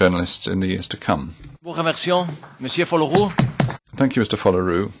time for journalists in the years to come. Monsieur Follorou. Thank you, Mr.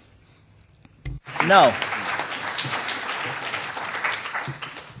 Follorou. Now,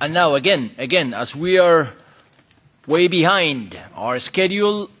 again, as we are way behind our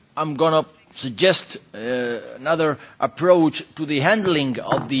schedule, I'm going to suggest another approach to the handling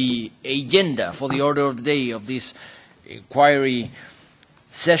of the agenda for the order of the day of this inquiry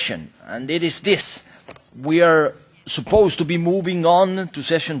session. And it is this. We are supposed to be moving on to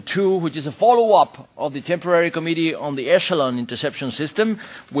session 2, which is a follow-up of the temporary committee on the echelon interception system,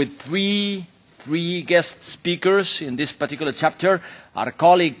 with three guest speakers in this particular chapter: our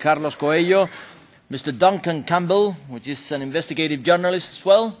colleague Carlos Coelho, Mr. Duncan Campbell, which is an investigative journalist as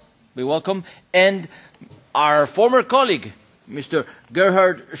well, be welcome, and our former colleague, Mr.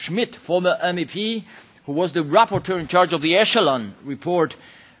 Gerhard Schmid, former MEP, who was the rapporteur in charge of the echelon report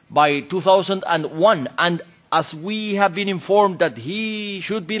by 2001, and as we have been informed that he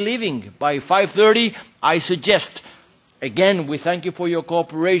should be leaving by 5:30, I suggest, again, we thank you for your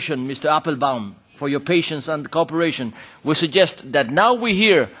cooperation, Mr. Appelbaum, for your patience and cooperation. We suggest that now we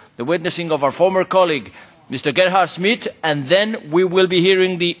hear the witnessing of our former colleague, Mr. Gerhard Schmid, and then we will be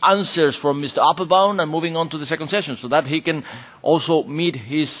hearing the answers from Mr. Appelbaum and moving on to the second session, so that he can also meet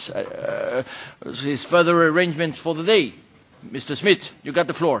his further arrangements for the day. Mr. Schmid, you got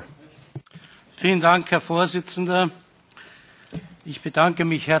the floor. Vielen Dank, Herr Vorsitzender. Ich bedanke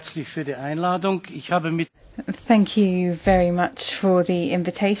mich herzlich für die Einladung. Ich habe mit Thank you very much for the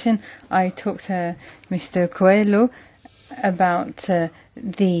invitation. I talked to Mr. Coelho about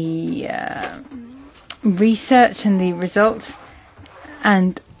the research and the results,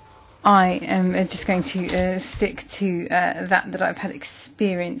 and I am just going to stick to that I've had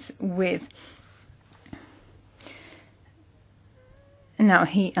experience with. Now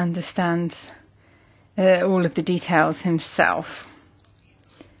he understands all of the details himself.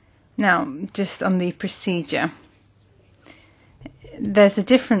 Now, just on the procedure, there's a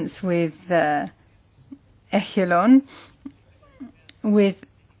difference with Echelon, with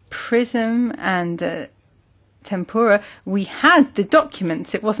Prism and Tempora. We had the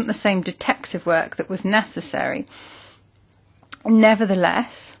documents. It wasn't the same detective work that was necessary.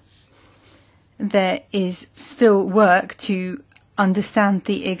 Nevertheless, there is still work to understand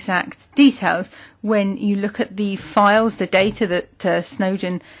the exact details. When you look at the files, the data that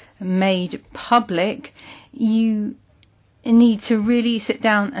Snowden made public, you need to really sit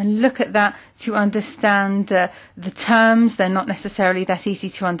down and look at that to understand the terms. They're not necessarily that easy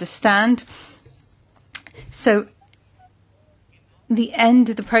to understand. So the end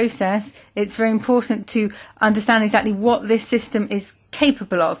of the process, it's very important to understand exactly what this system is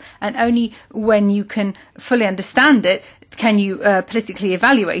capable of, and only when you can fully understand it can you politically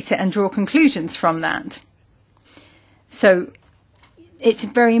evaluate it and draw conclusions from that. So it's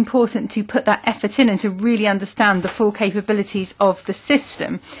very important to put that effort in and to really understand the full capabilities of the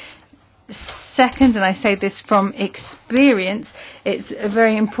system. Second, and I say this from experience, it's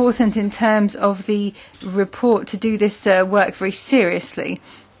very important in terms of the report to do this work very seriously.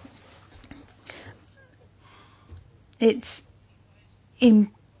 It's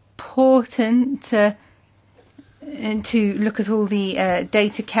important to look at all the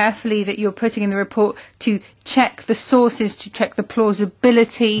data carefully that you're putting in the report, to check the sources, to check the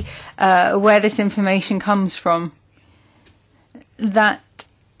plausibility, where this information comes from. That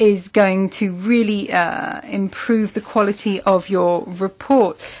is going to really improve the quality of your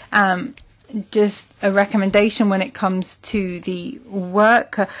report. Just a recommendation when it comes to the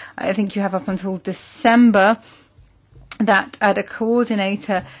work. I think you have up until December that at a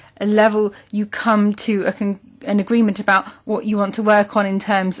coordinator level you come to an agreement about what you want to work on in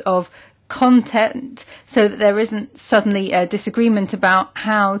terms of content, so that there isn't suddenly a disagreement about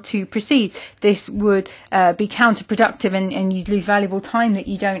how to proceed. This would be counterproductive, and you'd lose valuable time that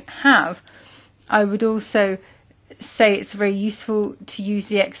you don't have. I would also say it's very useful to use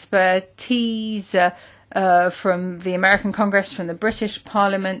the expertise from the American Congress, from the British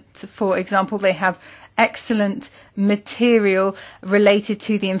Parliament, for example. They have excellent material related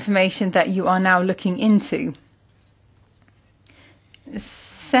to the information that you are now looking into.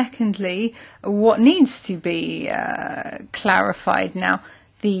 Secondly, what needs to be clarified now?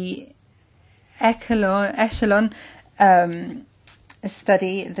 The echelon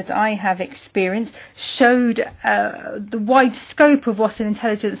study that I have experienced showed the wide scope of what an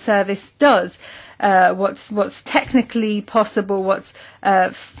intelligence service does. What's technically possible, what's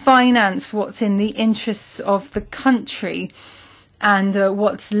finance, what's in the interests of the country, and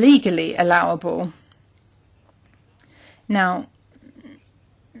what's legally allowable. Now,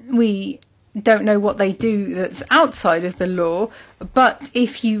 we don't know what they do that's outside of the law, but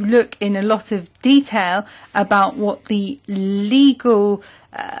if you look in a lot of detail about what the legal,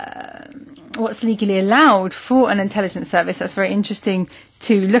 what's legally allowed for an intelligence service, that's very interesting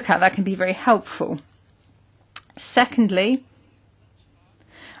to look at. That can be very helpful. Secondly,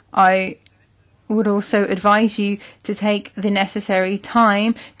 I would also advise you to take the necessary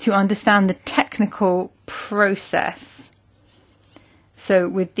time to understand the technical process. So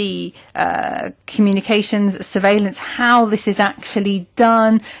with the communications, surveillance, how this is actually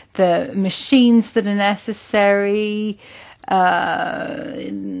done, the machines that are necessary, that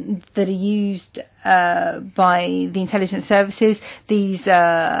are used by the intelligence services. These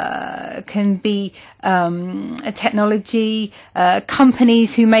can be technology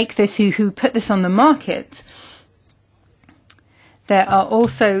companies who make this, who put this on the market. There are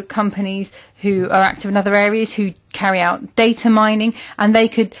also companies who are active in other areas who carry out data mining, and they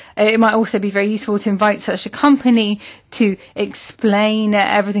could. It might also be very useful to invite such a company to explain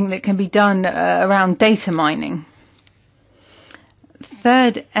everything that can be done around data mining.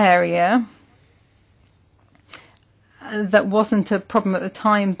 Third area that wasn't a problem at the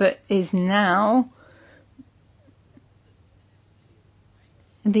time but is now,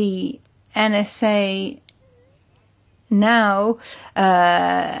 the NSA now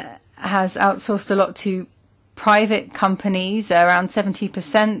has outsourced a lot to private companies, around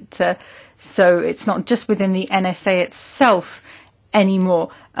 70%. So it's not just within the NSA itself anymore.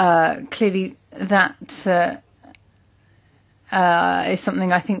 Clearly, that is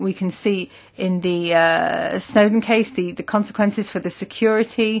something I think we can see in the Snowden case, the consequences for the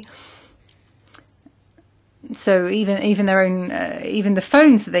security. So even their own, even the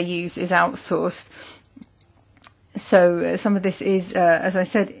phones that they use is outsourced. So some of this is, as I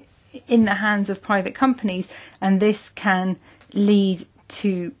said, in the hands of private companies, and this can lead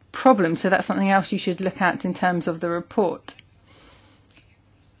to problems. So that's something else you should look at in terms of the report.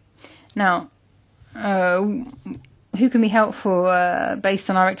 Now, who can be helpful based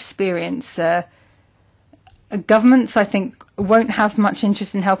on our experience? Governments, I think, won't have much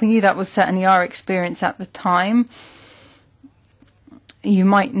interest in helping you. That was certainly our experience at the time. You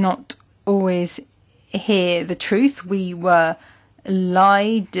might not always hear the truth. We were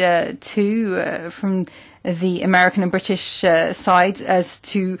lied to from the American and British sides as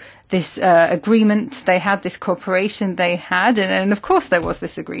to this agreement they had, this cooperation they had, and of course there was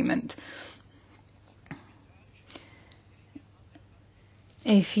this agreement.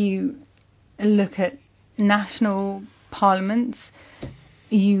 If you look at national parliaments,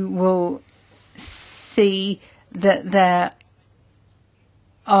 you will see that they're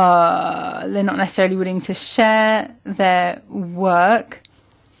not necessarily willing to share their work,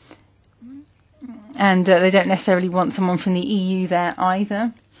 and they don't necessarily want someone from the EU there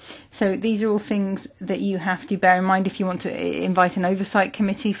either. So these are all things that you have to bear in mind if you want to invite an oversight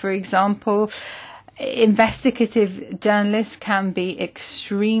committee, for example. Investigative journalists can be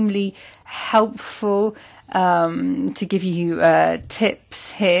extremely helpful to give you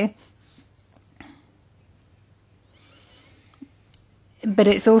tips here. But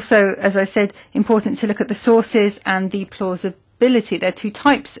it's also, as I said, important to look at the sources and the plausibility. There are two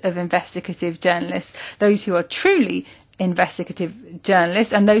types of investigative journalists: those who are truly investigative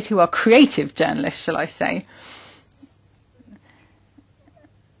journalists and those who are creative journalists, shall I say.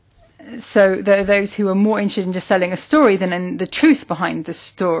 So there are those who are more interested in just selling a story than in the truth behind the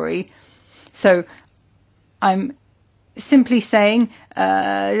story. So I'm simply saying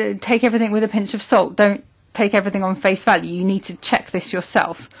take everything with a pinch of salt. Don't take everything on face value. You need to check this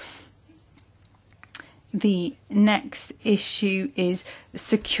yourself. The next issue is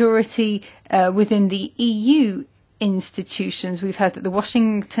security within the EU institutions. We've heard that the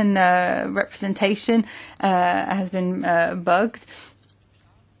Washington representation has been bugged.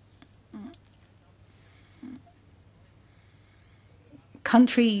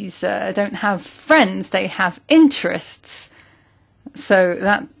 Countries don't have friends, they have interests. So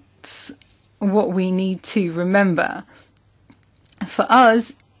that's what we need to remember. For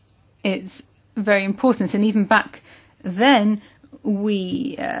us, it's very important. And even back then,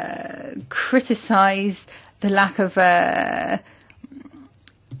 we criticized the lack of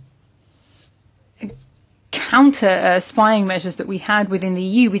counter spying measures that we had within the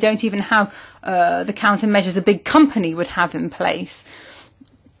EU. We don't even have the countermeasures a big company would have in place.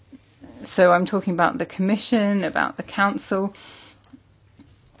 So I'm talking about the Commission, about the Council.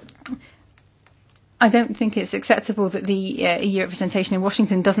 I don't think it's acceptable that the EU representation in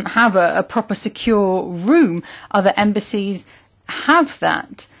Washington doesn't have a proper secure room. Other embassies have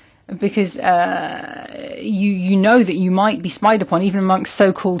that because you know that you might be spied upon even amongst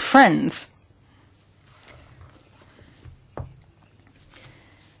so-called friends.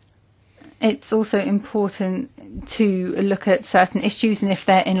 It's also important to look at certain issues and if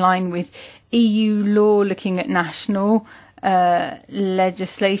they're in line with EU law, looking at national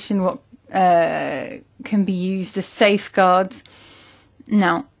legislation, what can be used as safeguards.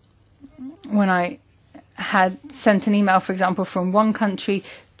 Now, when I had sent an email, for example, from one country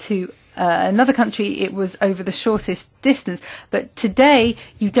to another country, it was over the shortest distance. But today,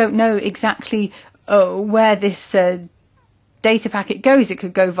 you don't know exactly where this data packet goes. It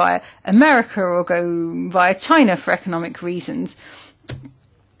could go via America or go via China for economic reasons.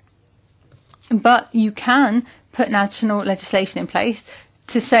 But you can put national legislation in place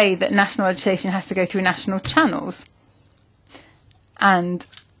to say that national legislation has to go through national channels. And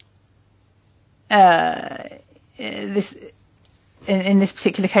this, in this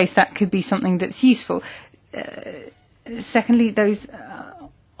particular case, that could be something that's useful. Secondly, those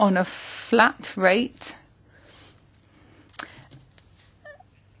on a flat rate.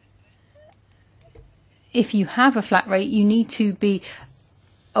 If you have a flat rate, you need to be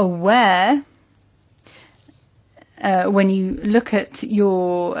aware when you look at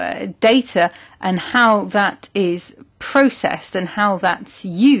your data and how that is processed and how that's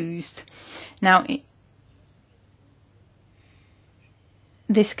used. Now,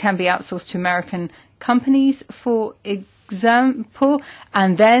 this can be outsourced to American companies, for example,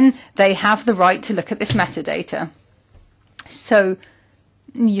 and then they have the right to look at this metadata. So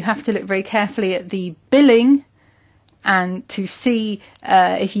you have to look very carefully at the billing and to see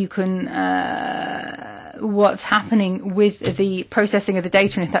if you can what's happening with the processing of the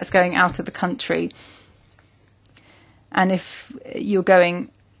data and if that's going out of the country. And if you're going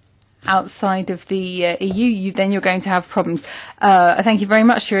outside of the EU, then you're going to have problems. Thank you very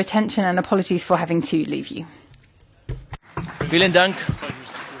much for your attention and apologies for having to leave you. Vielen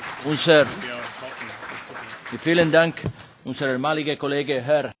Dank, unser ehemaliger Kollege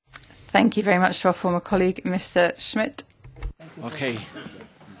Herr. Thank you very much to our former colleague, Mr. Schmid. Okay.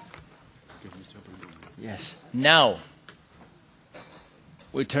 Yes. Now,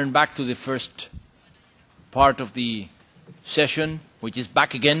 we turn back to the first part of the session, which is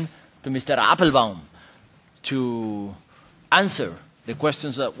back again to Mr. Appelbaum to answer the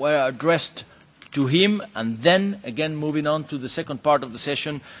questions that were addressed to him, and then again moving on to the second part of the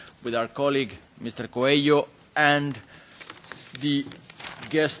session with our colleague, Mr. Coelho, and the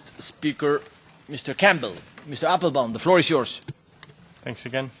guest speaker, Mr. Campbell. Mr. Appelbaum, the floor is yours. Thanks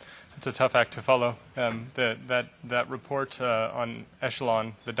again. It's a tough act to follow. That report on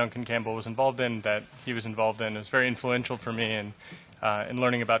Echelon that Duncan Campbell was involved in, is very influential for me in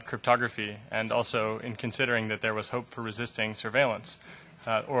learning about cryptography and also in considering that there was hope for resisting surveillance,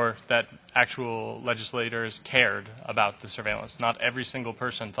 or that actual legislators cared about the surveillance. Not every single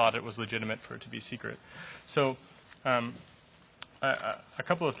person thought it was legitimate for it to be secret. So A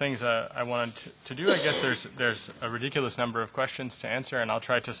couple of things I wanted to do. I guess there's a ridiculous number of questions to answer, and I'll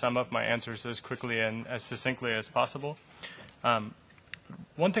try to sum up my answers as quickly and as succinctly as possible.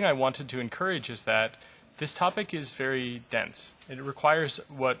 One thing I wanted to encourage is that this topic is very dense. It requires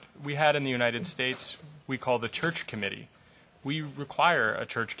what we had in the United States we call the Church Committee. We require a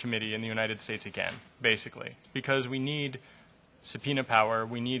Church Committee in the United States again, basically, because we need subpoena power.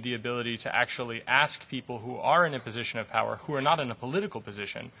 We need the ability to actually ask people who are in a position of power, who are not in a political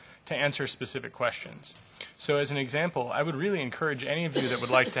position, to answer specific questions. So as an example, I would really encourage any of you that would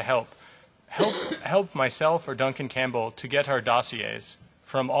like to help myself or Duncan Campbell to get our dossiers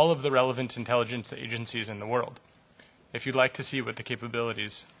from all of the relevant intelligence agencies in the world. If you'd like to see what the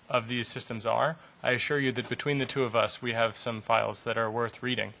capabilities of these systems are, I assure you that between the two of us, we have some files that are worth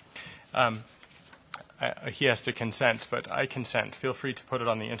reading. He has to consent, but I consent. Feel free to put it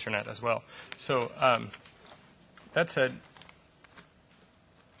on the internet as well. So that said,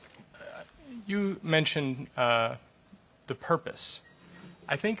 you mentioned the purpose.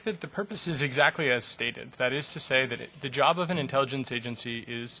 I think that the purpose is exactly as stated. That is to say that the job of an intelligence agency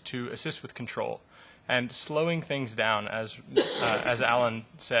is to assist with control. And slowing things down, as Alan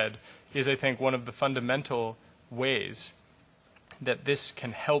said, is, I think, one of the fundamental ways that this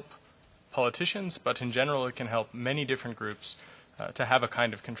can help politicians, but in general it can help many different groups to have a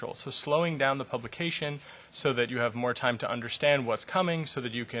kind of control. So slowing down the publication so that you have more time to understand what's coming, so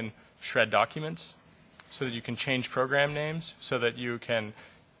that you can shred documents, so that you can change program names, so that you can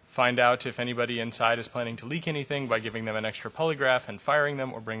find out if anybody inside is planning to leak anything by giving them an extra polygraph and firing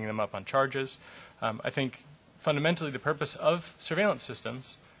them or bringing them up on charges. I think fundamentally the purpose of surveillance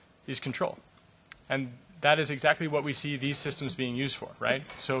systems is control. And that is exactly what we see these systems being used for, right?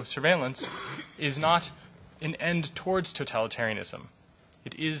 So surveillance is not an end towards totalitarianism.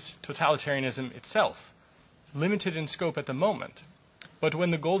 It is totalitarianism itself, limited in scope at the moment. But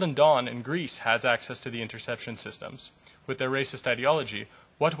when the Golden Dawn in Greece has access to the interception systems with their racist ideology,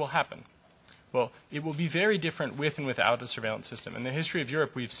 what will happen? Well, it will be very different with and without a surveillance system. In the history of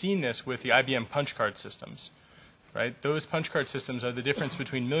Europe, we've seen this with the IBM punch card systems. Right? Those punch card systems are the difference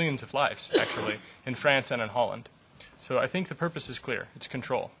between millions of lives, actually, in France and in Holland. So I think the purpose is clear. It's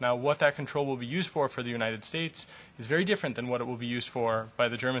control. Now, what that control will be used for the United States is very different than what it will be used for by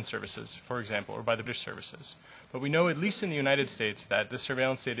the German services, for example, or by the British services. But we know, at least in the United States, that this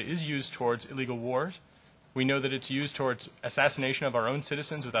surveillance data is used towards illegal wars. We know that it's used towards assassination of our own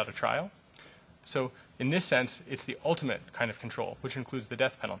citizens without a trial. So in this sense, it's the ultimate kind of control, which includes the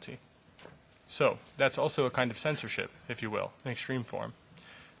death penalty. So that's also a kind of censorship, if you will, in extreme form.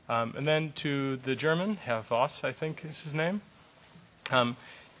 And then to the German, Herr Voss, I think is his name.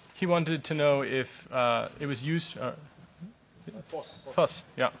 He wanted to know if it was used... Voss,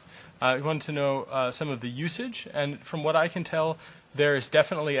 yeah. He wanted to know some of the usage. And from what I can tell, there is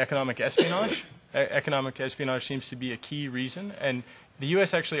definitely economic espionage. Economic espionage seems to be a key reason. And the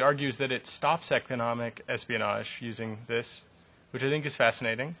U.S. actually argues that it stops economic espionage using this, which I think is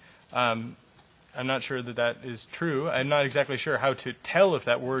fascinating. I'm not sure that that is true. I'm not exactly sure how to tell if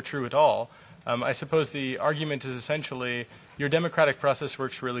that were true at all. I suppose the argument is essentially your democratic process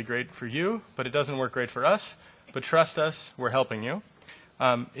works really great for you, but it doesn't work great for us. But trust us, we're helping you.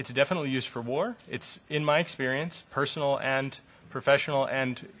 It's definitely used for war. It's, in my experience, personal and professional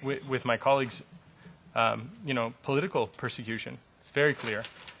and with my colleagues, political persecution. It's very clear.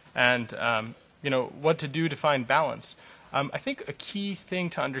 And, what to do to find balance. I think a key thing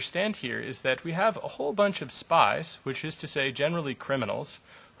to understand here is that we have a whole bunch of spies, which is to say generally criminals,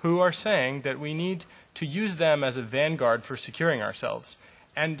 who are saying that we need to use them as a vanguard for securing ourselves.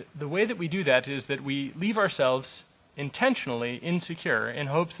 And the way that we do that is that we leave ourselves intentionally insecure in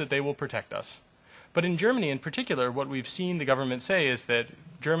hopes that they will protect us. But in Germany in particular, what we've seen the government say is that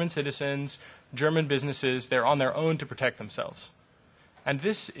German citizens, German businesses, they're on their own to protect themselves. And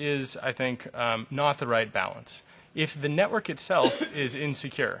this is, I think, not the right balance. If the network itself is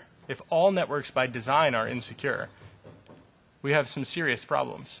insecure, if all networks by design are insecure, we have some serious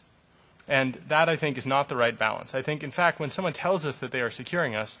problems. And that, I think, is not the right balance. I think, in fact, when someone tells us that they are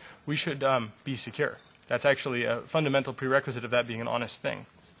securing us, we should be secure. That's actually a fundamental prerequisite of that being an honest thing.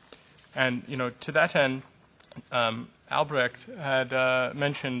 And, to that end, Albrecht had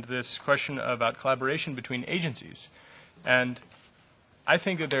mentioned this question about collaboration between agencies. And I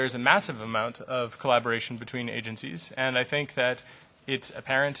think that there is a massive amount of collaboration between agencies, and I think that it's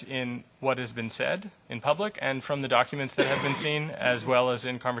apparent in what has been said in public and from the documents that have been seen, as well as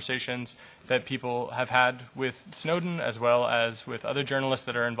in conversations that people have had with Snowden, as well as with other journalists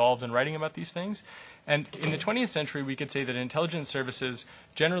that are involved in writing about these things. And in the 20th century, we could say that intelligence services,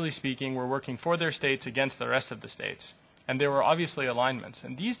 generally speaking, were working for their states against the rest of the states. And there were obviously alignments.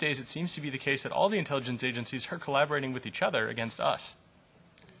 And these days it seems to be the case that all the intelligence agencies are collaborating with each other against us,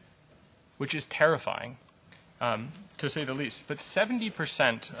 which is terrifying, to say the least. But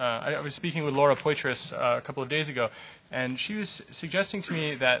 70%, I was speaking with Laura Poitras a couple of days ago, and she was suggesting to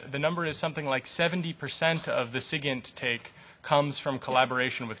me that the number is something like 70% of the SIGINT take comes from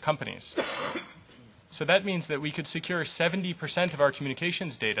collaboration with companies. So that means that we could secure 70% of our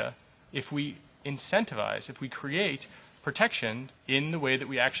communications data if we incentivize, if we create protection in the way that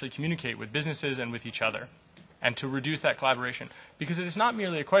we actually communicate with businesses and with each other, and to reduce that collaboration. Because it is not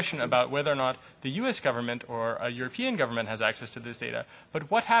merely a question about whether or not the US government or a European government has access to this data,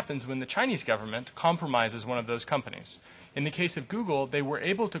 but what happens when the Chinese government compromises one of those companies. In the case of Google, they were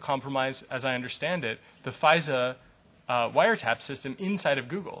able to compromise, as I understand it, the FISA wiretap system inside of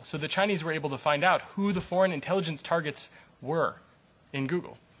Google. So the Chinese were able to find out who the foreign intelligence targets were in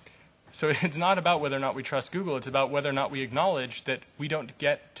Google. So it's not about whether or not we trust Google. It's about whether or not we acknowledge that we don't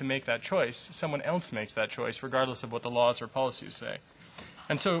get to make that choice. Someone else makes that choice, regardless of what the laws or policies say.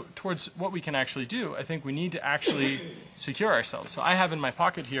 And so towards what we can actually do, I think we need to actually secure ourselves. So I have in my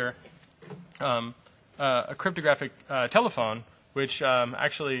pocket here a cryptographic telephone, which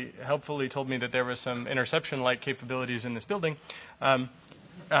actually helpfully told me that there was some interception-like capabilities in this building.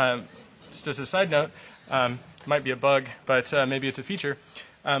 Just as a side note, might be a bug, but maybe it's a feature.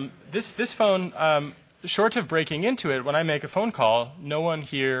 This phone, short of breaking into it, when I make a phone call, no one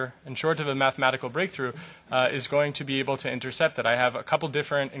here, and short of a mathematical breakthrough, is going to be able to intercept it. I have a couple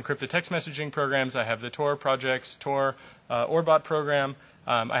different encrypted text messaging programs. I have the Tor projects, Tor Orbot program.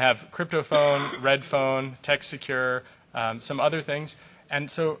 I have CryptoPhone, Redphone, TextSecure, some other things.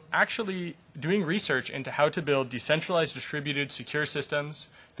 And so actually doing research into how to build decentralized, distributed, secure systems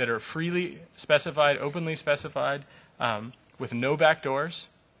that are freely specified, openly specified, with no backdoors,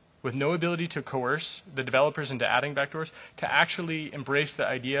 with no ability to coerce the developers into adding backdoors, to actually embrace the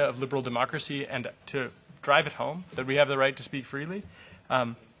idea of liberal democracy and to drive it home, that we have the right to speak freely,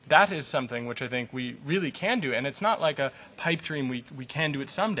 that is something which I think we really can do. And it's not like a pipe dream, we can do it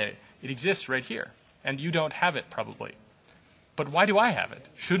someday. It exists right here. And you don't have it, probably. But why do I have it?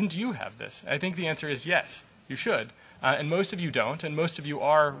 Shouldn't you have this? I think the answer is yes, you should. And most of you don't, and most of you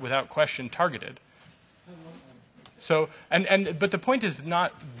are, without question, targeted. So, but the point is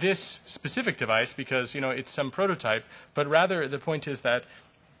not this specific device, because it's some prototype, but rather the point is that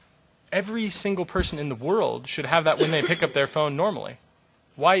every single person in the world should have that when they pick up their phone normally.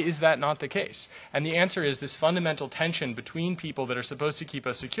 Why is that not the case? And the answer is this fundamental tension between people that are supposed to keep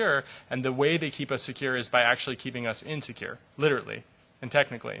us secure, and the way they keep us secure is by actually keeping us insecure, literally and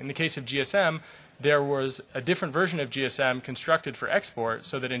technically. In the case of GSM, there was a different version of GSM constructed for export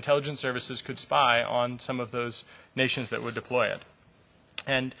so that intelligence services could spy on some of those nations that would deploy it.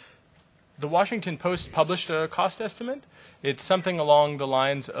 And the Washington Post published a cost estimate. It's something along the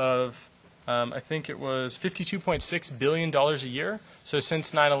lines of, I think it was $52.6 billion a year. So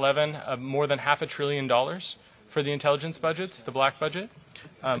since 9/11, more than $500 billion for the intelligence budgets, the black budget.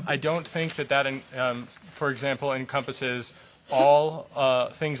 I don't think that, for example, encompasses all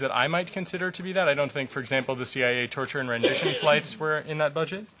things that I might consider to be that. I don't think, for example, the CIA torture and rendition flights were in that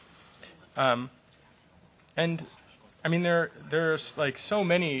budget. And I mean, there's like so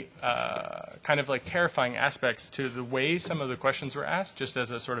many kind of like terrifying aspects to the way some of the questions were asked, just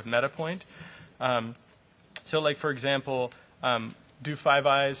as a sort of meta point. So like, for example, do Five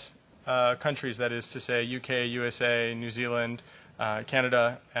Eyes countries, that is to say UK, USA, New Zealand,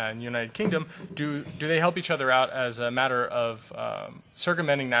 Canada, and United Kingdom, do they help each other out as a matter of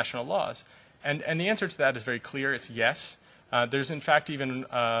circumventing national laws? And the answer to that is very clear. It's yes. There's, in fact, even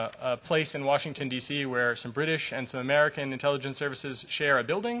a place in Washington, D.C., where some British and some American intelligence services share a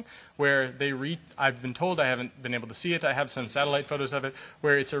building where I've been told, I haven't been able to see it, I have some satellite photos of it,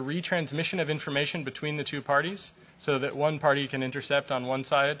 where it's a retransmission of information between the two parties so that one party can intercept on one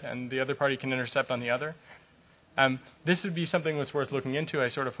side and the other party can intercept on the other. This would be something that's worth looking into. I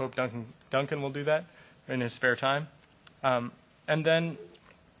sort of hope Duncan will do that in his spare time. And then,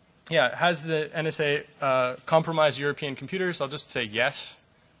 yeah, has the NSA compromised European computers? I'll just say yes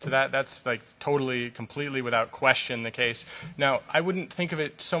to that. That's like totally, completely, without question the case. Now, I wouldn't think of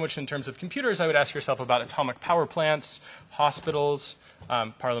it so much in terms of computers. I would ask yourself about atomic power plants, hospitals,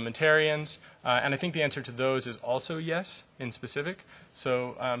 parliamentarians, and I think the answer to those is also yes in specific.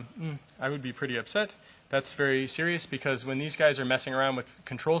 So I would be pretty upset. That's very serious, because when these guys are messing around with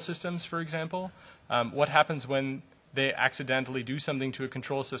control systems, for example, what happens when they accidentally do something to a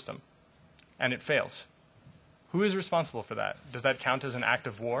control system and it fails? Who is responsible for that? Does that count as an act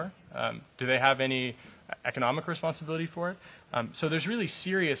of war? Do they have any economic responsibility for it? So there's really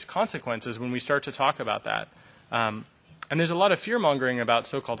serious consequences when we start to talk about that. And there's a lot of fear-mongering about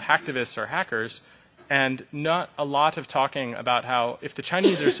so-called hacktivists or hackers, and not a lot of talking about how if the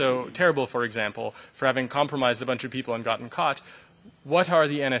Chinese are so terrible, for example, for having compromised a bunch of people and gotten caught, what are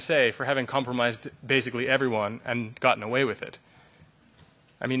the NSA for having compromised basically everyone and gotten away with it?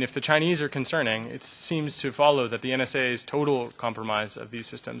 I mean, if the Chinese are concerning, it seems to follow that the NSA's total compromise of these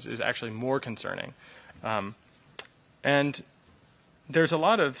systems is actually more concerning. And there's a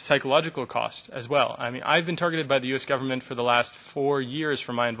lot of psychological cost as well. I mean, I've been targeted by the U.S. government for the last 4 years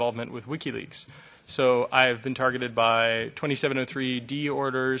for my involvement with WikiLeaks. So I've been targeted by 2703D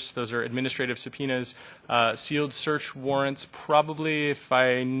orders. Those are administrative subpoenas, sealed search warrants, probably if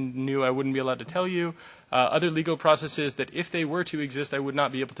I knew I wouldn't be allowed to tell you, other legal processes that if they were to exist, I would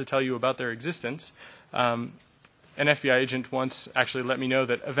not be able to tell you about their existence. An FBI agent once actually let me know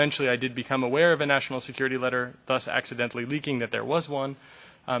that eventually I did become aware of a national security letter, thus accidentally leaking that there was one.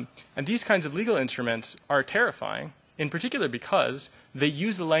 And these kinds of legal instruments are terrifying, in particular because they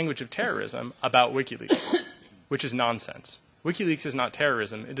use the language of terrorism about WikiLeaks, which is nonsense. WikiLeaks is not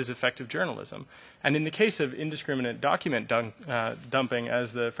terrorism, it is effective journalism. And in the case of indiscriminate document dumping,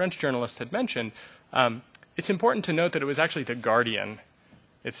 as the French journalist had mentioned, it's important to note that it was actually The Guardian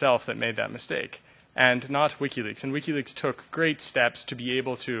itself that made that mistake, and not WikiLeaks. And WikiLeaks took great steps to be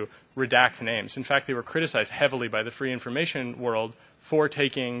able to redact names. In fact, they were criticized heavily by the free information world for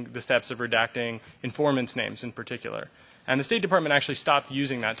taking the steps of redacting informants' names in particular. And the State Department actually stopped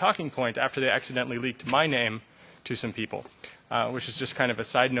using that talking point after they accidentally leaked my name to some people, which is just kind of a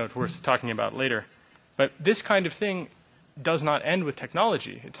side note worth talking about later. But this kind of thing does not end with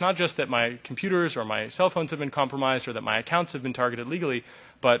technology. It's not just that my computers or my cell phones have been compromised or that my accounts have been targeted legally,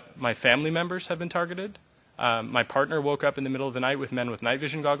 but my family members have been targeted. My partner woke up in the middle of the night with men with night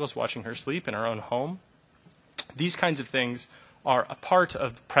vision goggles watching her sleep in her own home. These kinds of things are a part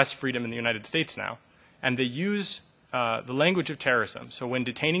of press freedom in the United States now, and they use the language of terrorism. So when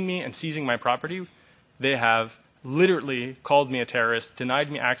detaining me and seizing my property, they have literally called me a terrorist,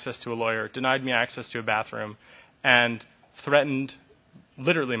 denied me access to a lawyer, denied me access to a bathroom, and threatened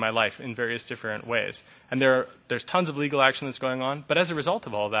literally my life in various different ways. And there's tons of legal action that's going on, but as a result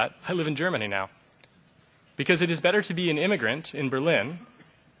of all that, I live in Germany now. Because it is better to be an immigrant in Berlin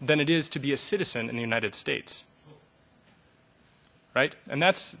than it is to be a citizen in the United States. Right? And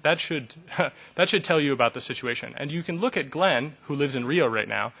that should tell you about the situation. And you can look at Glenn, who lives in Rio right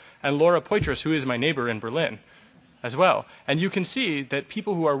now, and Laura Poitras, who is my neighbor in Berlin as well. And you can see that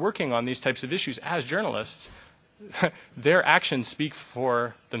people who are working on these types of issues as journalists, their actions speak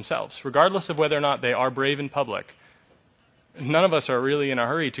for themselves, regardless of whether or not they are brave in public. None of us are really in a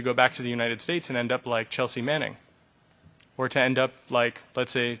hurry to go back to the United States and end up like Chelsea Manning, or to end up like,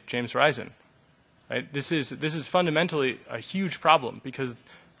 let's say, James Risen. Right? This is fundamentally a huge problem because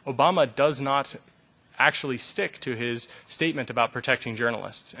Obama does not actually stick to his statement about protecting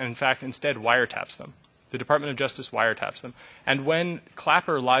journalists, and in fact, instead wiretaps them. The Department of Justice wiretaps them. And when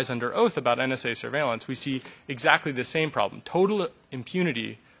Clapper lies under oath about NSA surveillance, we see exactly the same problem. Total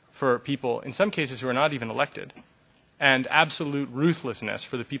impunity for people, in some cases, who are not even elected, and absolute ruthlessness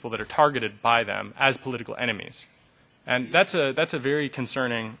for the people that are targeted by them as political enemies. And that's a very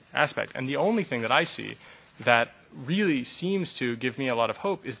concerning aspect. And the only thing that I see that really seems to give me a lot of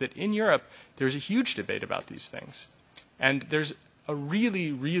hope is that in Europe, there's a huge debate about these things. And there's a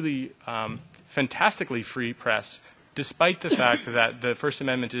really, really fantastically free press, despite the fact that the First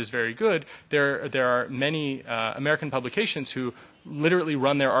Amendment is very good. There are many American publications who literally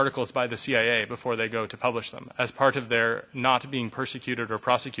run their articles by the CIA before they go to publish them as part of their not being persecuted or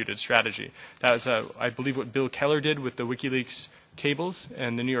prosecuted strategy. That was, I believe, what Bill Keller did with the WikiLeaks cables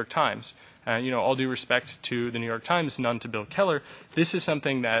and the New York Times. All due respect to the New York Times, none to Bill Keller. This is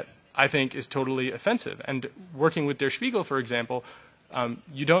something that I think is totally offensive. And working with Der Spiegel, for example,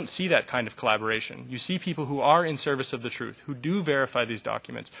 you don't see that kind of collaboration. You see people who are in service of the truth, who do verify these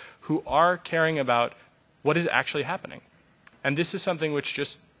documents, who are caring about what is actually happening. And this is something which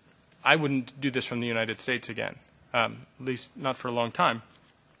just, I wouldn't do this from the United States again, at least not for a long time.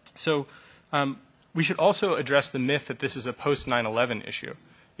 So we should also address the myth that this is a post-9/11 issue.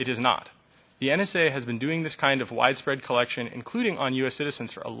 It is not. The NSA has been doing this kind of widespread collection, including on U.S.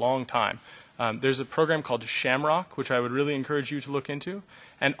 citizens, for a long time. There's a program called Shamrock, which I would really encourage you to look into.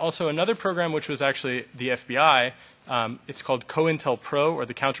 And also another program which was actually the FBI, it's called COINTELPRO, or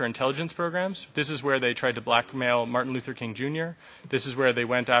the Counterintelligence Programs. This is where they tried to blackmail Martin Luther King Jr. This is where they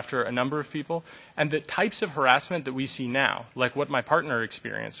went after a number of people. And the types of harassment that we see now, like what my partner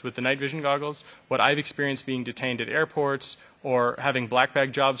experienced with the night vision goggles, what I've experienced being detained at airports, or having black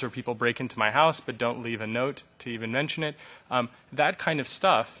bag jobs where people break into my house but don't leave a note to even mention it, that kind of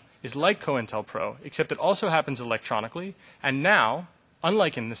stuff is like COINTELPRO, except it also happens electronically, and now,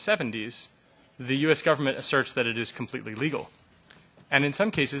 unlike in the 70s, the US government asserts that it is completely legal. And in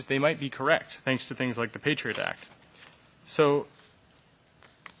some cases, they might be correct, thanks to things like the Patriot Act. So,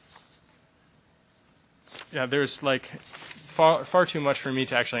 yeah, there's like far too much for me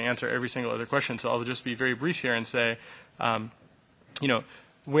to actually answer every single other question, so I'll just be very brief here and say, you know,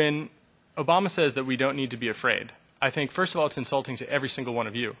 when Obama says that we don't need to be afraid, I think, first of all, it's insulting to every single one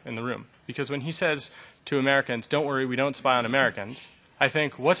of you in the room. Because when he says to Americans, don't worry, we don't spy on Americans, I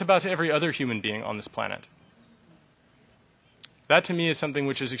think, what about every other human being on this planet? That, to me, is something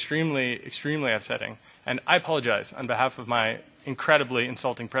which is extremely, extremely upsetting. And I apologize on behalf of my incredibly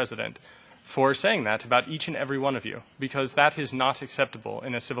insulting president for saying that about each and every one of you, because that is not acceptable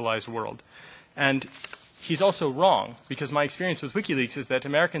in a civilized world. And he's also wrong, because my experience with WikiLeaks is that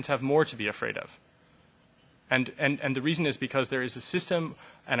Americans have more to be afraid of. And the reason is because there is a system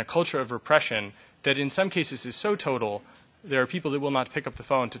and a culture of repression that in some cases is so total, there are people that will not pick up the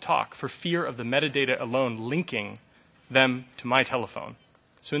phone to talk for fear of the metadata alone linking them to my telephone.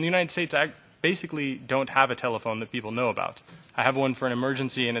 So in the United States, I basically don't have a telephone that people know about. I have one for an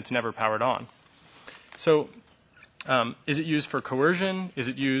emergency and it's never powered on. So is it used for coercion? Is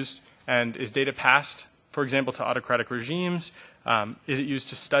it used and is data passed, for example, to autocratic regimes? Is it used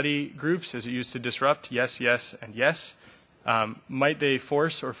to study groups? Is it used to disrupt? Yes, yes, and yes. Might they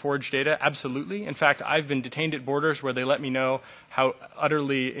force or forge data? Absolutely. In fact, I've been detained at borders where they let me know how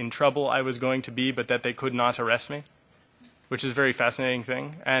utterly in trouble I was going to be, but that they could not arrest me, which is a very fascinating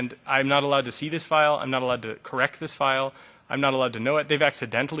thing. And I'm not allowed to see this file. I'm not allowed to correct this file. I'm not allowed to know it. They've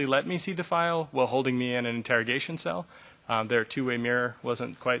accidentally let me see the file while holding me in an interrogation cell. Their two-way mirror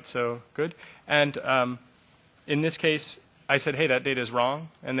wasn't quite so good. And in this case, I said, hey, that data is wrong.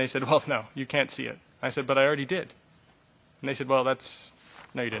 And they said, well, no, you can't see it. I said, but I already did. And they said, well,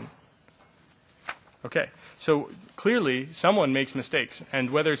 no, you didn't. Okay. So clearly, someone makes mistakes. And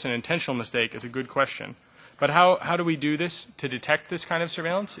whether it's an intentional mistake is a good question. But how do we do this to detect this kind of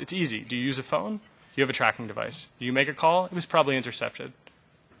surveillance? It's easy. Do you use a phone? Do you have a tracking device? Do you make a call? It was probably intercepted.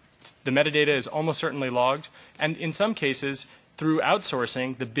 The metadata is almost certainly logged. And in some cases, through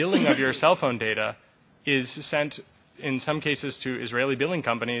outsourcing, the billing of your cell phone data is sent, in some cases, to Israeli billing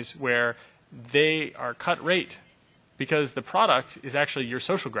companies where they are cut rate because the product is actually your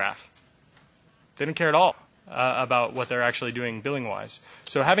social graph. They don't care at all about what they're actually doing billing-wise.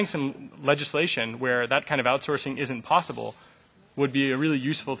 So having some legislation where that kind of outsourcing isn't possible would be a really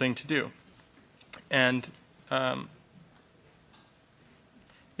useful thing to do. And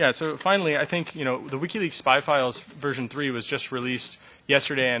yeah, so finally, I think, you know, the WikiLeaks spy files version 3 was just released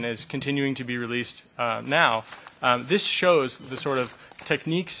yesterday and is continuing to be released now. This shows the sort of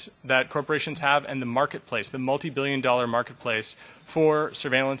techniques that corporations have and the marketplace, the multi-billion-dollar marketplace for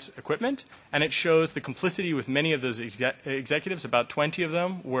surveillance equipment. And it shows the complicity with many of those executives. About 20 of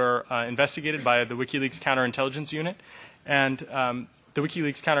them were investigated by the WikiLeaks counterintelligence unit. And the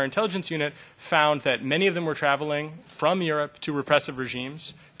WikiLeaks counterintelligence unit found that many of them were traveling from Europe to repressive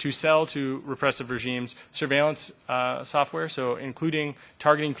regimes to sell to repressive regimes surveillance software, so including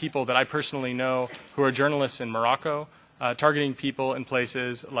targeting people that I personally know who are journalists in Morocco, targeting people in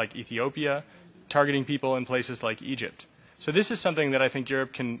places like Ethiopia, targeting people in places like Egypt. So this is something that I think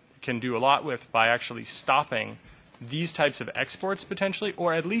Europe can do a lot with by actually stopping these types of exports potentially,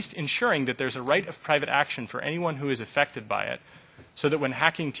 or at least ensuring that there's a right of private action for anyone who is affected by it, so that when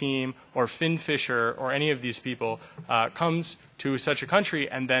Hacking Team or Finn Fisher or any of these people comes to such a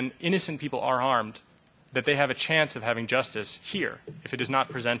country and then innocent people are harmed, that they have a chance of having justice here if it is not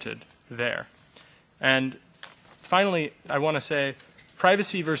presented there. And finally, I want to say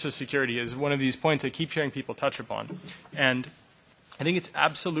privacy versus security is one of these points I keep hearing people touch upon. And I think it's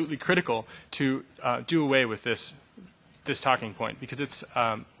absolutely critical to do away with this talking point, because it's,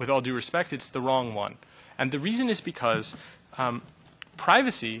 with all due respect, it's the wrong one. And the reason is because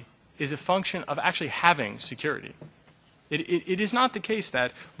privacy is a function of actually having security. It is not the case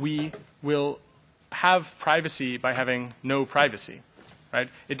that we will have privacy by having no privacy, right?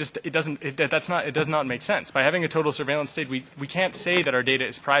 It does not make sense. By having a total surveillance state, we can't say that our data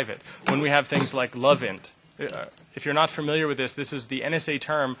is private when we have things like LoveInt. If you're not familiar with this, this is the NSA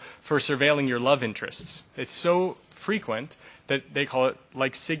term for surveilling your love interests. It's so frequent that they call it,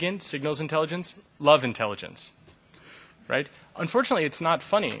 like SIGINT, signals intelligence, love intelligence, right? Unfortunately, it's not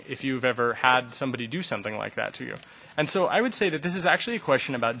funny if you've ever had somebody do something like that to you. And so I would say that this is actually a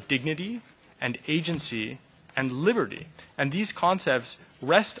question about dignity and agency and liberty. And these concepts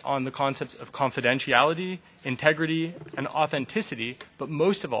rest on the concepts of confidentiality, integrity, and authenticity, but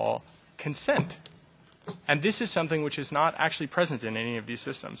most of all, consent. And this is something which is not actually present in any of these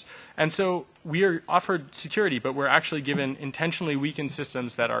systems. And so we are offered security, but we're actually given intentionally weakened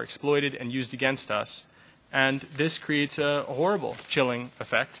systems that are exploited and used against us. And this creates a horrible chilling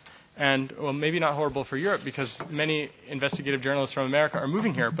effect. And, well, maybe not horrible for Europe because many investigative journalists from America are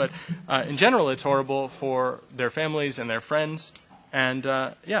moving here. But in general, it's horrible for their families and their friends. And,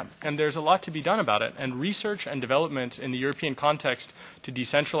 and there's a lot to be done about it. And research and development in the European context to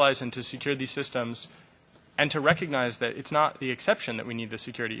decentralize and to secure these systems and to recognize that it's not the exception that we need this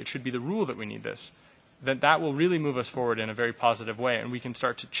security. It should be the rule that we need this. That will really move us forward in a very positive way. And we can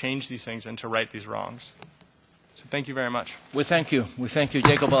start to change these things and to right these wrongs. So thank you very much. We thank you. We thank you,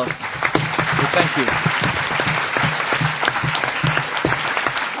 Jacob. We thank you.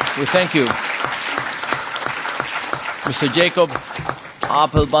 We thank you. Mr. Jacob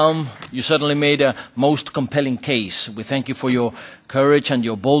Appelbaum, you certainly made a most compelling case. We thank you for your courage and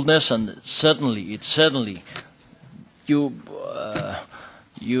your boldness, and certainly, you've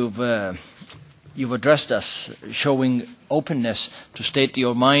addressed us, showing openness to state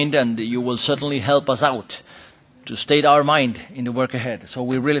your mind, and you will certainly help us out to state our mind in the work ahead. So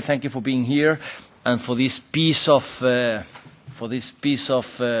we really thank you for being here and for this piece of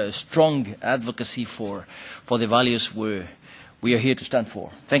strong advocacy for the values we are here to stand for.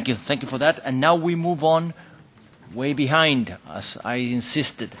 Thank you for that. And now we move on way behind, as I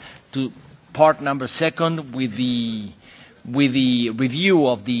insisted, to part number 2 with the review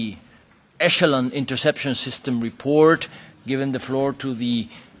of the Echelon Interception System report, giving the floor to the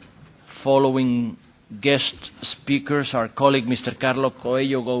following guest speakers. Our colleague Mr. Carlos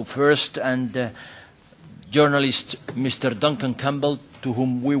Coelho go first, and journalist Mr. Duncan Campbell, to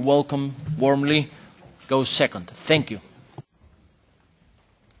whom we welcome warmly, goes second. Thank you.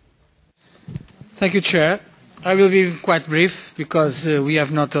 Thank you, Chair. I will be quite brief because we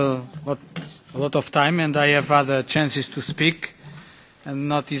have not a lot of time and I have other chances to speak, and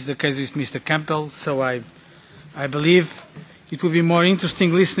not is the case with Mr. Campbell, so I believe it will be more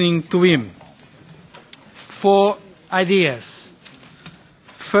interesting listening to him. 4 ideas.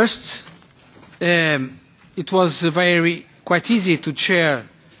 First, it was quite easy to chair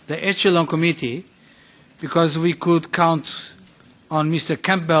the Echelon Committee because we could count on Mr.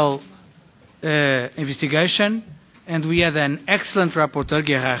 Campbell's investigation, and we had an excellent rapporteur,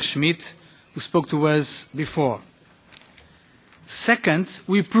 Gerhard Schmid, who spoke to us before. Second,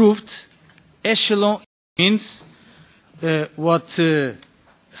 we proved Echelon means what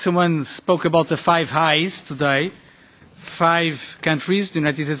someone spoke about the 5 highs today. 5 countries, the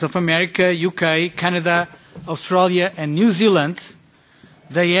United States of America, UK, Canada, Australia and New Zealand,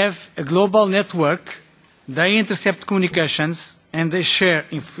 they have a global network, they intercept communications and they share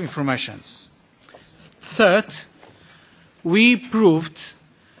information. Third, we proved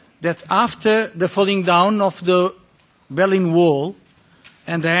that after the falling down of the Berlin Wall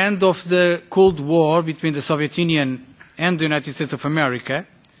and the end of the Cold War between the Soviet Union and the United States of America,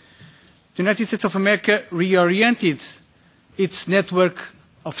 the United States of America reoriented its network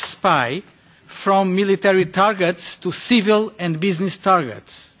of spy from military targets to civil and business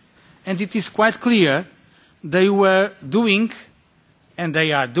targets. And it is quite clear they were doing, and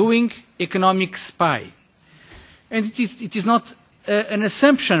they are doing, economic spy. And it is not an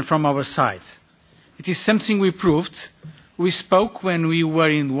assumption from our side. It is something we proved. We spoke when we were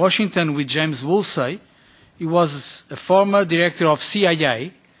in Washington with James Woolsey. He was a former director of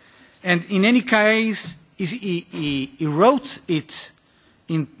CIA. And in any case, he wrote it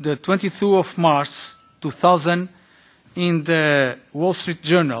in the 22nd of March 2000 in the Wall Street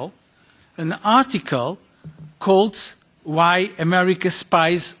Journal, an article called "Why America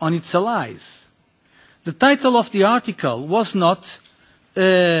Spies on Its Allies." The title of the article was not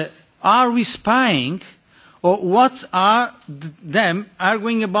 "Are we spying?" or "What are them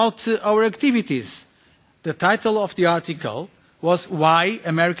arguing about our activities?" The title of the article was "Why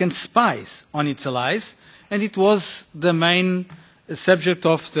American Spies on Its Allies," and it was the main subject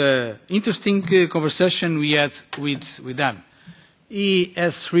of the interesting conversation we had with them. He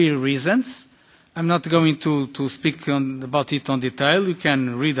has 3 reasons. I'm not going to speak about it in detail. You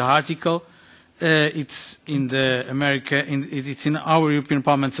can read the article. It's in it's in our European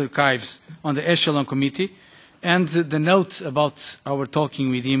Parliament's archives on the Echelon Committee, and the note about our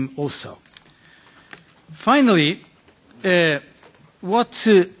talking with him also. Finally, what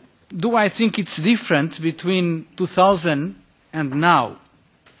do I think it's different between 2000 and now?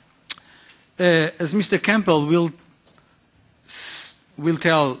 As Mr. Campbell will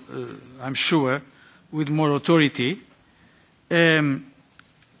tell, I'm sure, with more authority,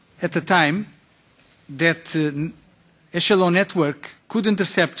 at the time that Echelon network could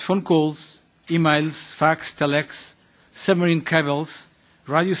intercept phone calls, emails, fax, telex, submarine cables,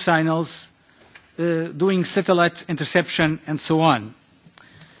 radio signals, doing satellite interception, and so on.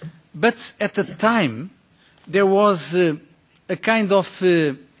 But at the time, there was a kind of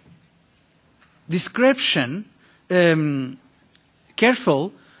description,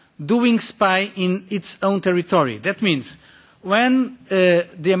 careful, doing spy in its own territory. That means when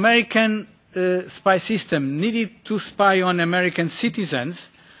the American spy system needed to spy on American citizens,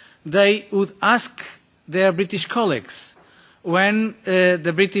 they would ask their British colleagues. When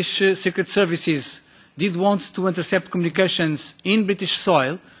the British Secret Services did want to intercept communications in British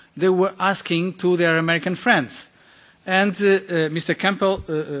soil, they were asking to their American friends. And Mr. Campbell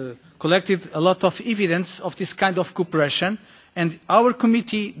collected a lot of evidence of this kind of cooperation, and our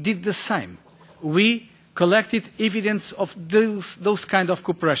committee did the same. We collected evidence of those kind of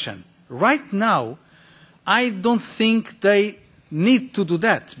cooperation. Right now, I don't think they need to do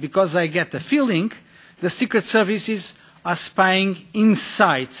that, because I get the feeling the secret services are spying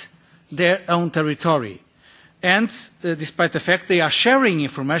inside their own territory. And despite the fact they are sharing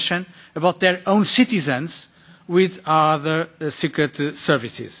information about their own citizens with other secret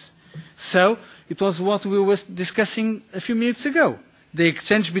services. So it was what we were discussing a few minutes ago. The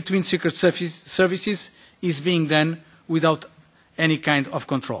exchange between secret services is being done without any kind of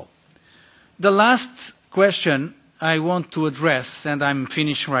control. The last question I want to address, and I'm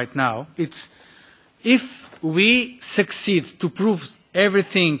finished right now, it's if we succeed to prove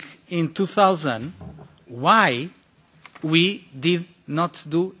everything in 2000, why we did not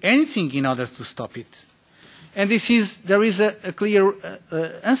do anything in order to stop it? And there is a clear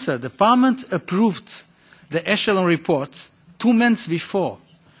answer. The Parliament approved the Echelon report 2 months before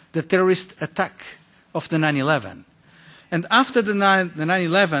the terrorist attack of the 9/11. And after the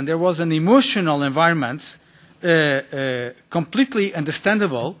 9/11, there was an emotional environment, completely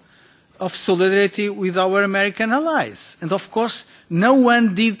understandable, of solidarity with our American allies. And of course, no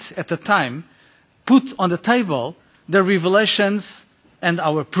one did at the time put on the table the revelations and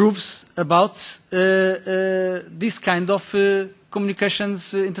our proofs about this kind of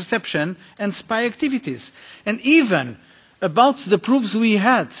communications interception and spy activities. And even about the proofs we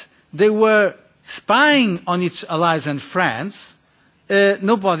had, they were spying on its allies and friends,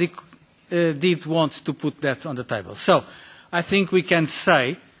 nobody did want to put that on the table. So I think we can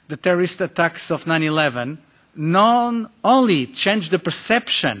say the terrorist attacks of 9/11 not only changed the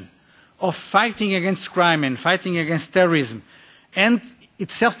perception of fighting against crime and fighting against terrorism, and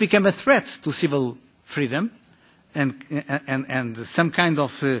itself became a threat to civil freedom and some kind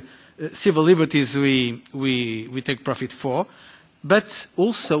of civil liberties we take profit for, but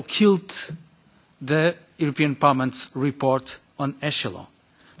also killed the European Parliament's report on Echelon,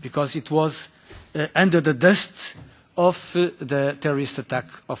 because it was under the dust of the terrorist attack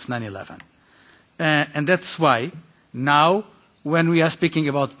of 9/11. And that's why now, when we are speaking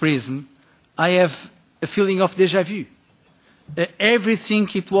about PRISM, I have a feeling of déjà vu. Everything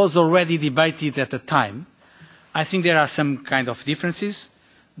it was already debated at the time. I think there are some kind of differences.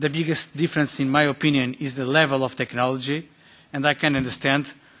 The biggest difference, in my opinion, is the level of technology, and I can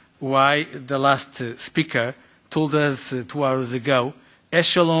understand why the last speaker told us 2 hours ago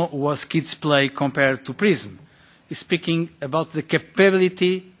Echelon was kids' play compared to PRISM. He's speaking about the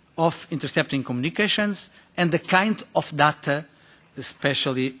capability of intercepting communications and the kind of data,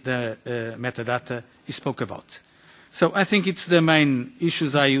 especially the metadata, he spoke about. So I think it's the main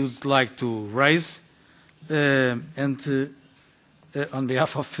issues I would like to raise. On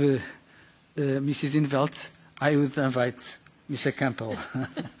behalf of Mrs. Inveld, I would invite Mr. Campbell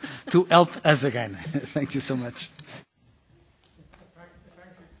to help us again. Thank you so much.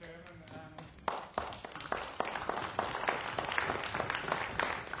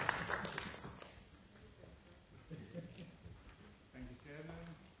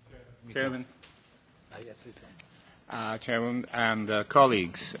 Chairman, Chairman and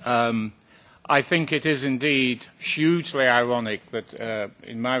colleagues, I think it is indeed hugely ironic that,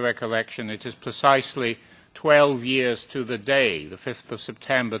 in my recollection, it is precisely 12 years to the day, the 5th of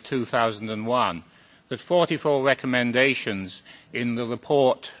September 2001, that 44 recommendations in the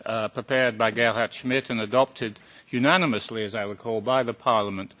report prepared by Gerhard Schmid and adopted unanimously, as I recall, by the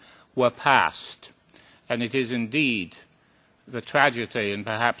Parliament, were passed. And it is indeed the tragedy and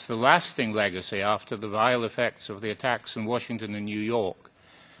perhaps the lasting legacy after the vile effects of the attacks in Washington and New York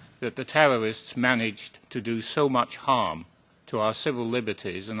that the terrorists managed to do so much harm to our civil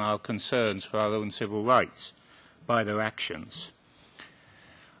liberties and our concerns for our own civil rights by their actions.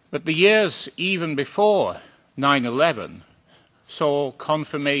 But the years even before 9/11 saw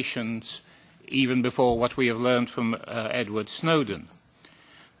confirmations, even before what we have learned from Edward Snowden.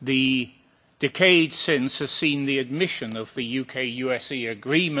 The decade since has seen the admission of the UK-USA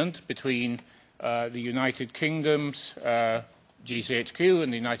agreement between the United Kingdom's GCHQ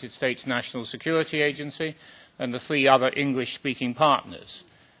and the United States National Security Agency and the 3 other English-speaking partners.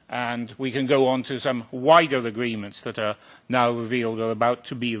 And we can go on to some wider agreements that are now revealed or about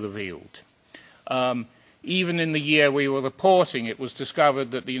to be revealed. Even in the year we were reporting, it was discovered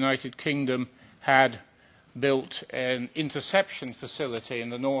that the United Kingdom had built an interception facility in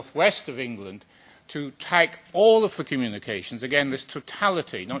the northwest of England to track all of the communications, again, this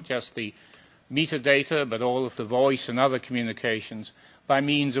totality, not just the metadata, but all of the voice and other communications, by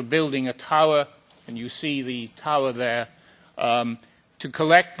means of building a tower, and you see the tower there, to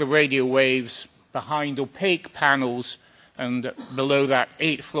collect the radio waves behind opaque panels and below that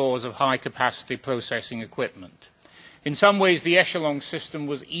 8 floors of high-capacity processing equipment. In some ways, the Echelon system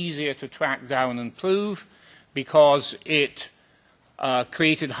was easier to track down and prove because it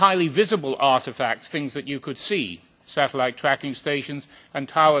created highly visible artifacts, things that you could see, satellite tracking stations and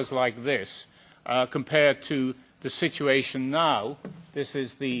towers like this, compared to the situation now. This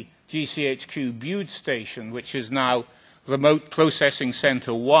is the GCHQ Bude station, which is now Remote Processing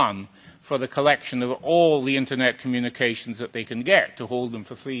Center 1, for the collection of all the internet communications that they can get, to hold them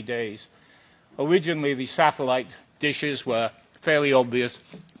for 3 days. Originally, the satellite dishes were fairly obvious,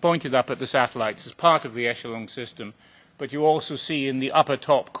 pointed up at the satellites as part of the Echelon system, but you also see in the upper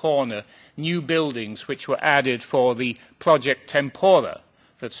top corner new buildings which were added for the Project Tempora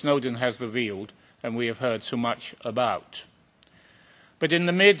that Snowden has revealed and we have heard so much about. But in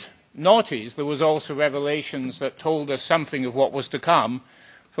the mid-noughties, there was also revelations that told us something of what was to come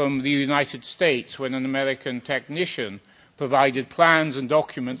from the United States, when an American technician provided plans and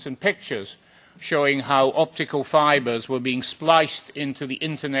documents and pictures showing how optical fibers were being spliced into the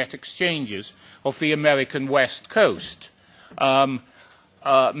internet exchanges of the American West Coast.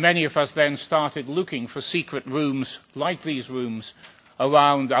 Many of us then started looking for secret rooms like these rooms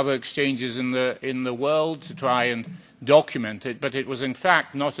around other exchanges in the world to try and document it, but it was in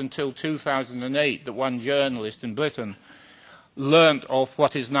fact not until 2008 that one journalist in Britain learnt of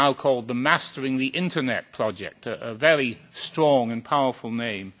what is now called the Mastering the Internet project, a very strong and powerful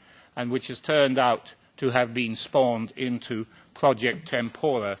name, and which has turned out to have been spawned into Project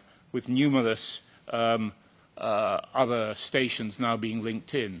Tempora, with numerous other stations now being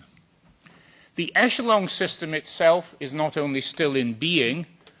linked in. The Echelon system itself is not only still in being,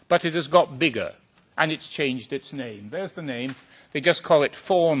 but it has got bigger, and it's changed its name. There's the name. They just call it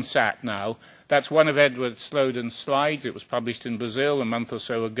FawnSat now. That's one of Edward Snowden's slides. It was published in Brazil a month or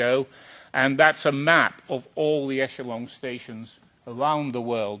so ago, and that's a map of all the Echelon stations around the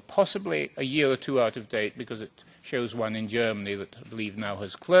world, possibly a year or two out of date because it shows one in Germany that I believe now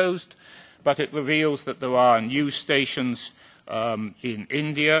has closed, but it reveals that there are new stations in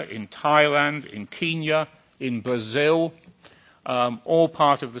India, in Thailand, in Kenya, in Brazil, all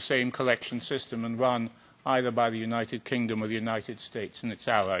part of the same collection system and run either by the United Kingdom or the United States and its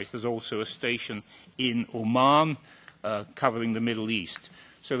allies. There's also a station in Oman covering the Middle East.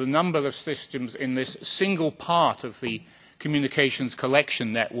 So the number of systems in this single part of the communications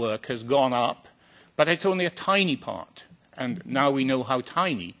collection network has gone up, but it's only a tiny part. And now we know how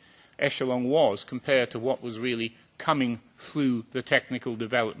tiny Echelon was compared to what was really coming through the technical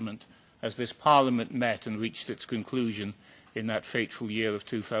development as this Parliament met and reached its conclusion in that fateful year of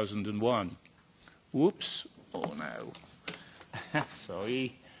 2001. Whoops. Oh, no.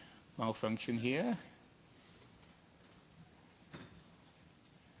 Sorry. Malfunction here.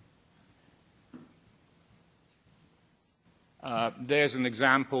 There's an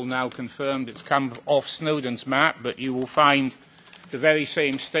example now confirmed. It's come off Snowden's map, but you will find the very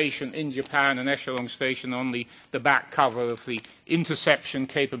same station in Japan, an Echelon station, on the back cover of the Interception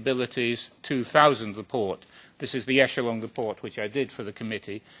Capabilities 2000 report. This is the Echelon report which I did for the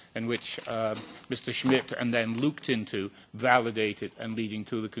committee and which Mr. Schmid and then looked into, validated, and leading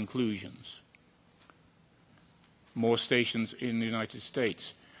to the conclusions. More stations in the United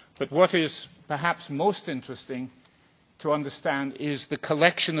States. But what is perhaps most interesting to understand is the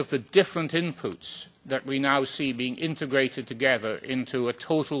collection of the different inputs that we now see being integrated together into a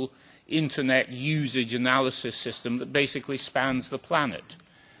total internet usage analysis system that basically spans the planet.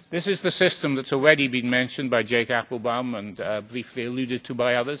 This is the system that's already been mentioned by Jaques Appelbaum and briefly alluded to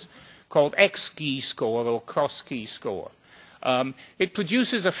by others, called X-key score or cross-key score. It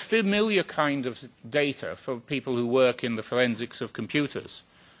produces a familiar kind of data for people who work in the forensics of computers,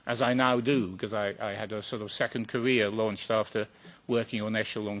 as I now do, because I had a sort of second career launched after working on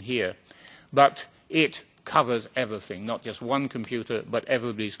Echelon here. But it covers everything, not just one computer, but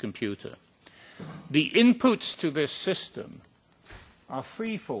everybody's computer. The inputs to this system are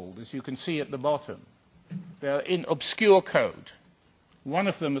threefold, as you can see at the bottom. They're in obscure code. One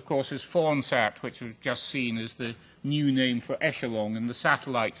of them, of course, is Fornsat, which we've just seen as the new name for Echelon and the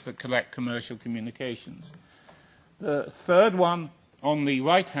satellites that collect commercial communications. The third one on the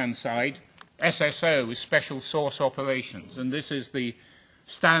right-hand side, SSO, is Special Source Operations, and this is the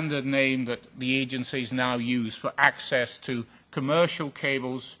standard name that the agencies now use for access to commercial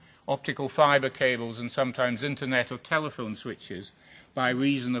cables, optical fiber cables, and sometimes internet or telephone switches by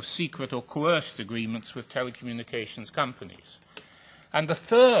reason of secret or coerced agreements with telecommunications companies. And the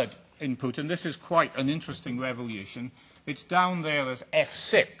third input, and this is quite an interesting revolution, it's down there as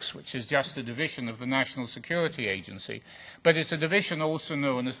F6, which is just a division of the National Security Agency, but it's a division also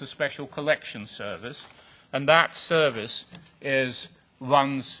known as the Special Collections Service, and that service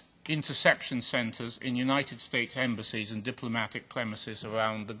runs interception centers in United States embassies and diplomatic premises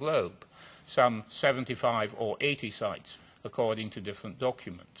around the globe, some 75 or 80 sites, according to different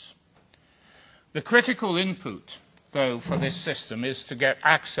documents. The critical input, though, for this system is to get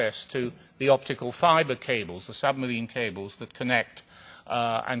access to the optical fiber cables, the submarine cables that connect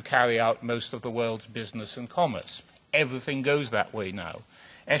and carry out most of the world's business and commerce. Everything goes that way now.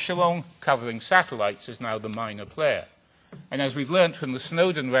 Echelon, covering satellites, is now the minor player. And as we've learned from the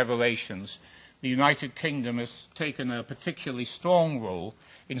Snowden revelations, the United Kingdom has taken a particularly strong role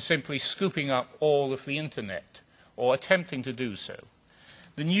in simply scooping up all of the Internet, or attempting to do so.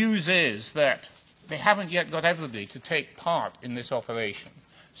 The news is that they haven't yet got everybody to take part in this operation.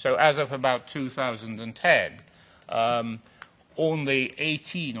 So as of about 2010, only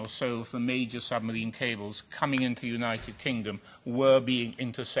 18 or so of the major submarine cables coming into the United Kingdom were being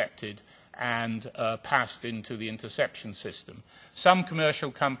intercepted and passed into the interception system. Some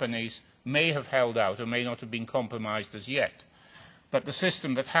commercial companies may have held out or may not have been compromised as yet, but the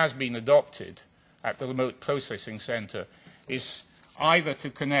system that has been adopted at the remote processing center is either to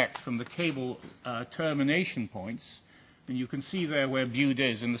connect from the cable termination points, and you can see there where Bude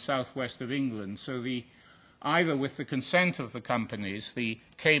is in the southwest of England, so either with the consent of the companies, the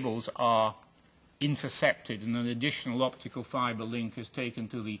cables are intercepted and an additional optical fiber link is taken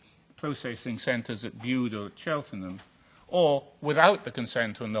to the processing centers at Bude or at Cheltenham, or without the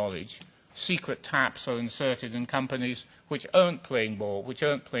consent or knowledge, secret taps are inserted in companies which aren't playing ball, which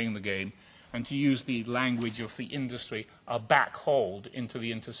aren't playing the game, and to use the language of the industry, are backhauled into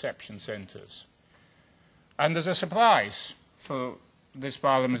the interception centers. And there's a surprise for this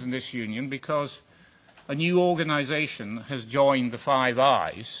Parliament and this Union, because a new organization has joined the Five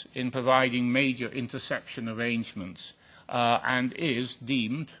Eyes in providing major interception arrangements and is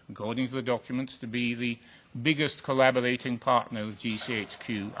deemed, according to the documents, to be the biggest collaborating partner of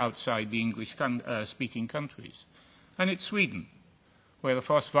GCHQ outside the English-speaking countries. And it's Sweden, where the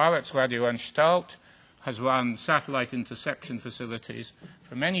Försvarsradioanstalt has run satellite interception facilities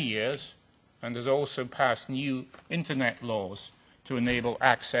for many years and has also passed new internet laws to enable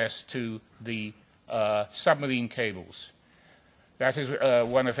access to the submarine cables. That is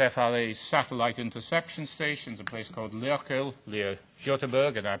one of FRA's satellite interception stations, a place called Lerkel, near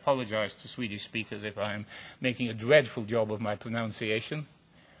Göteborg, and I apologize to Swedish speakers if I am making a dreadful job of my pronunciation.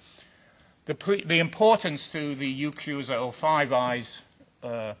 The importance to the UQSA or Five Eyes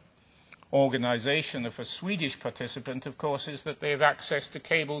organization of a Swedish participant, of course, is that they have access to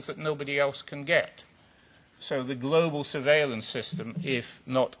cables that nobody else can get. So the global surveillance system, if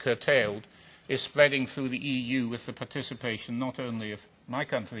not curtailed, is spreading through the EU with the participation not only of my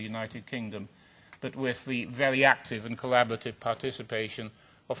country, the United Kingdom, but with the very active and collaborative participation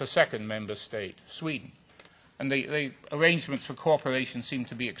of a second member state, Sweden. And the arrangements for cooperation seem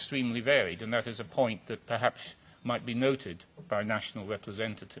to be extremely varied, and that is a point that perhaps might be noted by national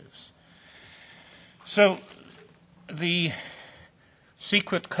representatives. So the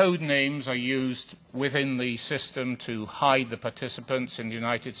secret code names are used within the system to hide the participants in the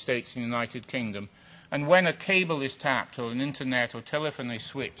United States and United Kingdom. And when a cable is tapped or an internet or telephony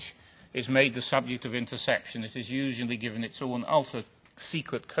switch is made the subject of interception, it is usually given its own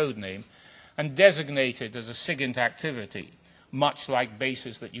ultra-secret code name and designated as a SIGINT activity, much like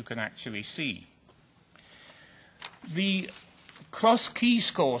bases that you can actually see. The cross-key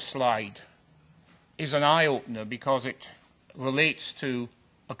score slide is an eye-opener because it relates to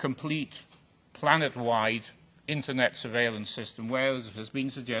a complete planet-wide internet surveillance system, where, as has been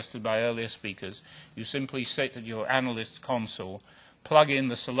suggested by earlier speakers, you simply sit at your analyst's console, plug in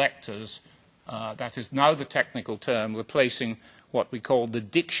the selectors, that is now the technical term, replacing what we called the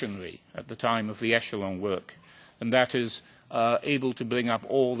dictionary at the time of the Echelon work, and that is able to bring up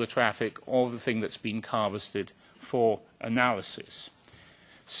all the traffic, all the thing that's been harvested for analysis.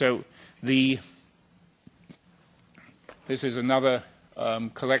 So this is another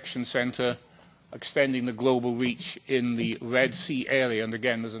collection center extending the global reach in the Red Sea area. And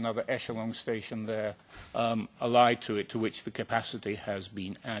again, there's another echelon station there allied to it, to which the capacity has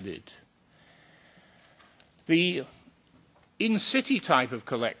been added. The in-city type of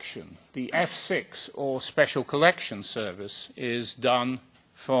collection, the F6 or Special Collection Service, is done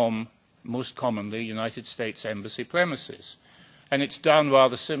from, most commonly, United States Embassy premises. And it's done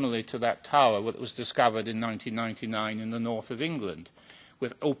rather similarly to that tower that was discovered in 1999 in the north of England,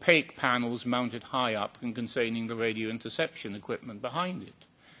 with opaque panels mounted high up and containing the radio interception equipment behind it.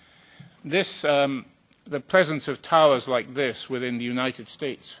 This, the presence of towers like this within the United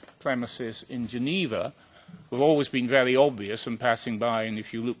States premises in Geneva have always been very obvious and passing by, and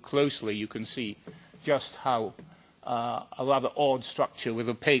if you look closely you can see just how a rather odd structure with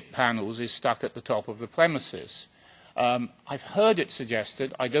opaque panels is stuck at the top of the premises. I've heard it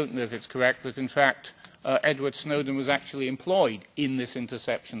suggested, I don't know if it's correct, that in fact Edward Snowden was actually employed in this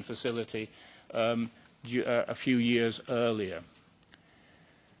interception facility a few years earlier.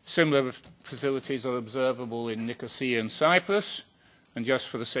 Similar facilities are observable in Nicosia and Cyprus, and just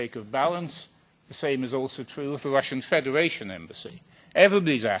for the sake of balance, the same is also true of the Russian Federation Embassy.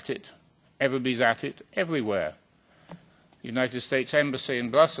 Everybody's at it everywhere. The United States Embassy in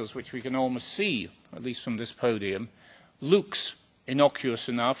Brussels, which we can almost see, at least from this podium, looks innocuous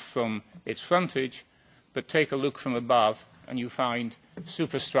enough from its frontage, but take a look from above and you find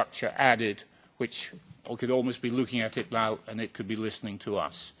superstructure added, which one could almost be looking at it now and it could be listening to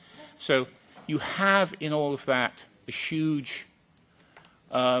us. So you have in all of that a huge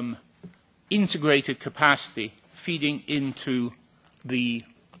integrated capacity feeding into the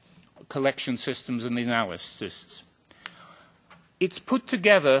collection systems and the analysis. It's put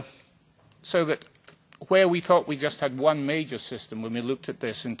together so that where we thought we just had one major system when we looked at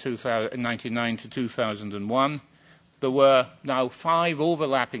this in 1999 to 2001, there were now 5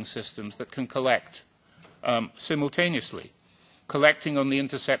 overlapping systems that can collect simultaneously. Collecting on the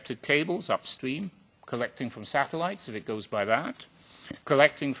intercepted cables upstream, collecting from satellites if it goes by that,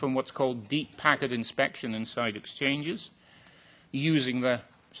 collecting from what's called deep packet inspection inside exchanges, using the,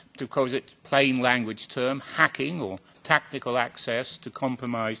 to call it plain language term, hacking or tactical access to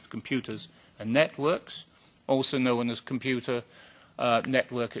compromised computers and networks, also known as computer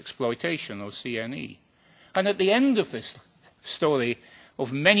network exploitation, or CNE. And at the end of this story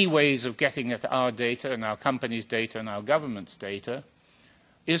of many ways of getting at our data and our company's data and our government's data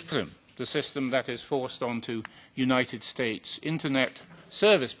is PRISM, the system that is forced onto United States Internet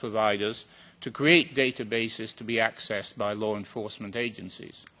service providers to create databases to be accessed by law enforcement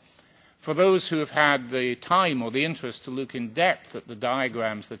agencies. For those who have had the time or the interest to look in depth at the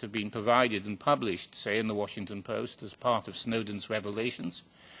diagrams that have been provided and published, say in the Washington Post as part of Snowden's revelations,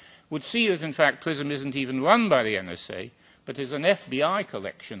 would see that in fact PRISM isn't even run by the NSA, but is an FBI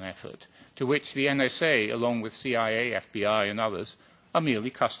collection effort to which the NSA, along with CIA, FBI and others, are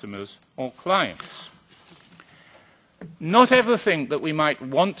merely customers or clients. Not everything that we might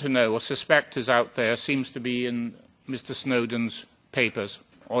want to know or suspect is out there seems to be in Mr. Snowden's papers,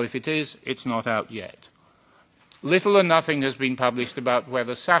 or if it is, it's not out yet. Little or nothing has been published about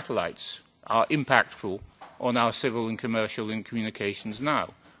whether satellites are impactful on our civil and commercial communications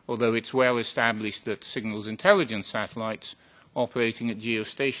now, although it's well established that signals intelligence satellites operating at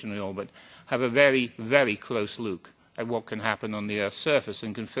geostationary orbit have a very, very close look at what can happen on the Earth's surface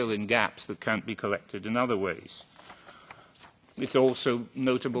and can fill in gaps that can't be collected in other ways. It's also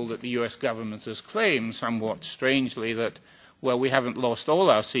notable that the US government has claimed, somewhat strangely, that, well, we haven't lost all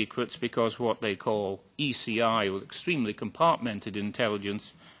our secrets because what they call ECI, or extremely compartmented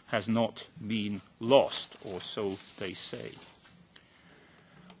intelligence, has not been lost, or so they say.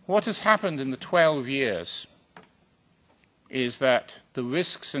 What has happened in the 12 years is that the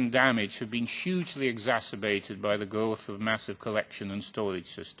risks and damage have been hugely exacerbated by the growth of massive collection and storage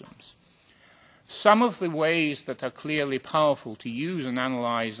systems. Some of the ways that are clearly powerful to use and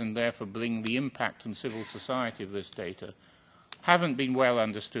analyze and therefore bring the impact on civil society of this data haven't been well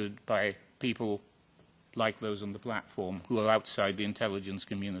understood by people like those on the platform who are outside the intelligence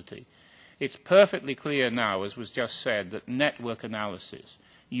community. It's perfectly clear now, as was just said, that network analysis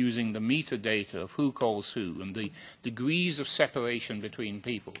using the metadata of who calls who and the degrees of separation between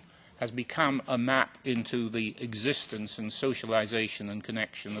people has become a map into the existence and socialization and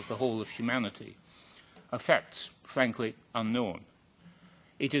connection of the whole of humanity. Effects, frankly, unknown.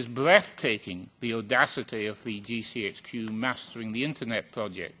 It is breathtaking, the audacity of the GCHQ mastering the Internet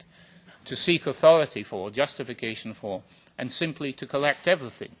project to seek authority for, justification for, and simply to collect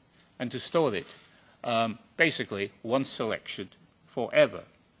everything and to store it, basically, once selected, forever.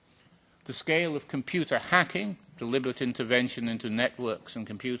 The scale of computer hacking, deliberate intervention into networks and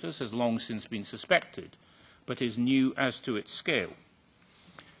computers, has long since been suspected, but is new as to its scale.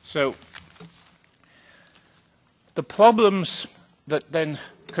 So the problems that then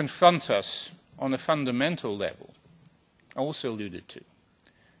confront us on a fundamental level, also alluded to.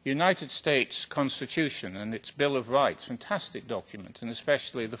 The United States Constitution and its Bill of Rights, fantastic document, and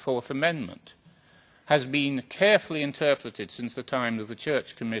especially the Fourth Amendment, has been carefully interpreted since the time of the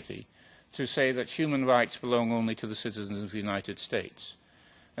Church Committee to say that human rights belong only to the citizens of the United States.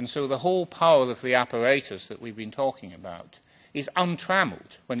 And so the whole power of the apparatus that we've been talking about is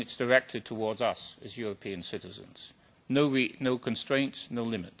untrammeled when it's directed towards us as European citizens. No constraints, no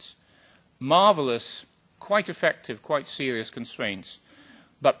limits. Marvellous, quite effective, quite serious constraints,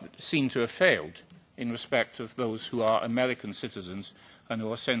 but seem to have failed in respect of those who are American citizens and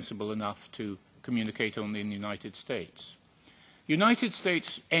who are sensible enough to communicate only in the United States. United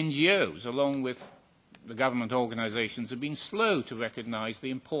States NGOs, along with the government organizations, have been slow to recognize the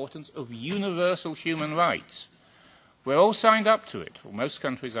importance of universal human rights. We're all signed up to it. Well, most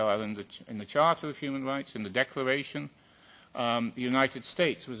countries are in the Charter of Human Rights, in the Declaration. The United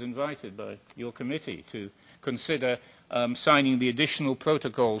States was invited by your committee to consider signing the additional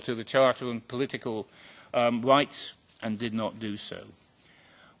protocol to the Charter on Political Rights and did not do so.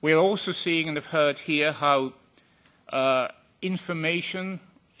 We are also seeing and have heard here how information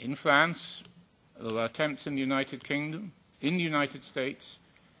in France, there are attempts in the United Kingdom, in the United States,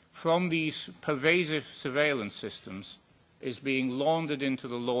 from these pervasive surveillance systems is being laundered into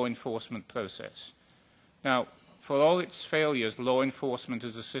the law enforcement process. Now, for all its failures, law enforcement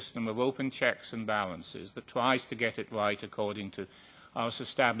is a system of open checks and balances that tries to get it right according to our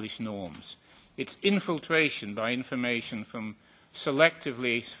established norms. Its infiltration by information from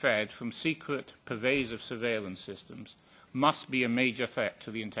selectively fed from secret, pervasive surveillance systems must be a major threat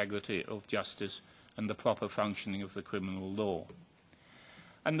to the integrity of justice and the proper functioning of the criminal law.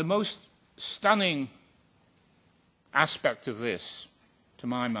 And the most stunning aspect of this, to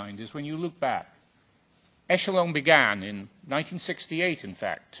my mind, is when you look back. Echelon began in 1968, in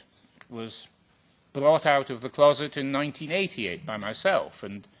fact, was brought out of the closet in 1988 by myself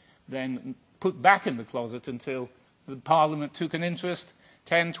and then put back in the closet until the Parliament took an interest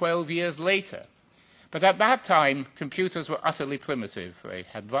 10, 12 years later. But at that time, computers were utterly primitive. They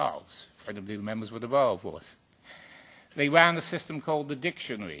had valves. If anybody remembers what a valve was. They ran a system called the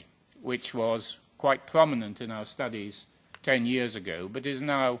dictionary, which was quite prominent in our studies 10 years ago, but is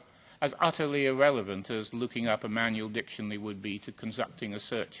now as utterly irrelevant as looking up a manual dictionary would be to conducting a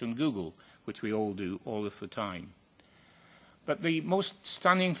search on Google, which we all do all of the time. But the most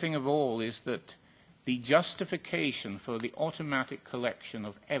stunning thing of all is that the justification for the automatic collection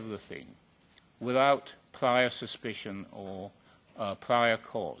of everything without prior suspicion or prior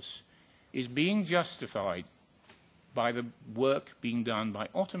cause is being justified by the work being done by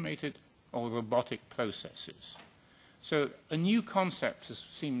automated or robotic processes. So a new concept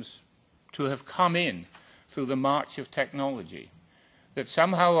seems to have come in through the march of technology, that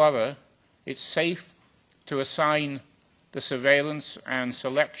somehow or other it's safe to assign the surveillance and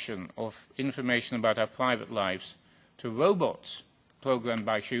selection of information about our private lives to robots programmed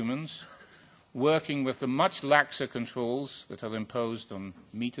by humans, working with the much laxer controls that are imposed on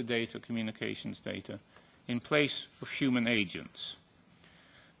metadata, communications data, in place of human agents.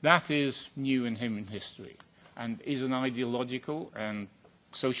 That is new in human history and is an ideological and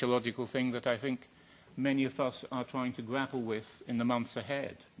sociological thing that I think many of us are trying to grapple with in the months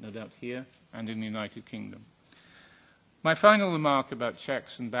ahead, no doubt here and in the United Kingdom. My final remark about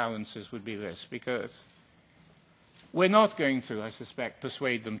checks and balances would be this, because we're not going to, I suspect,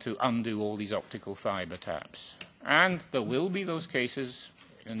 persuade them to undo all these optical fiber taps. And there will be those cases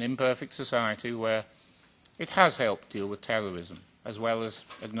in an imperfect society where it has helped deal with terrorism, as well as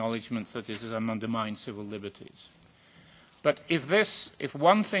acknowledgements that it has undermined civil liberties. But if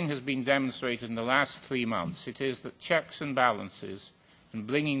one thing has been demonstrated in the last 3 months, it is that checks and balances and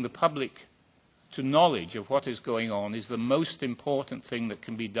bringing the public to knowledge of what is going on is the most important thing that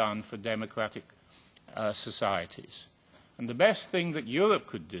can be done for democratic societies. And the best thing that Europe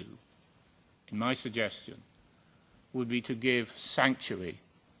could do, in my suggestion, would be to give sanctuary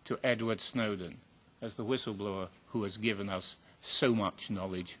to Edward Snowden as the whistleblower who has given us so much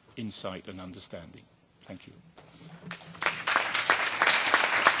knowledge, insight and understanding. Thank you.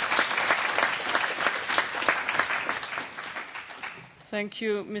 Thank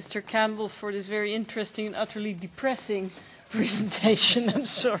you, Mr. Campbell, for this very interesting and utterly depressing presentation. I'm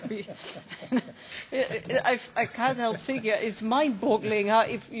sorry. I can't help thinking it's mind-boggling how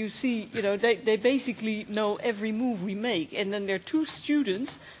if you see, they basically know every move we make, and then there are two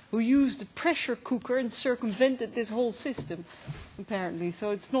students who used the pressure cooker and circumvented this whole system, apparently.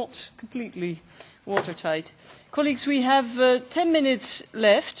 So it's not completely watertight. Colleagues, we have 10 minutes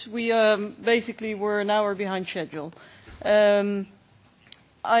left. We basically were an hour behind schedule.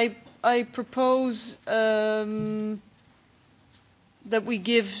 I propose that we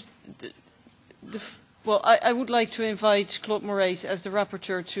give I would like to invite Claude Moraes as the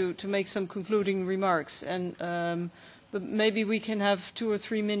rapporteur to make some concluding remarks, and but maybe we can have 2 or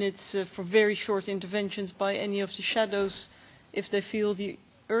 3 minutes for very short interventions by any of the shadows if they feel the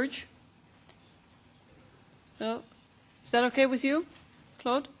urge. No? Is that okay with you,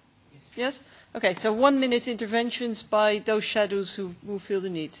 Claude? Yes? Okay, so 1 minute interventions by those shadows who feel the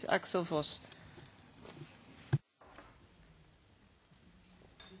need. Axel Voss.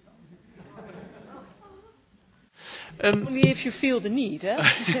 Only if you feel the need, eh?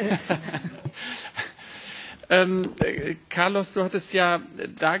 Carlos, du hattest ja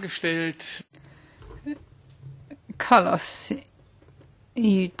dargestellt. Carlos,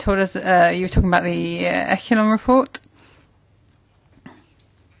 you told us you were talking about the Echelon report.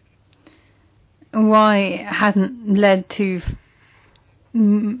 Why it hadn't led to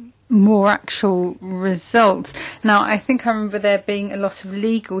more actual results? Now, I think I remember there being a lot of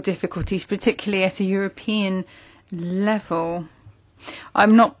legal difficulties, particularly at a European level.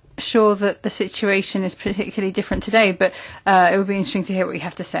 I'm not sure that the situation is particularly different today, but it would be interesting to hear what you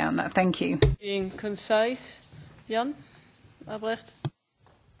have to say on that. Thank you. Being concise. Jan Albrecht.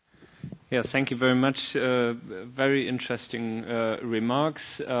 Yes, thank you very much. Very interesting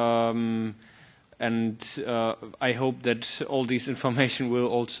remarks. And I hope that all this information will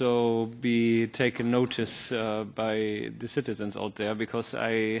also be taken notice by the citizens out there, because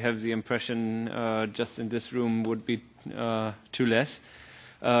I have the impression just in this room would be too less.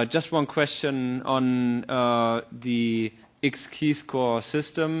 Just one question on the X-key score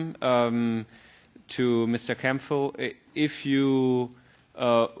system to Mr. Campbell. If you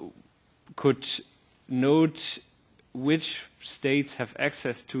could note which states have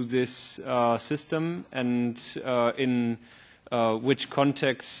access to this system and in which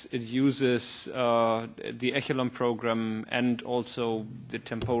context it uses the Echelon program and also the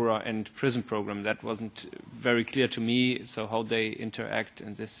Tempora and PRISM program. That wasn't very clear to me, so how they interact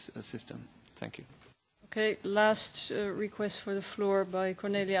in this system. Thank you. Okay, last request for the floor by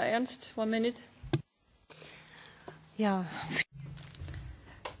Cornelia Ernst. 1 minute. Yeah.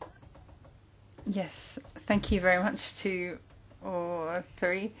 Yes, thank you very much to all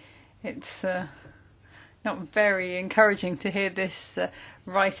three. It's not very encouraging to hear this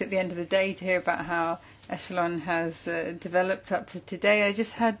right at the end of the day, to hear about how Echelon has developed up to today. I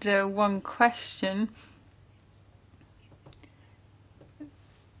just had one question.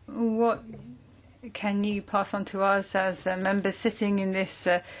 What can you pass on to us as members sitting in this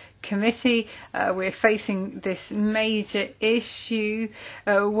committee? We're facing this major issue.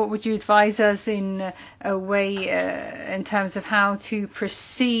 What would you advise us in a way in terms of how to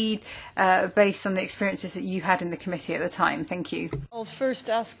proceed based on the experiences that you had in the committee at the time? Thank you. I'll first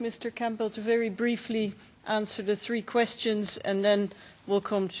ask Mr. Campbell to very briefly answer the 3 questions, and then we'll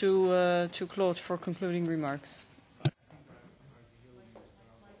come to Claude for concluding remarks.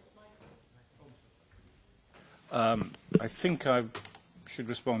 I think I should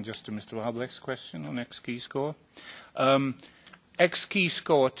respond just to Mr. Albrecht's question on X-key score. X-key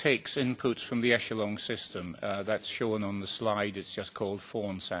score takes inputs from the Echelon system. That's shown on the slide. It's just called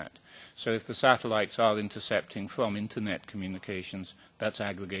FAWNSAT. So if the satellites are intercepting from internet communications, that's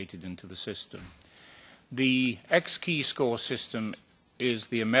aggregated into the system. The X-key score system is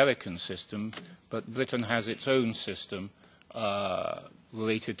the American system, but Britain has its own system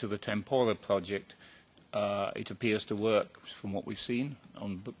related to the Tempora project. It appears to work, from what we've seen,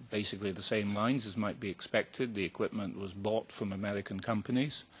 on basically the same lines as might be expected. The equipment was bought from American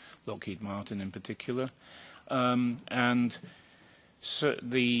companies, Lockheed Martin in particular. And so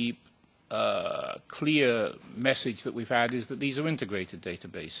the clear message that we've had is that these are integrated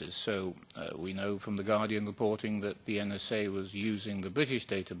databases. So we know from the Guardian reporting that the NSA was using the British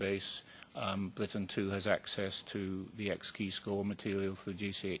database. Britain too has access to the X-key score material through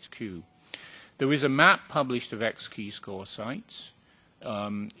GCHQ. There is a map published of X-key score sites.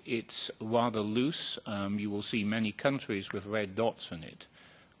 It's rather loose. You will see many countries with red dots in it.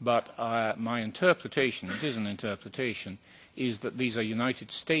 But my interpretation, it is an interpretation, is that these are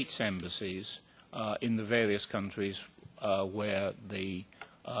United States embassies in the various countries where the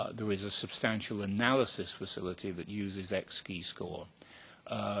there is a substantial analysis facility that uses X-key score.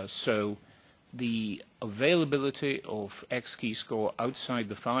 So the availability of X-key score outside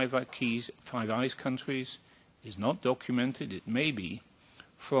the Five Eyes countries is not documented. It may be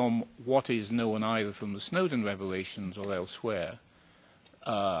from what is known either from the Snowden revelations or elsewhere.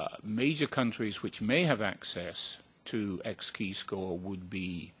 Major countries which may have access to X-key score would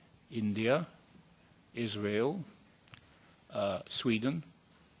be India, Israel, Sweden,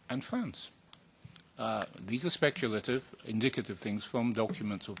 and France. These are speculative, indicative things from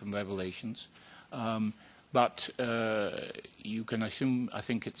documents or from revelations, but you can assume, I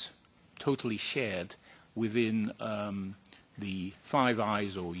think it's totally shared within the Five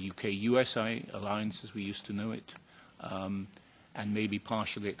Eyes or UK-USA alliance as we used to know it, and maybe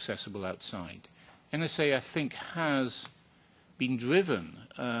partially accessible outside. NSA, I think, has been driven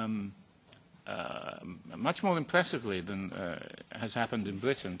much more impressively than has happened in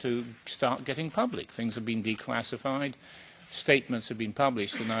Britain to start getting public. Things have been declassified, statements have been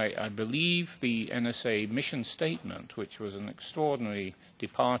published, and I believe the NSA mission statement, which was an extraordinary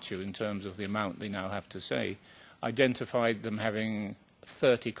departure in terms of the amount they now have to say, identified them having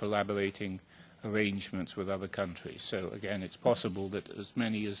 30 collaborating arrangements with other countries. So again, it's possible that as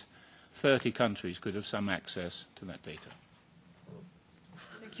many as 30 countries could have some access to that data.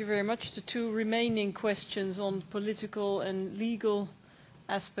 Thank you very much. The two remaining questions on political and legal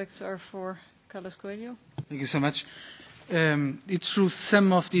aspects are for Carlos Coelho. Thank you so much. It's true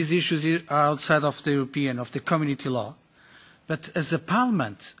some of these issues are outside of the European, of the community law. But as a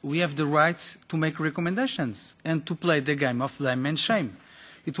parliament, we have the right to make recommendations and to play the game of blame and shame.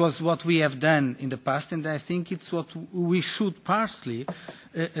 It was what we have done in the past, and I think it's what we should partially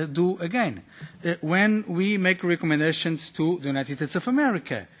do again. When we make recommendations to the United States of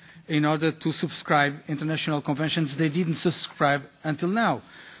America in order to subscribe international conventions they didn't subscribe until now.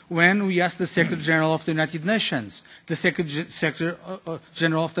 When we ask the Secretary General of the United Nations, the Secretary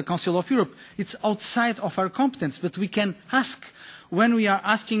General of the Council of Europe, it's outside of our competence, but we can ask. When we are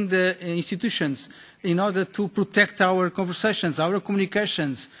asking the institutions in order to protect our conversations, our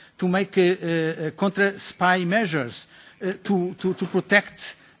communications, to make contra-spy measures, to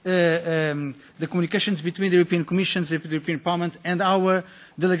protect the communications between the European Commission, the European Parliament, and our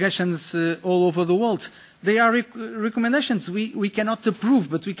delegations all over the world. They are recommendations. We cannot approve,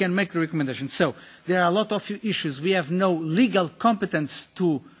 but we can make the recommendations. So there are a lot of issues. We have no legal competence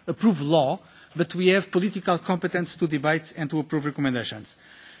to approve law, but we have political competence to debate and to approve recommendations.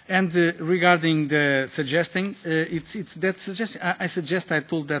 And regarding the suggesting, I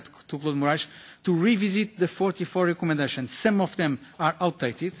told that to Claude Moraes, to revisit the 44 recommendations. Some of them are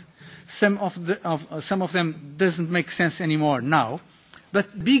outdated. Some of them doesn't make sense anymore now.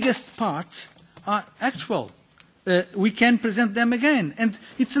 But biggest part are actual. We can present them again. And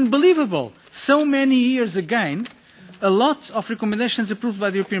it's unbelievable. So many years again, a lot of recommendations approved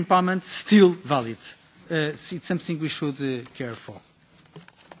by the European Parliament still valid. It's something we should care for.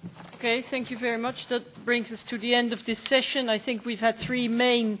 Okay, thank you very much. That brings us to the end of this session. I think we've had three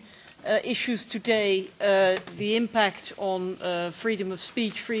main issues today. The impact on freedom of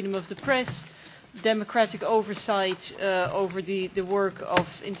speech, freedom of the press, democratic oversight over the work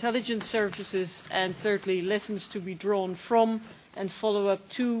of intelligence services, and thirdly, lessons to be drawn from and follow-up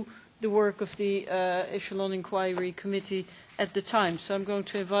to the work of the Echelon Inquiry Committee at the time. So I'm going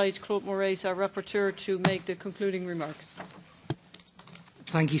to invite Claude Moraes, our rapporteur, to make the concluding remarks.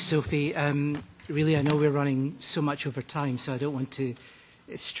 Thank you, Sophie. Really, I know we're running so much over time, so I don't want to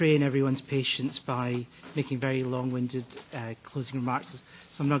strain everyone's patience by making very long-winded closing remarks,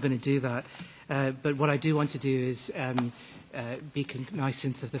 so I'm not going to do that. But what I do want to do is be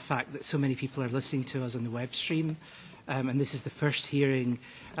cognizant of the fact that so many people are listening to us on the web stream, and this is the first hearing,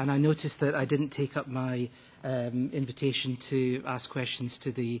 and I noticed that I didn't take up my invitation to ask questions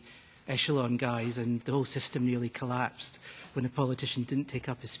to the Echelon guys, and the whole system nearly collapsed when a politician didn't take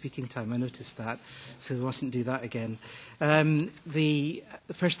up his speaking time. I noticed that, so we mustn't do that again. The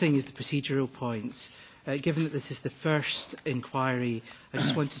first thing is the procedural points. Given that this is the first inquiry, I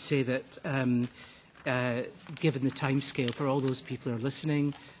just want to say that given the timescale for all those people who are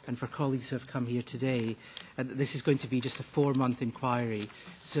listening and for colleagues who have come here today, this is going to be just a 4-month inquiry.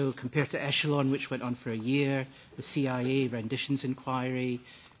 So compared to Echelon, which went on for a year, the CIA renditions inquiry,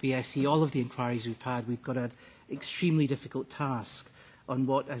 BSE, all of the inquiries we've got an extremely difficult task on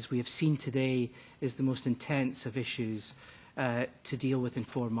what, as we have seen today, is the most intense of issues to deal with in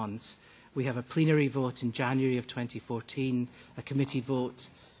 4 months. We have a plenary vote in January of 2014, a committee vote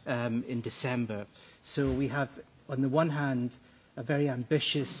in December. So we have, on the one hand, a very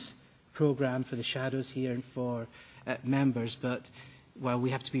ambitious programme for the shadows here and for members, but while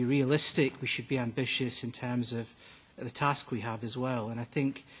we have to be realistic, we should be ambitious in terms of the task we have as well. And I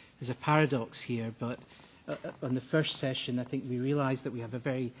think there's a paradox here, but on the first session, I think we realised that we have a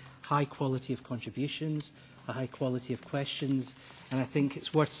very high quality of contributions, a high quality of questions, and I think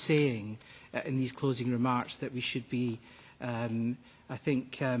it's worth saying in these closing remarks that we should be,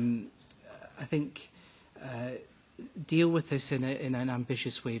 deal with this in an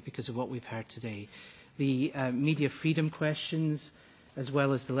ambitious way because of what we've heard today. The media freedom questions, as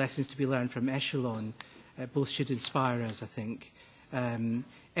well as the lessons to be learned from Echelon, both should inspire us, I think.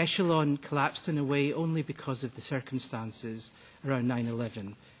 Echelon collapsed in a way only because of the circumstances around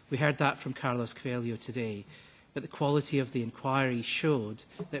 9/11. We heard that from Carlos Coelho today, but the quality of the inquiry showed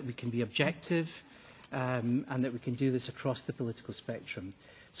that we can be objective and that we can do this across the political spectrum.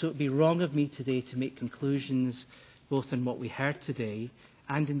 So it would be wrong of me today to make conclusions both on what we heard today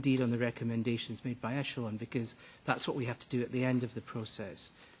and indeed on the recommendations made by Echelon, because that's what we have to do at the end of the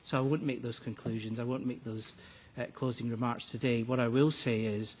process. So I won't make those conclusions, I won't make those closing remarks today. What I will say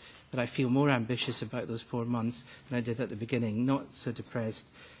is that I feel more ambitious about those 4 months than I did at the beginning, not so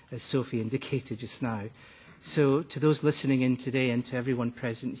depressed as Sophie indicated just now. So to those listening in today and to everyone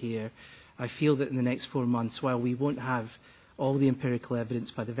present here, I feel that in the next 4 months, while we won't have all the empirical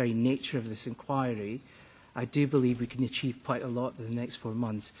evidence by the very nature of this inquiry, I do believe we can achieve quite a lot in the next 4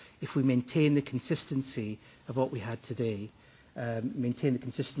 months if we maintain the consistency of what we had today, maintain the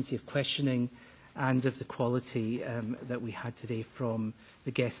consistency of questioning and of the quality that we had today from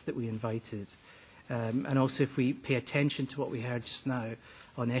the guests that we invited. And also if we pay attention to what we heard just now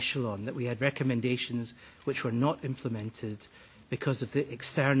on Echelon, that we had recommendations which were not implemented because of the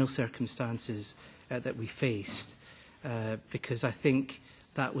external circumstances that we faced, because I think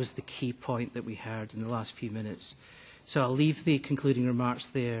that was the key point that we heard in the last few minutes. So I'll leave the concluding remarks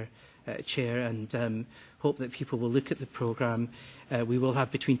there, Chair, and hope that people will look at the programme. We will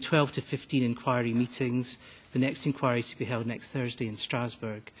have between 12 to 15 inquiry meetings, the next inquiry to be held next Thursday in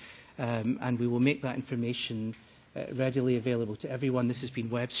Strasbourg, and we will make that information readily available to everyone. This has been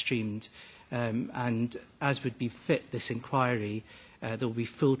web streamed, and as would be fit this inquiry, there will be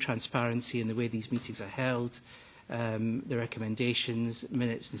full transparency in the way these meetings are held, the recommendations,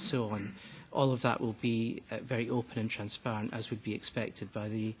 minutes and so on. All of that will be very open and transparent, as would be expected by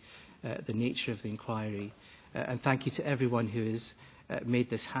the nature of the inquiry. And thank you to everyone who has made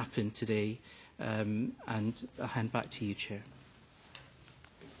this happen today. And I'll hand back to you, Chair.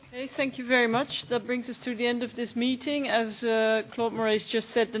 Okay, thank you very much. That brings us to the end of this meeting. As Claude Moraes just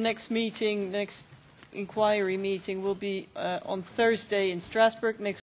said, the next inquiry meeting will be on Thursday in Strasbourg. Next